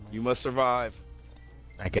got a game. you must survive.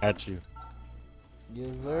 I got you. Yes,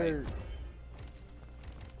 sir.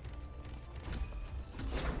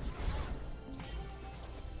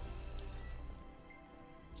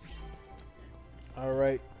 All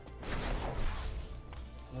right.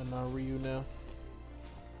 And on Ryu now.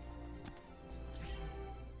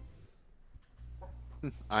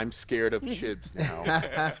 I'm scared of Chibs now.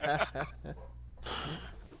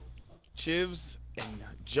 Chibs and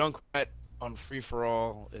Junkrat on free for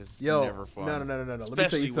all is Yo, never fun. no. Let me tell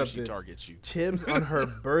Especially you when she something. targets you. Chibs on her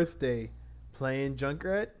birthday playing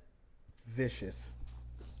Junkrat, vicious.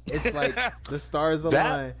 It's like the stars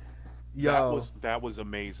align. Yo, that was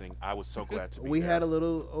amazing. I was so glad to be we there. had a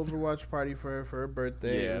little Overwatch party for her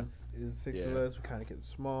birthday. Yeah. It was 6 of Yeah. us. We kind of kept it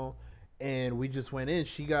small, and we just went in.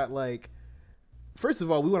 She got like, first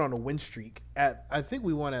of all, we went on a win streak. I think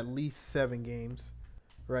we won at least 7 games,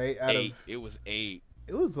 right? It was 8.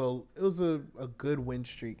 It was a good win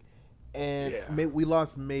streak, and Yeah. we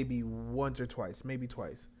lost maybe once or twice, maybe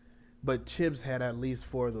twice. but Chibs had at least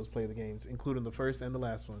 4 of those play the games, including the first and the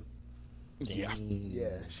last one. Yeah.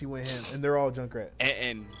 Yeah, she went ham, and they're all Junkrat.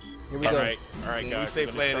 And Here we go. All right, when guys. we say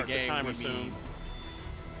we're gonna play the start game, timer we soon. mean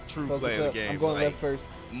true Focus play the up. game. I'm going like, left first.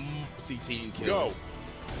 multi-team kills. Go.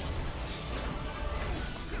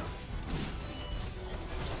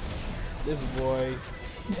 This boy.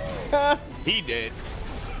 He did.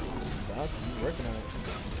 He's working on it.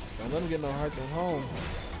 Don't let him get no heart at home.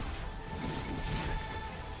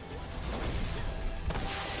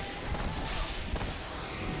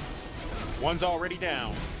 One's already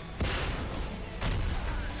down.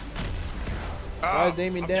 Why is Oh,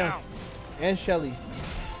 Damien I'm down? And Shelly.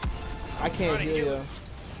 I can't Trying to heal heal. you.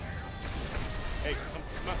 Hey,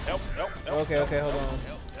 come on, help. Okay, hold on.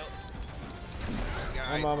 Guys,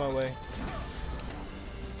 I'm on my way.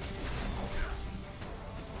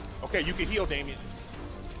 Okay, you can heal, Damien.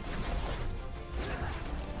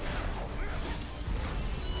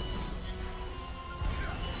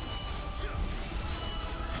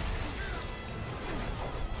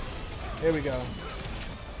 Here we go.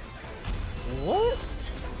 What?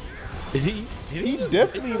 Did he He just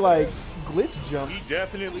definitely like glitch jump. He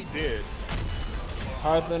definitely did.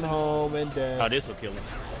 Hearth and home and Oh, death. this will kill him.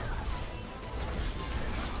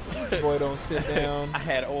 Boy, don't sit down. I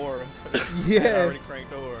had aura. I Yeah. already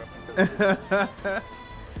cranked aura.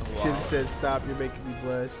 Chim said, "Stop! You're making me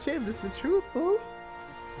blush." Chim, this is the truth, boo.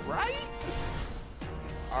 Right?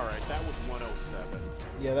 All right, that was 107.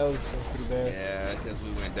 Yeah, that was pretty bad. Yeah, because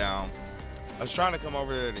we went down. I was trying to come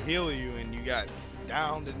over there to heal you, and you got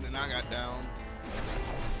downed, and then I got down.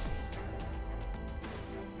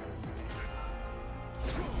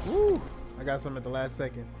 Woo! I got some at the last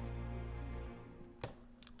second.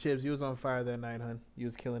 Chibs, you was on fire that night, hun. You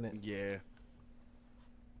was killing it. Yeah.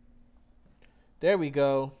 There we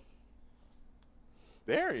go.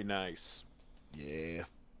 Very nice. Yeah.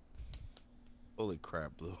 Holy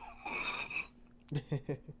crap, Blue.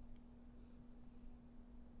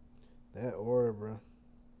 That aura, bro.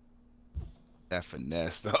 That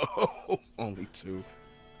finesse, though. Only 2.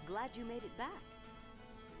 Glad you made it back.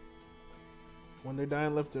 When they're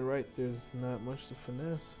dying left and right, there's not much to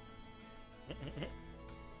finesse.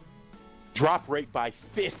 Drop rate by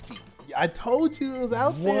 50. I told you it was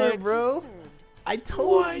out there, bro. Served. I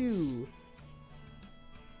told What? you.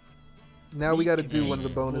 Now we got to do one of the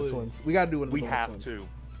bonus ones. We got to do one of the We bonus have ones. to.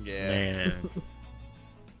 Yeah. Man.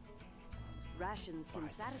 Rations can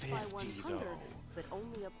satisfy 50 one's though. hunger, but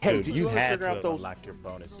only a Hey, Dude, did you you ever had figure to out have those? unlocked your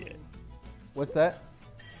bonus yet. What's that?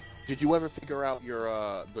 Did you ever figure out your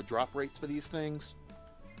the drop rates for these things?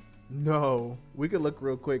 No. We could look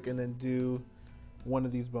real quick and then do one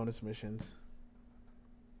of these bonus missions.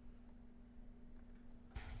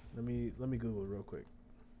 Let me Google real quick.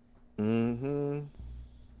 Mm-hmm.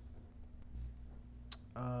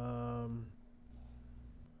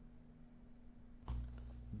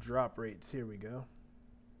 Drop rates. Here we go.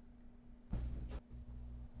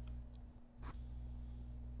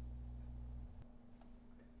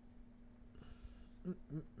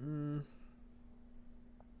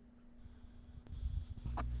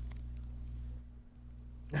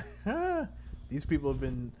 These people have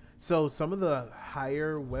been so some of the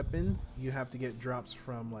higher weapons you have to get drops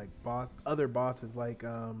from like other bosses like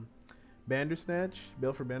Bandersnatch.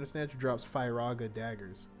 Bill for Bandersnatch drops Fyraga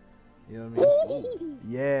daggers. You know what I mean?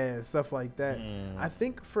 Yeah, stuff like that. I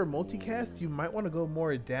think for multicast you might want to go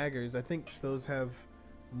more daggers. I think those have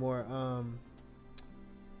more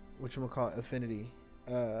whatchamacallit, affinity.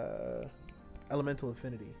 Elemental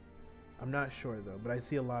affinity. I'm not sure though, but I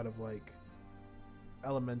see a lot of like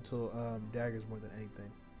elemental daggers more than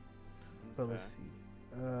anything. But let's see.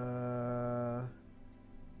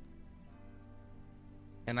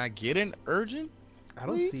 Can I get an urgent? I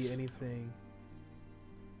don't Please? see anything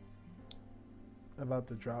about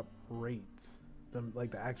the drop rates.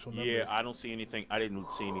 Like the actual numbers. Yeah, I don't see anything. I didn't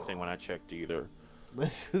see anything when I checked either.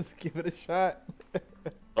 Let's just give it a shot.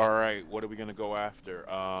 All right, what are we gonna go after?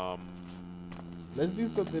 Let's do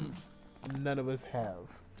something none of us have.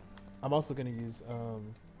 I'm also gonna use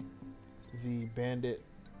the bandit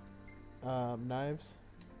knives.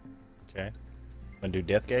 Okay. Wanna do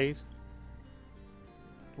Death Gaze?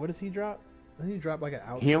 What does he drop? Doesn't he drop like an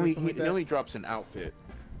outfit? He or only something like he that? only drops an outfit.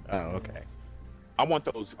 Oh, okay. I want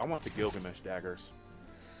those. I want the Gilgamesh daggers.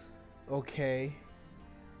 Okay.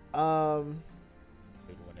 Do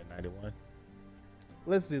the one at 91.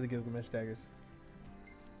 Let's do the Gilgamesh daggers.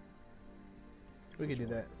 We can do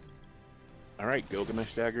that. All right,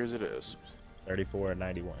 Gilgamesh daggers it is. 34 or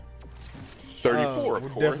 91. 34, of we're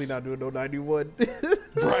course. definitely not doing no 91.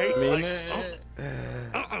 Right? Man.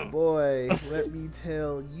 Like, Boy, let me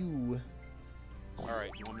tell you. all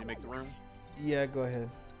right, You want me to make the room? Yeah, go ahead.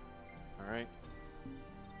 All right.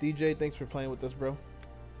 DJ, thanks for playing with us, bro.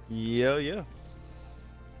 Yeah.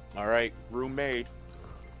 All right. Room made.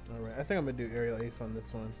 All right, I think I'm gonna do aerial ace on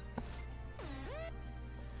this one,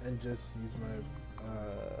 and just use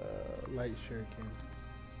my light shuriken.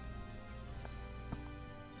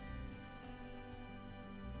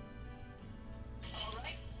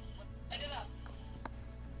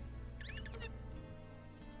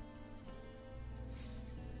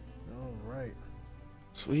 All right.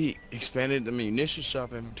 Sweet. Expanded the munition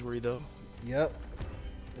shop inventory though. Yep,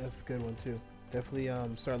 that's a good one too. Definitely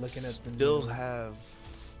start looking at the Still new... have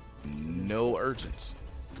no urgents.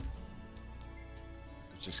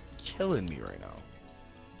 It's just killing me right now.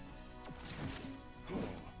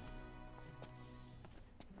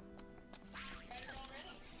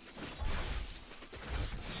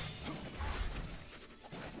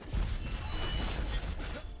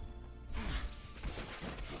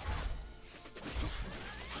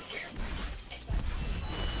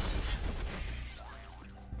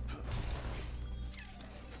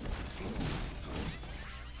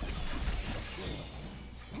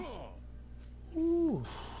 Ooh.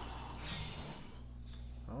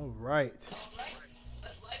 All right.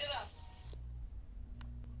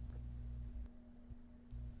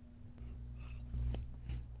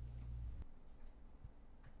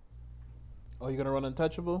 Oh, you're gonna run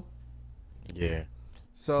untouchable? Yeah.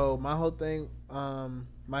 So my whole thing,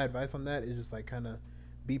 my advice on that is just like kind of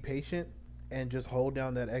be patient and just hold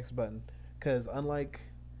down that X button, because unlike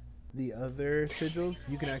the other sigils,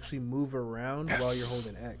 you can actually move around while you're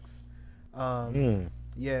holding X.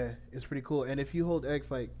 Yeah, it's pretty cool. And if you hold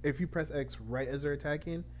X, like if you press X right as they're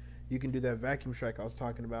attacking, you can do that vacuum strike I was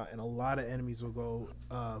talking about, and a lot of enemies will go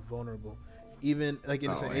vulnerable. Even like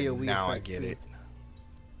it's an AoE now effect I get too. it.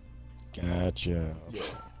 Gotcha. Yeah.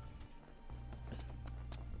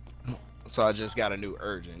 So I just got a new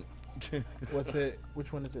urgent. What's it?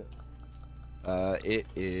 Which one is it? It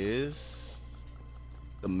is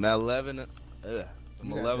the Malevolent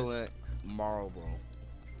Marlboro.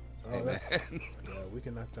 Oh, Hey, that's, man. yeah, we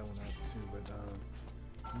can knock that one out too, but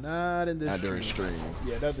not in this. Not during stream.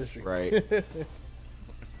 Yeah, not this stream. Right.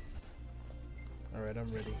 All right,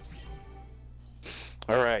 I'm ready.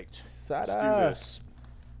 All right. Sada. Let's do this.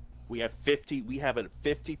 We have a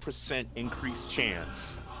 50% increased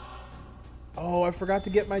chance. Oh, I forgot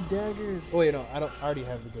to get my daggers. Oh wait, no, I already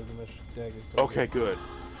have the Gilgamesh daggers. So Okay, good.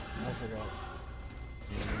 I forgot.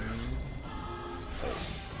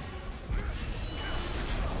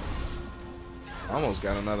 Almost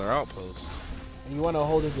got another outpost. And you want to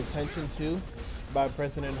hold his attention too by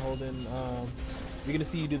pressing and holding. You're gonna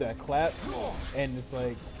see you do that clap, and it's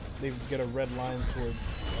like they get a red line towards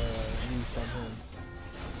you from him.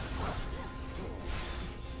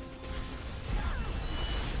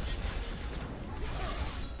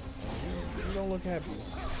 You don't look happy.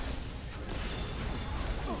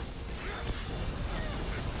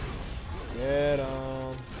 Get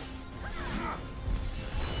him.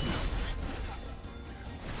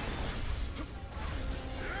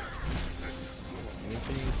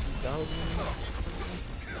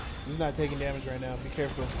 He's not taking damage right now. Be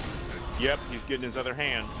careful. Yep, he's getting his other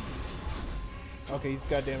hand. Okay, he's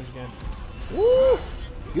got damage again. Woo!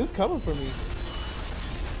 He was coming for me.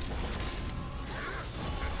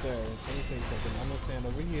 Sorry, let me take a second. I'm gonna stand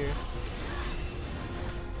over here.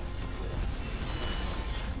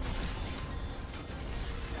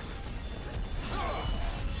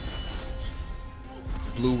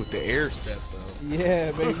 Blue with the air step though.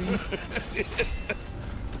 Yeah, baby.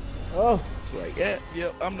 Oh. It's like, yep,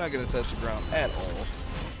 I'm not gonna touch the ground at all.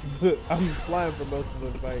 I'm flying for most of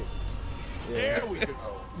the fight. Yeah. There we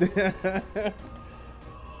go.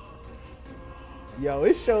 Yo,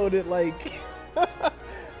 it showed it like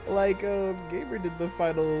like Gamer did the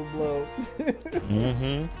final blow.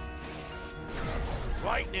 Mm-hmm.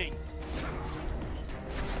 Lightning.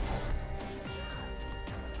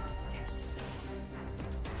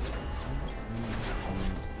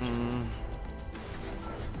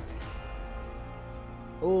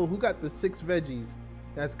 Oh, who got the 6 veggies?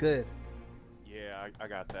 That's good. Yeah, I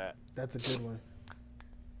got that. That's a good one.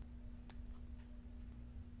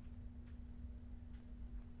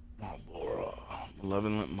 Marlboro.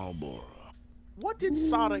 Malevolent Marlboro. What did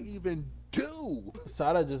Sada even do?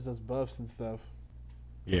 Sada just does buffs and stuff.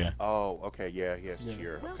 Yeah. Oh, okay, yeah, he has Yeah.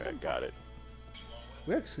 cheer. Okay, got it.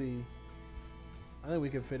 We actually, I think we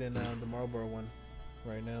can fit in the Marlboro one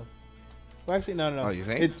right now. Well, actually, no. Oh, you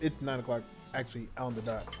think? It's 9 o'clock actually on the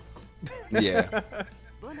dot. Yeah.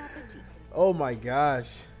 Bon appetit. Oh my gosh.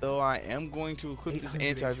 So I am going to equip this 800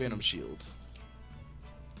 anti-venom HP. shield.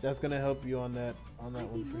 That's gonna help you on that one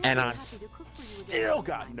for And sure. I still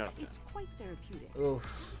got nothing. It's quite therapeutic.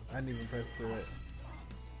 Oof, I didn't even press through it.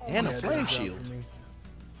 And Yeah, a it flame dropped shield. for me.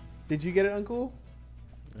 Did you get it, Uncle?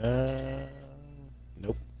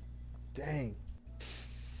 Nope. Dang.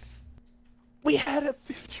 We had a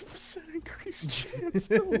 50% increase chance,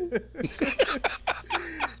 though.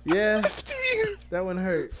 Yeah, 50! that one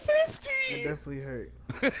hurt. 50! It definitely hurt.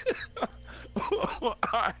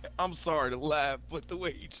 I'm sorry to laugh, but the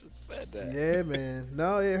way you just said that. Yeah, man.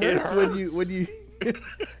 No, it It hurts when you hurts.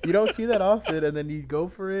 you don't see that often, and then you go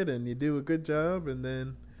for it, and you do a good job, and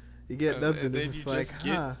then you get nothing. and then It's just you like, just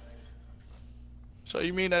get- huh. So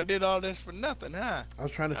you mean I did all this for nothing, huh? I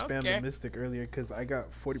was trying to spam Okay. the Mystic earlier because I got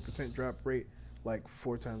 40% drop rate like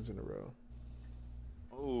 4 times in a row.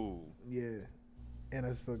 Oh. Yeah, and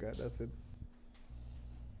I still got nothing.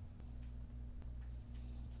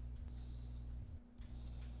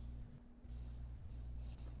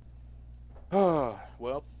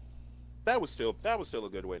 Well, that was still a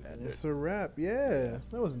good way to end It's it. a wrap. Yeah,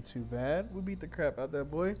 that wasn't too bad. We beat the crap out that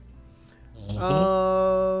boy.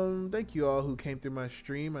 Thank you all who came through my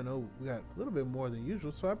stream. I know we got a little bit more than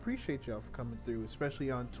usual, so I appreciate y'all for coming through,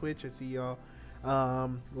 especially on Twitch. I see y'all.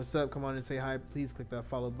 What's up? Come on and say hi. Please click that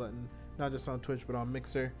follow button, not just on Twitch but on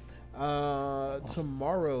Mixer.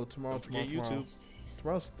 Tomorrow. Don't forget YouTube.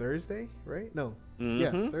 Tomorrow's Thursday, right? No, Mhm.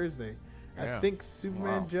 yeah, Thursday. I Yeah. think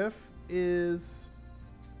Superman Wow. Jeff is.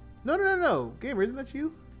 No. Gamer, isn't that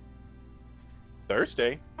you?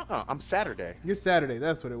 Thursday? I'm Saturday. You're Saturday.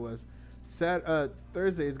 That's what it was.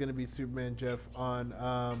 Thursday is going to be Superman Jeff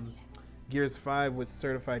on Gears 5 with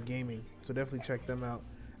Certified Gaming. So definitely check them out.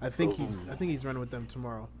 I think he's running with them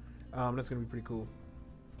tomorrow. That's going to be pretty cool.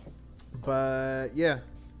 But yeah,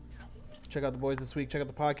 check out the boys this week. Check out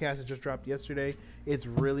the podcast. It just dropped yesterday. It's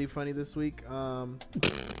really funny this week.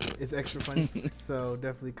 It's extra funny. So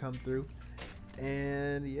definitely come through.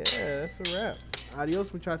 And yeah, that's a wrap.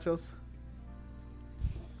 Adios, muchachos.